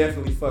 you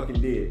definitely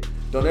fucking did.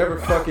 Don't ever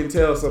fucking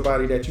tell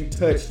somebody that you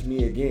touched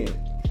me again.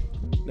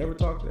 Never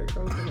talk to that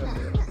girl.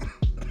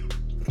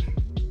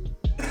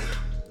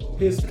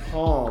 His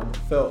palm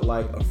felt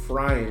like a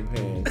frying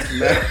pan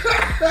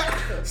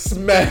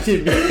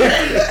smacking me.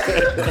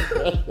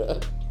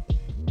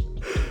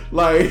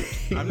 Like,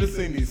 I'm just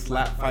seeing these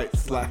slap fight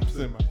slaps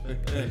in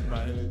my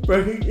head.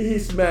 But he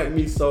smacked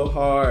me so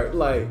hard.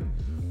 Like,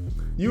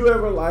 you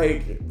ever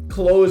like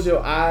close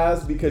your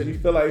eyes because you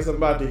feel like something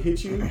about to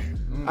hit you?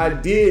 I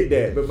did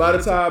that, but by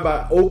the time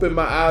I opened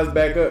my eyes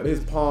back up, his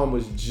palm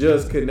was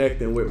just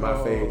connecting with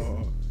my face.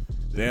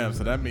 Damn,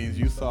 so that means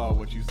you saw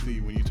what you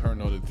see when you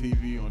turn on the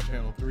TV on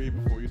channel 3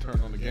 before you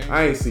turn on the game?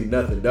 I ain't see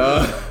nothing,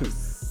 dog.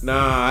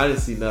 Nah, I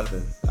didn't see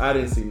nothing. I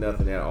didn't see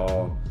nothing at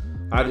all.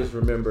 I just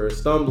remember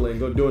stumbling,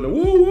 doing the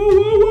whoa, whoa,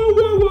 whoa, whoa,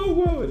 whoa, whoa,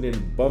 whoa, and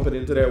then bumping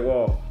into that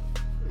wall.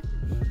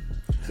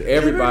 So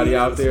everybody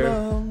out there,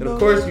 and of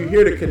course you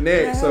hear the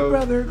connect, so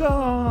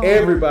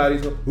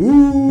everybody's like,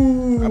 ooh.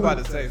 I'm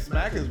about to say,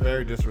 smack is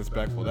very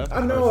disrespectful. That's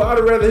I know, I'd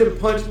rather him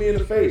punch me in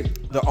the face.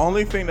 The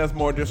only thing that's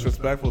more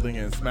disrespectful than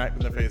getting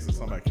smacked in the face is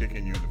somebody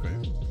kicking you in the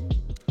face.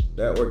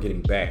 That or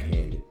getting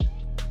backhanded.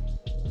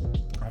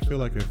 I feel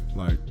like if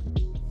like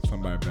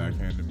somebody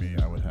backhanded me,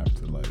 I would have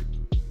to like.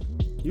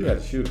 You had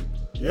to shoot him.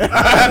 Yeah,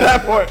 at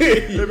that point.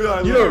 Like,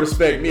 you don't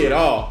respect me at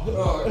all.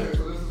 Oh, okay,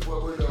 so this is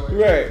what we're doing.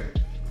 Right.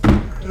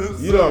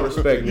 You don't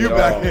respect me at all.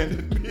 You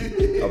backhanded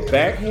me. A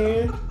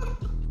backhand?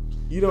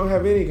 You don't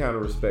have any kind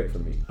of respect for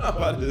me. I'm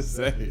about to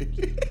say.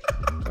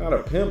 Not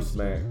a pimp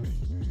smack.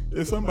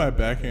 If somebody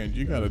backhand,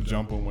 you gotta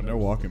jump them when they're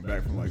walking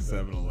back from like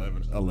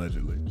 7-Eleven,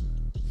 allegedly.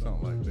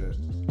 Something like that.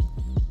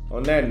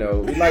 On that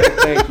note, we'd like to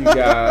thank you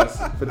guys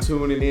for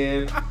tuning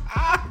in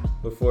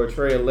before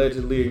Trey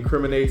allegedly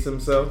incriminates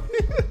himself.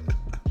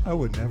 I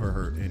would never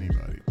hurt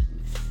anybody.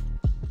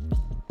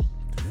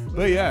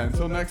 But yeah,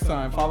 until next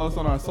time, follow us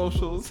on our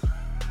socials.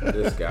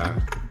 This guy.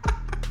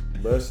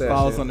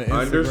 Follow us on the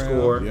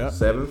Instagram.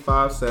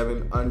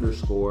 _757_ on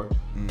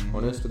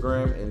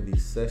Instagram and the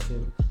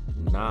Session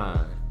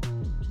 9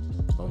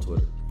 on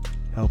Twitter.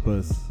 Help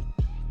us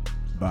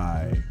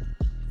by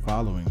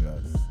following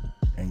us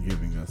and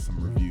giving us some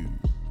reviews.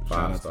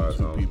 5 stars.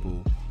 Shout out to 2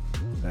 people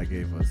that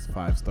gave us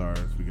 5 stars.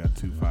 We got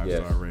 2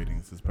 5-star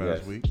ratings this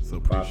past week, so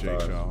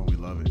appreciate y'all. We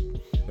love it.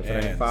 If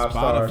it ain't 5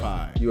 stars,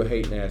 you a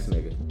hating ass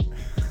nigga.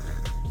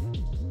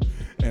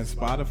 And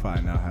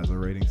Spotify now has a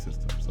rating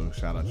system, so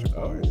shout out your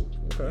boys. Oh,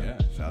 okay. Yeah,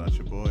 shout out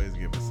your boys.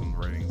 Give us some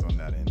ratings on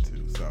that end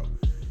too. So,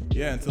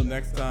 yeah, until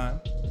next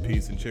time,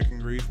 peace and chicken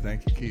grease.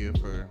 Thank you, Kia,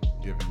 for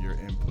giving your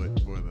input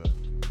for the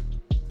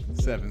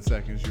 7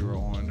 seconds you were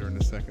on during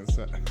the second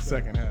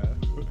half.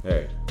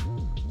 Hey,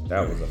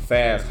 that was a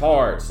fast,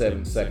 hard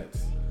 7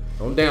 seconds.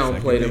 Don't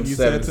downplay them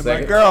 7 seconds. To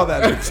my girl,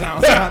 that bitch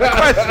sounds kind of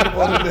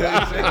questionable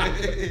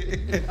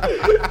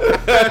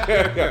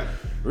today.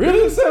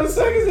 Really, 7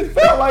 seconds? It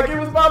felt like it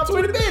was about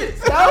 20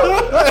 minutes.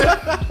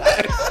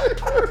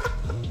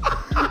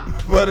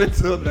 But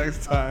until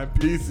next time,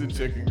 peace and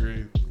chicken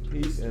grease.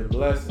 Peace and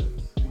blessings.